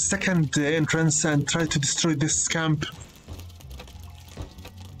for the second entrance and try to destroy this camp.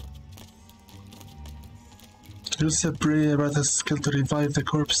 Use a brother's skill to revive the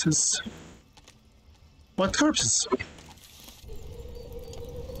corpses. What corpses?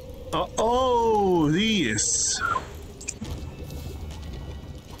 Oh, these.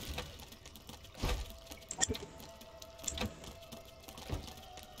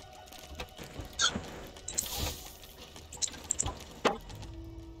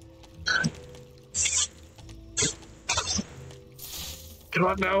 Come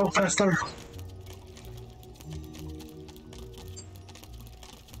on now, faster.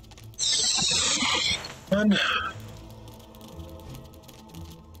 And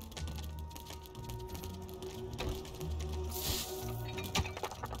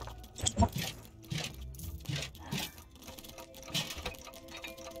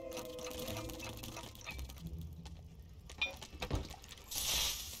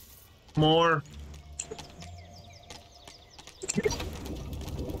more.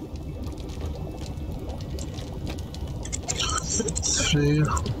 Three.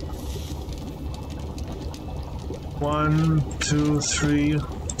 1, 2, 3.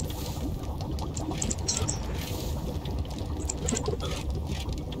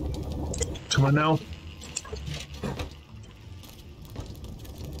 Come on now.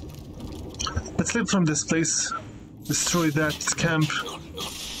 Let's leave from this place. Destroy that camp.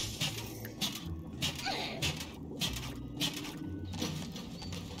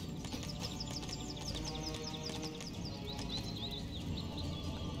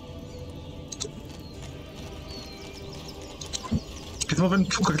 Get moving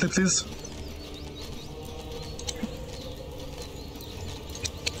quickly, please.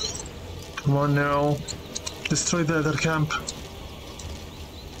 Come on now. Destroy the other camp.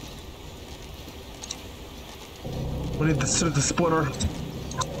 We need to destroy the spawner.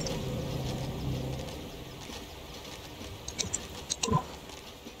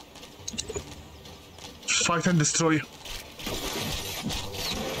 Fight and destroy.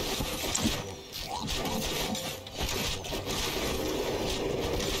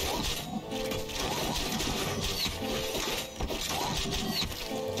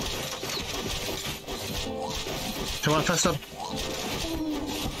 Come on, faster.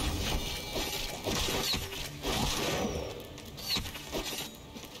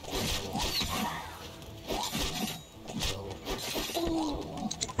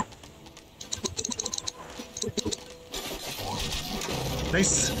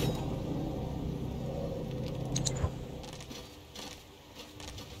 Nice.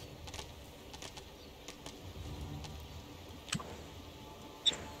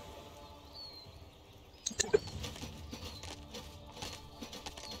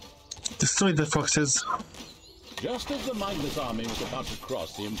 Destroy the foxes. Just as the mindless army was about to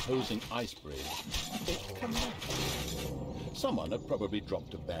cross the imposing ice bridge, it collapsed. Someone had probably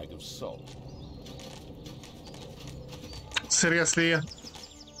dropped a bag of salt. Seriously?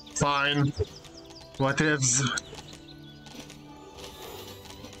 Fine. What ifs?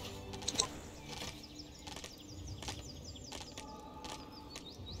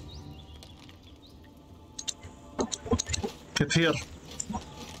 Get here.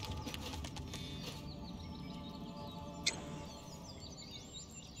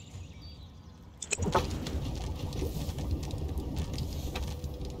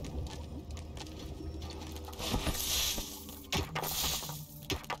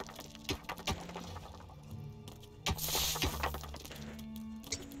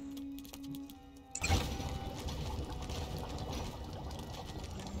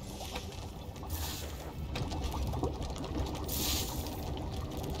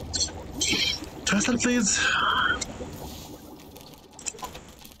 Faster, please.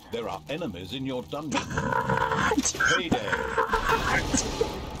 There are enemies in your dungeon. Payday.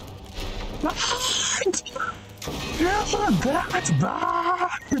 That's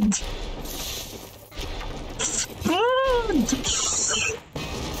bad.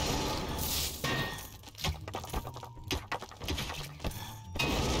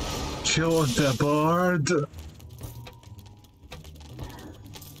 Kill the bird.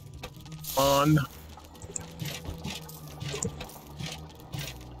 On.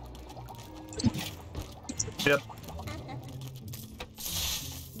 Yep.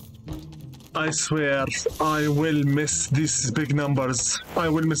 I swear, I will miss these big numbers. I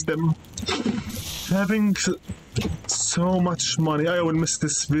will miss them. Having so much money, I will miss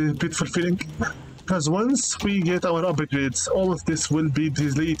this beautiful feeling. Because once we get our upgrades, all of this will be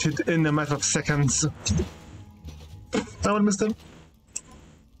deleted in a matter of seconds. I will miss them.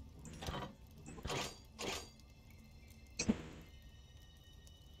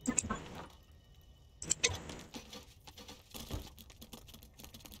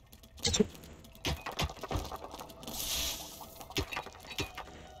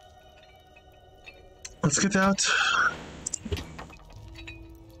 Let's get out.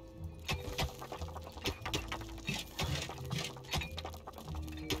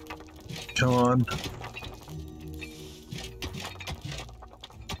 Come on.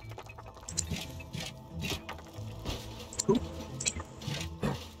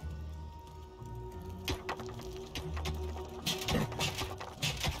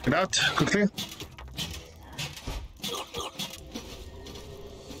 Get out quickly.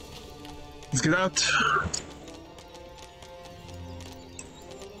 Let's get out.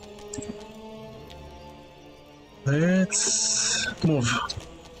 Let's move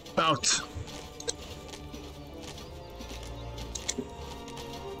out.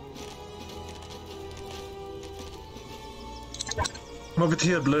 Move it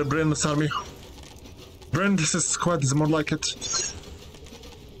here, Bryn's army. Bryn, this is squad is more like it.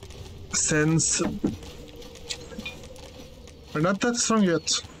 Since we're not that strong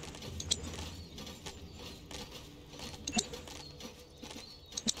yet.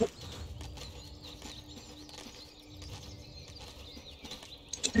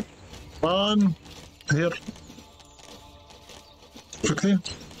 On here quickly.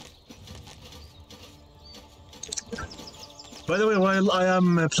 By the way, while I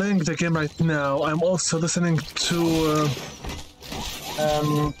am playing the game right now, I'm also listening to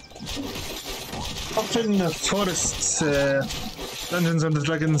often Forest's Dungeons and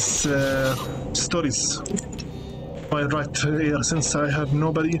Dragons stories. While right here, since I have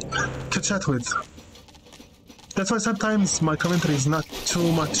nobody to chat with. That's why sometimes my commentary is not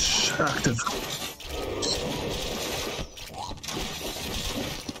too much active.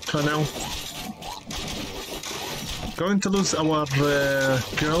 For now. Going to lose our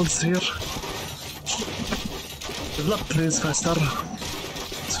girls here. Develop, please, faster.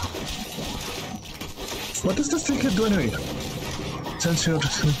 What does this thing do anyway? Since your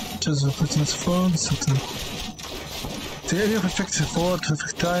just a fitness phone, something. The area of effective for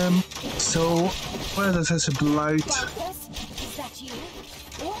perfect time. So, where does this blight? Is that you?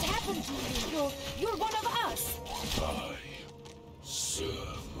 What happened to you? You're one of us. I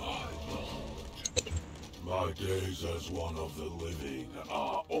serve my lord. My days as one of the living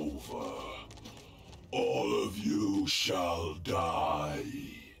are over. All of you shall die.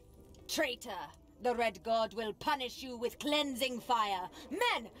 Traitor! The Red God will punish you with cleansing fire.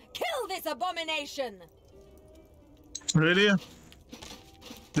 Men, kill this abomination! Really?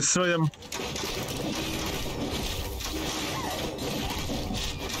 Destroy them.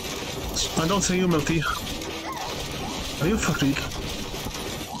 And also you, Milty. Are you for freak?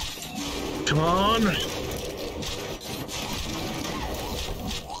 Come on!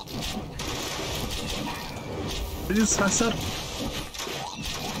 Please, faster.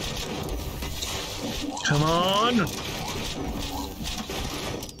 Come on!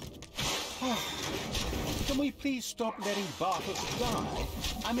 Can we please stop letting Bartos die?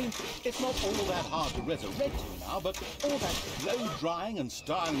 I mean, it's not all that hard to resurrect him now, but all that blow drying and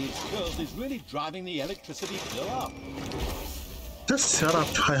starring his curls is really driving the electricity bill up. Just shut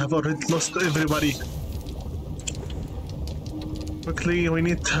up, I have already lost everybody. Quickly, we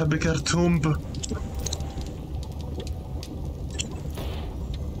need a bigger tomb.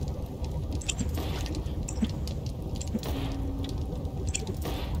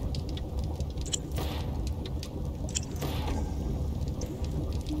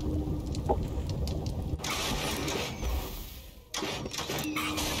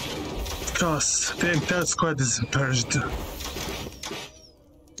 Because the entire squad is purged.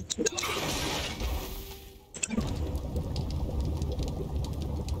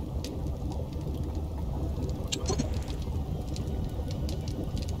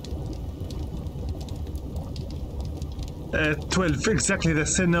 12, exactly the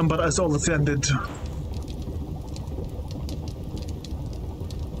same number as all the undead.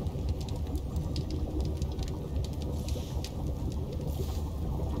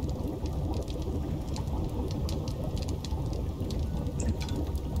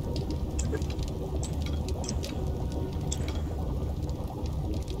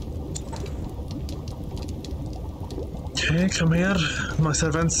 Okay, come here, my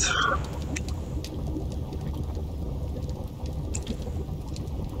servants.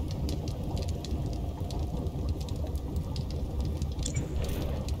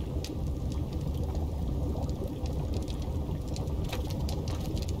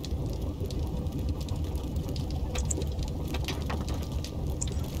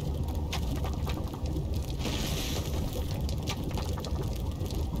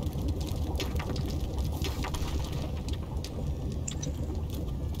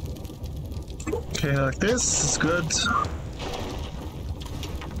 Okay, like this is good.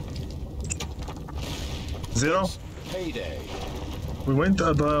 0. Payday. We went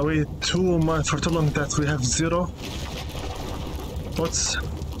way too much for too long that we have 0. What's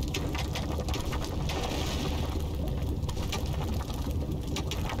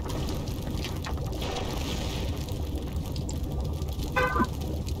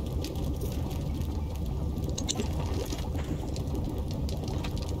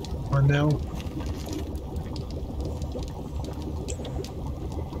on now?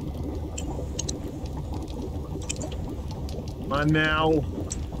 On now.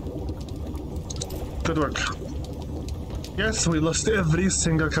 Good work. Yes, we lost every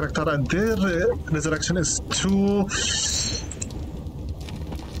single character and their resurrection is too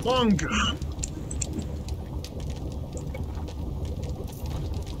long.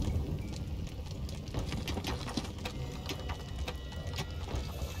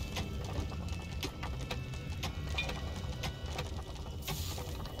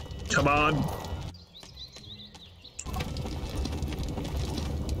 Come on.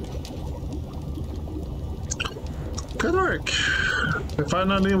 Good work. We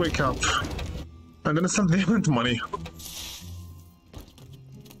finally wake up. And then it's not payment money.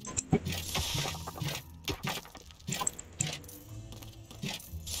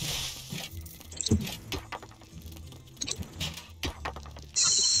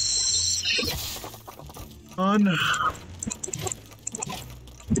 On.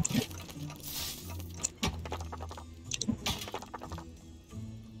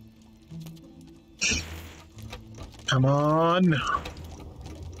 Come on.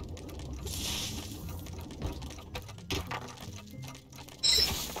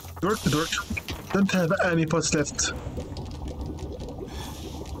 Good work. Don't have any pots left.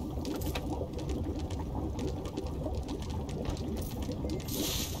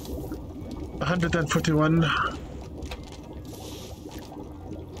 $141.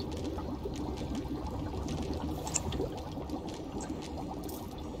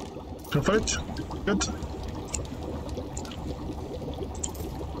 Go for it. Good.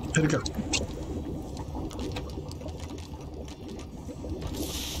 Here we go.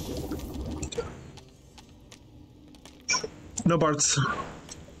 No bards.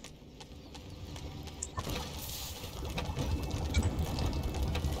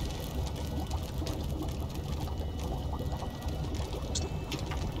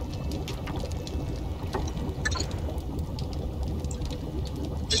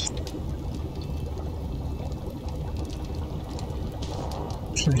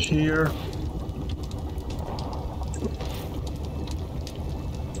 Here.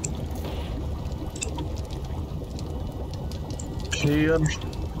 Here.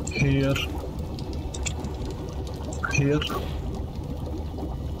 Here. Here.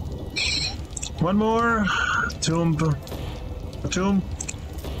 One more. Tomb. Tomb.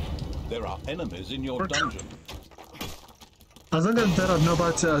 There are enemies in your dungeon. As long as there are no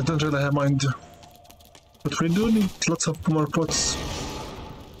bats, I don't really have mind. But we do need lots of more pots.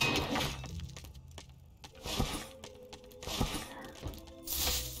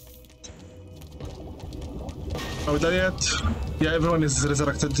 Are we done yet? Yeah, everyone is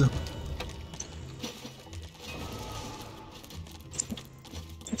resurrected.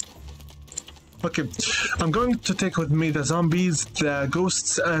 Okay, I'm going to take with me the zombies, the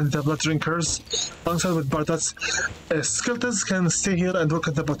ghosts, and the blood drinkers, alongside with Bardas. Skeletons can stay here and work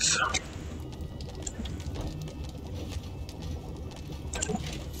on the bots.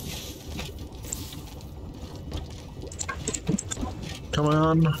 Come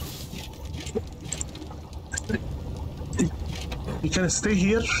on. You can stay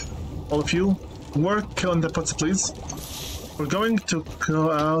here, all of you. Work on the pots, please. We're going to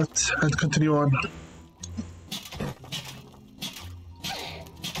go out and continue on.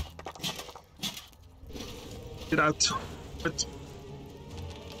 Get out. But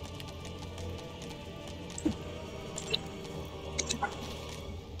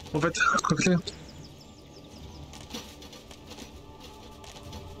move it quickly.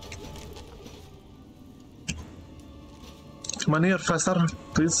 Come on here, faster,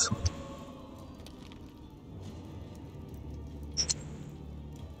 please.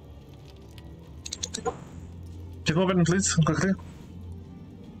 Keep moving, please, quickly.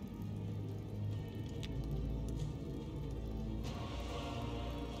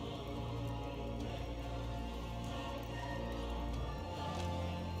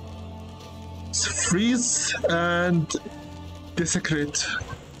 Freeze and desecrate.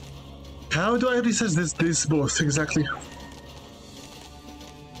 How do I research this both exactly?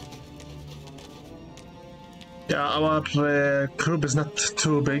 Yeah, our group is not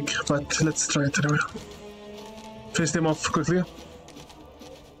too big, but let's try it anyway. Finish them off quickly.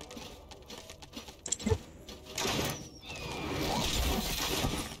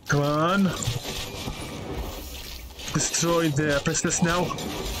 Come on. Destroy the priestess now.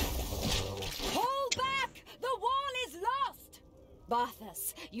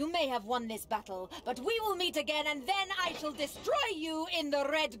 Barthas, you may have won this battle, but we will meet again and then I shall destroy you in the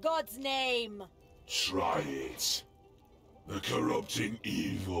Red God's name. Try it. The corrupting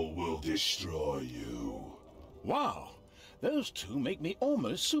evil will destroy you. Wow, those two make me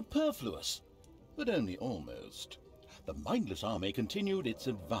almost superfluous. But only almost. The mindless army continued its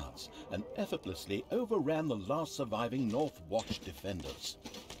advance and effortlessly overran the last surviving North Watch defenders.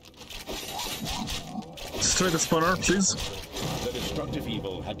 Destroy the spawner, please. The destructive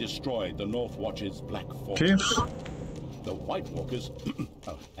evil had destroyed the North Watch's Black Force. Okay. The White Walkers,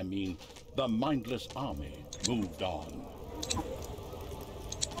 the mindless army, moved on.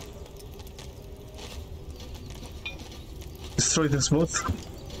 Destroy this both.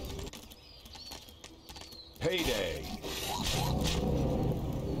 Payday!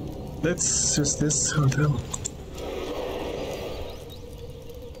 Let's use this until...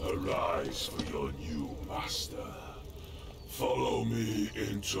 Arise for your new master. Follow me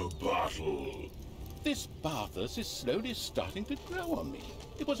into battle. This Barthas is slowly starting to grow on me.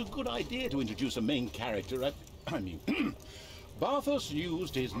 It was a good idea to introduce a main character Barthas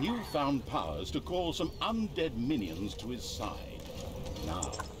used his newfound powers to call some undead minions to his side.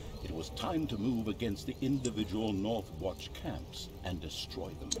 Now, it was time to move against the individual North Watch camps and destroy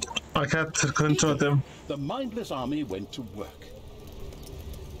them. I can't control them. The mindless army went to work.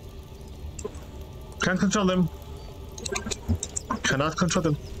 Can't control them. Cannot control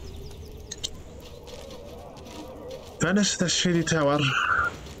them. Banish the shady tower.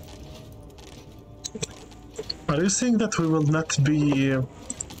 Are you saying that we will not be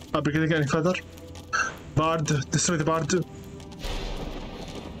upgrading any further? Bard, destroy the Bard.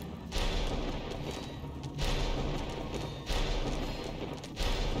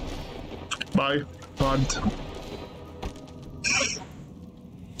 Bye, Bard.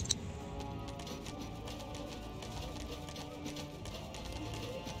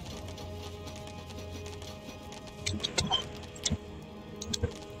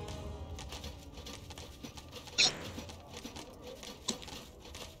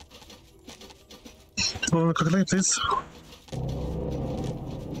 Move quickly, please.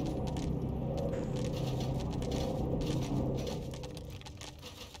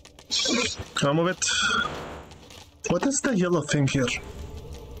 Come move it. What is the yellow thing here?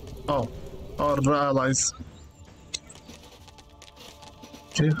 Oh, our allies.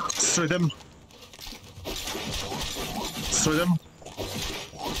 Okay, destroy them. Destroy them.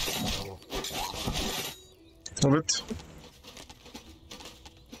 Move it.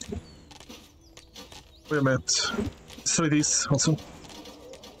 Wait a minute. Destroy these also.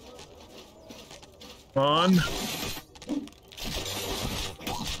 On.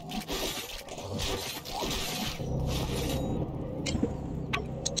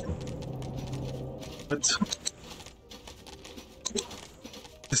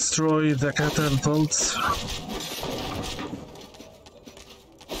 Destroy the catapults.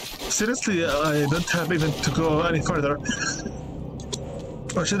 Seriously, I don't have even to go any further.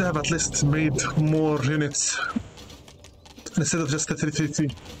 I should have at least made more units instead of just the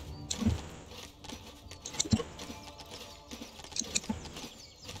 350.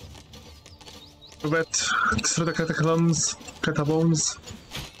 But destroy the catacombs,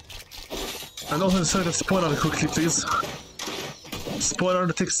 and also destroy the spawner quickly, please.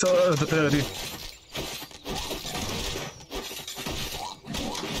 Spawner takes the priority.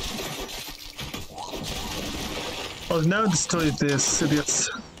 I'll now destroy these idiots.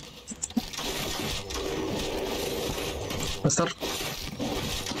 Master.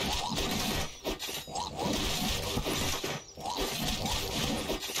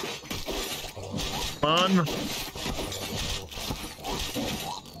 On.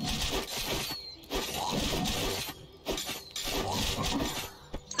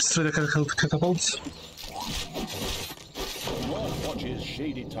 Destroy the catapults. Northwatch's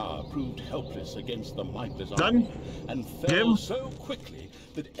shady tower proved helpless against the mindless Done. army and fell Game. so quickly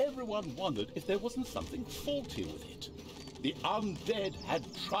that everyone wondered if there wasn't something faulty with it. The undead had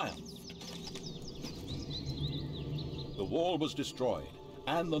triumphed. The wall was destroyed,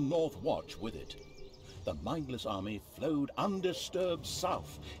 and the North Watch with it. The mindless army flowed undisturbed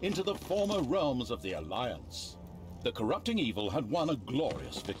south into the former realms of the Alliance. The corrupting evil had won a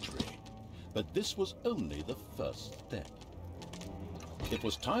glorious victory, but this was only the first step. It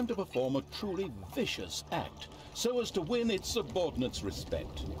was time to perform a truly vicious act, so as to win its subordinates'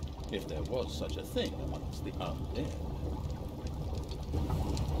 respect, if there was such a thing amongst the undead.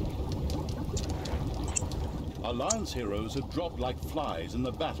 Alliance heroes had dropped like flies in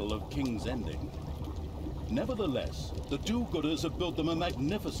the Battle of King's Ending. Nevertheless, the do-gooders had built them a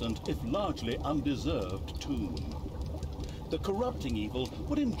magnificent, if largely undeserved, tomb. The corrupting evil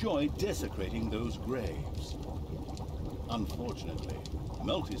would enjoy desecrating those graves. Unfortunately,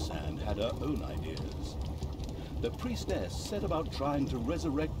 Meltisand had her own ideas. The priestess set about trying to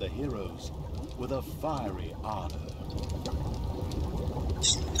resurrect the heroes with a fiery ardor.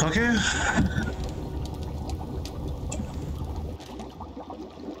 Okay.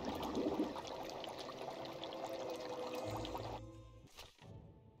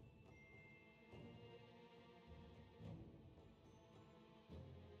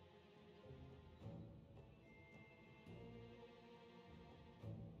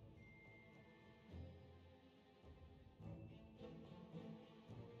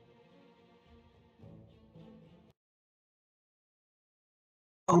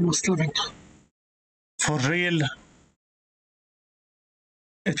 Almost living. For real.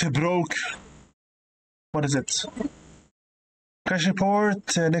 It broke. What is it? Crash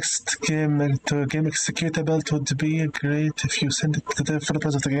report. Next game to game executable. It would be great if you send it to the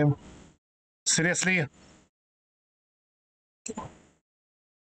developers of the game. Seriously?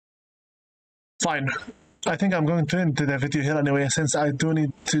 Fine. I think I'm going to end the video here anyway, since I do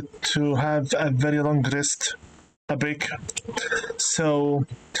need to have a very long rest. A break. So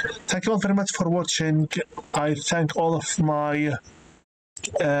thank you all very much for watching. I thank all of my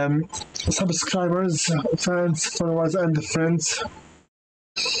subscribers, fans, followers, and friends.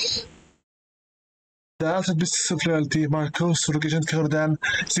 The Altered Beasts of Reality, Marcos, Rogagent Jordan,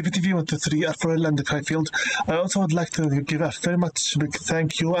 CPTV123, Arforel, and Highfield. I also would like to give a very much big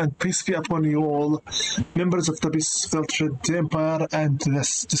thank you and peace be upon you all, members of the Beasts of Altered Empire and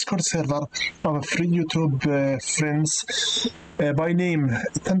this Discord server of free YouTube friends. By name,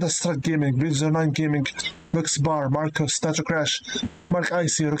 Thunderstruck Gaming, Big09 Gaming, Lux Bar, Marcos, Statue Crash, Mark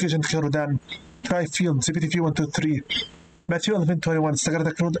Icy, Rogagent Jordan, Highfield, CPTV123, Matthew 1121,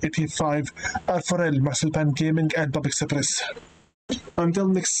 Sagrada Crude 85, Alforel, Marcel Pan Gaming, and Bob Express. Until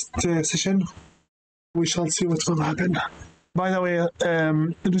next session, we shall see what will happen. By the way,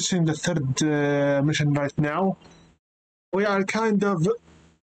 reaching the third mission right now. We are kind of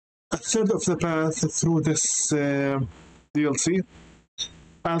a third of the path through this DLC.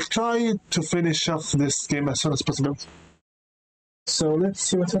 I'll try to finish off this game as soon as possible. So let's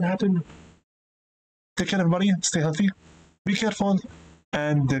see what will happen. Take care everybody, stay healthy. Be careful,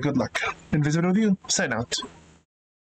 and good luck. Invisible with you, sign out.